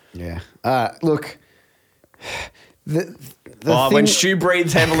 Yeah. Look, when Stu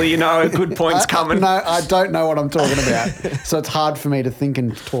breathes heavily, you know a good point's coming. No, I don't know what I'm talking about. So it's hard for me to think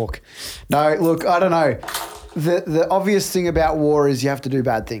and talk. No, look, I don't know. The obvious thing about war is you have to do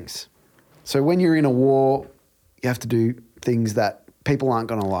bad things. So when you're in a war, you have to do things that people aren't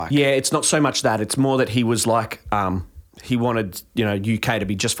going to like. Yeah, it's not so much that. It's more that he was like, he wanted, UK to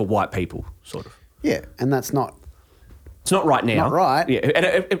be just for white people, sort of. Yeah, and that's not. It's not right now. Not right. Yeah, and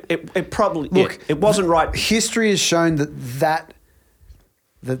it probably, look, it wasn't right. History has shown that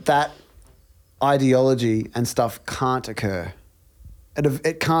ideology and stuff can't occur.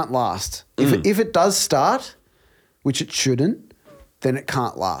 It can't last. If it does start, which it shouldn't, then it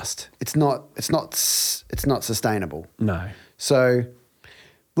can't last. It's not sustainable. No. So,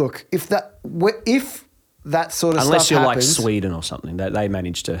 look, if that sort of unless stuff you're happens, like Sweden or something, they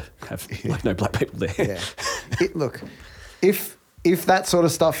managed to have like no black people there. Yeah. Look, if that sort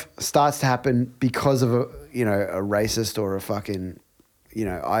of stuff starts to happen because of a racist or a fucking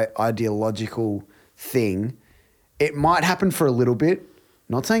ideological thing, it might happen for a little bit.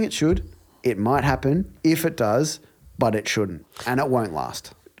 Not saying it should. It might happen. If it does, but it shouldn't, and it won't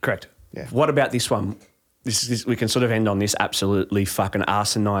last. Correct. Yeah. What about this one? This we can sort of end on this absolutely fucking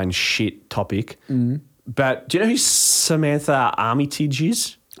asinine shit topic. But do you know who Samantha Armitage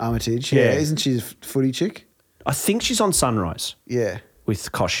is? Armitage, yeah. Isn't she a footy chick? I think she's on Sunrise. Yeah.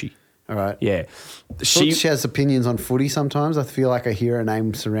 With Koshy. All right. Yeah. She has opinions on footy sometimes. I feel like I hear a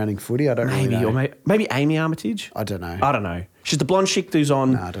name surrounding footy. I don't really know. Or maybe Amy Armitage? I don't know. I don't know. She's the blonde chick who's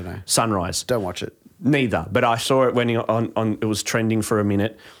on I don't know. Sunrise. Don't watch it. Neither. But I saw it when it was trending for a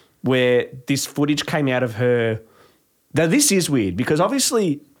minute, where this footage came out of her. Now, this is weird because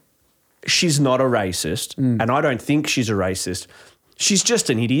obviously she's not a racist, and I don't think she's a racist. She's just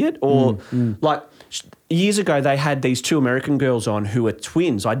an idiot. Or like years ago, they had these two American girls on who are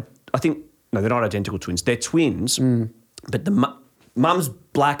twins. I think, no, they're not identical twins. They're twins, but the mum's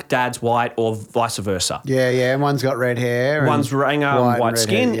black, dad's white, or vice versa. Yeah, and one's got red hair. One's white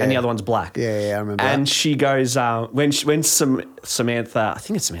skin, and the other one's black. Yeah, I remember And that. she goes, when Samantha, I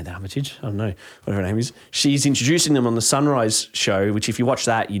think it's Samantha Armitage, I don't know, whatever her name is, she's introducing them on the Sunrise show, which if you watch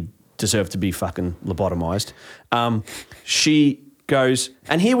that, you deserve to be fucking lobotomized. She goes,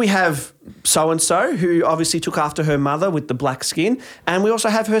 and here we have so-and-so who obviously took after her mother with the black skin, and we also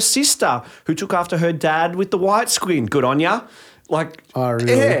have her sister who took after her dad with the white skin. Good on ya. Like, oh,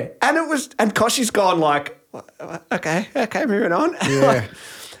 really? Yeah. And Koshy's gone like, okay, moving on. Yeah.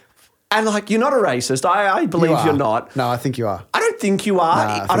 And you're not a racist. I believe you're not. No, I think you are. I don't think you are.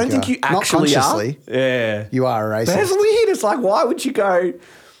 No, I don't think you actually not consciously. are. Yeah. You are a racist. But it's weird. It's like, why would you go,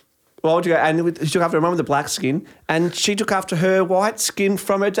 Why would you go? And she took after her mum with the black skin, and she took after her white skin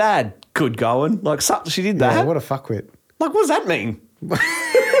from her dad. Good going. Like, she did that. Yeah, what a fuckwit. Like, what does that mean?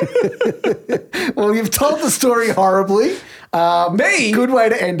 Well, you've told the story horribly. Me? Good way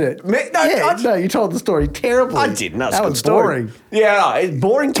to end it. No, you told the story terribly. I didn't. That was story. boring. Yeah, no, it's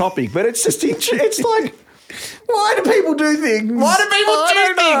boring topic, but it's just it's like, why do people do things? Why do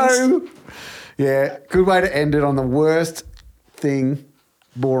people do things? Yeah, good way to end it on the worst thing.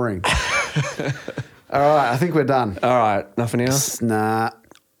 Boring. All right, I think we're done. All right, nothing else. Nah.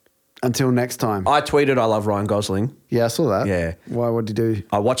 Until next time. I tweeted I love Ryan Gosling. Yeah, I saw that. Yeah. Why? What'd you do?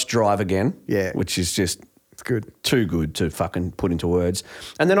 I watched Drive again. Yeah. Which is just It's good. too good to fucking put into words.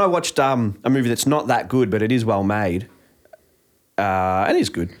 And then I watched a movie that's not that good, but it is well made. It is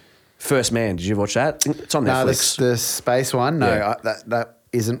good. First Man. Did you watch that? It's on Netflix. No, the space one. No, Yeah. that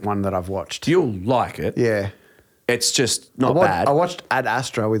isn't one that I've watched. You'll like it. Yeah. It's just not I bad. watched Ad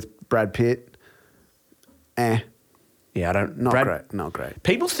Astra with Brad Pitt. Yeah, I don't. Not great.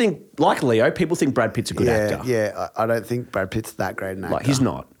 People think, like Leo, people think Brad Pitt's a good actor. Yeah, I don't think Brad Pitt's that great an actor. Like, he's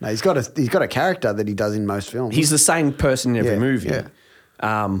not. No, he's got a character that he does in most films. He's the same person in every Yeah, movie.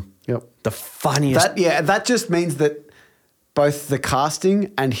 yeah. Yep. The funniest. That just means that both the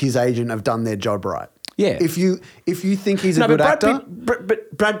casting and his agent have done their job right. Yeah. If you think he's a good actor,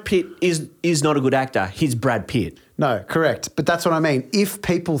 but Brad Pitt is not a good actor. He's Brad Pitt. no, correct. But that's what I mean. If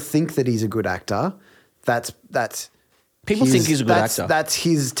people think that he's a good actor, that's People think he's a good actor. That's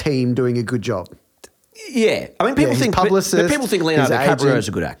his team doing a good job. Yeah, I mean, people his think publicist, but people think Leonardo his DiCaprio agent. is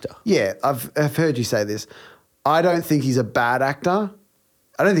a good actor. Yeah, I've heard you say this. I don't think he's a bad actor.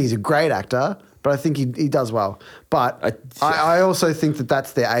 I don't think he's a great actor, but I think he does well. But I also think that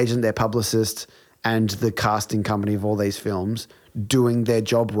that's their agent, their publicist, and the casting company of all these films doing their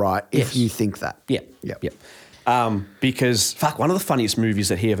job right. If Yes. you think that, Yeah, Yep. yeah. Because one of the funniest movies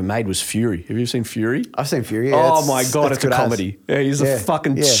that he ever made was Fury. Have you seen Fury? I've seen Fury. Yeah, Oh my god, it's a good as. comedy. Yeah, he's the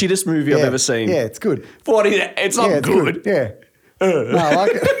fucking shittest movie I've ever seen. Yeah, it's good. It's not it's good. Yeah. No, I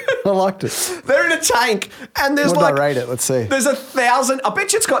like it. I liked it. They're in a tank, and there's What like did I rate it? Let's see. There's 1,000. I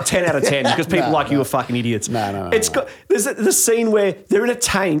bet you it's got 10 out of 10 because people No, like you no. are fucking idiots. No. It's got there's the scene where they're in a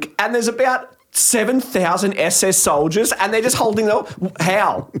tank and there's about 7,000 SS soldiers and they're just holding them.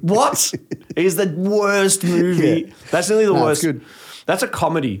 How? What? It is the worst movie. Yeah. That's nearly the No, worst. it's good. That's a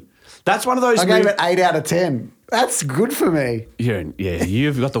comedy. That's one of those. I gave it 8 out of 10. That's good for me. Yeah,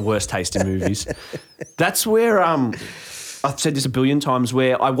 you've got the worst taste in movies. That's where I've said this a billion times,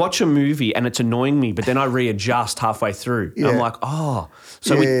 where I watch a movie and it's annoying me, but then I readjust halfway through. And I'm Yeah. like, oh.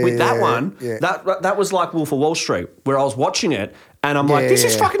 So Yeah, with that yeah, one, yeah. that was like Wolf of Wall Street, where I was watching it and I'm like, this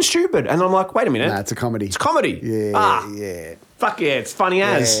is Yeah. fucking stupid. And I'm like, wait a minute. Nah, it's a comedy. It's comedy. Yeah, yeah. Fuck yeah, it's funny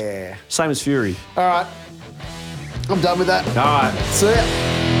as. Yeah. Same as Fury. All right. I'm done with that. All right. See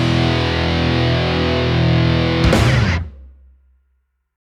ya.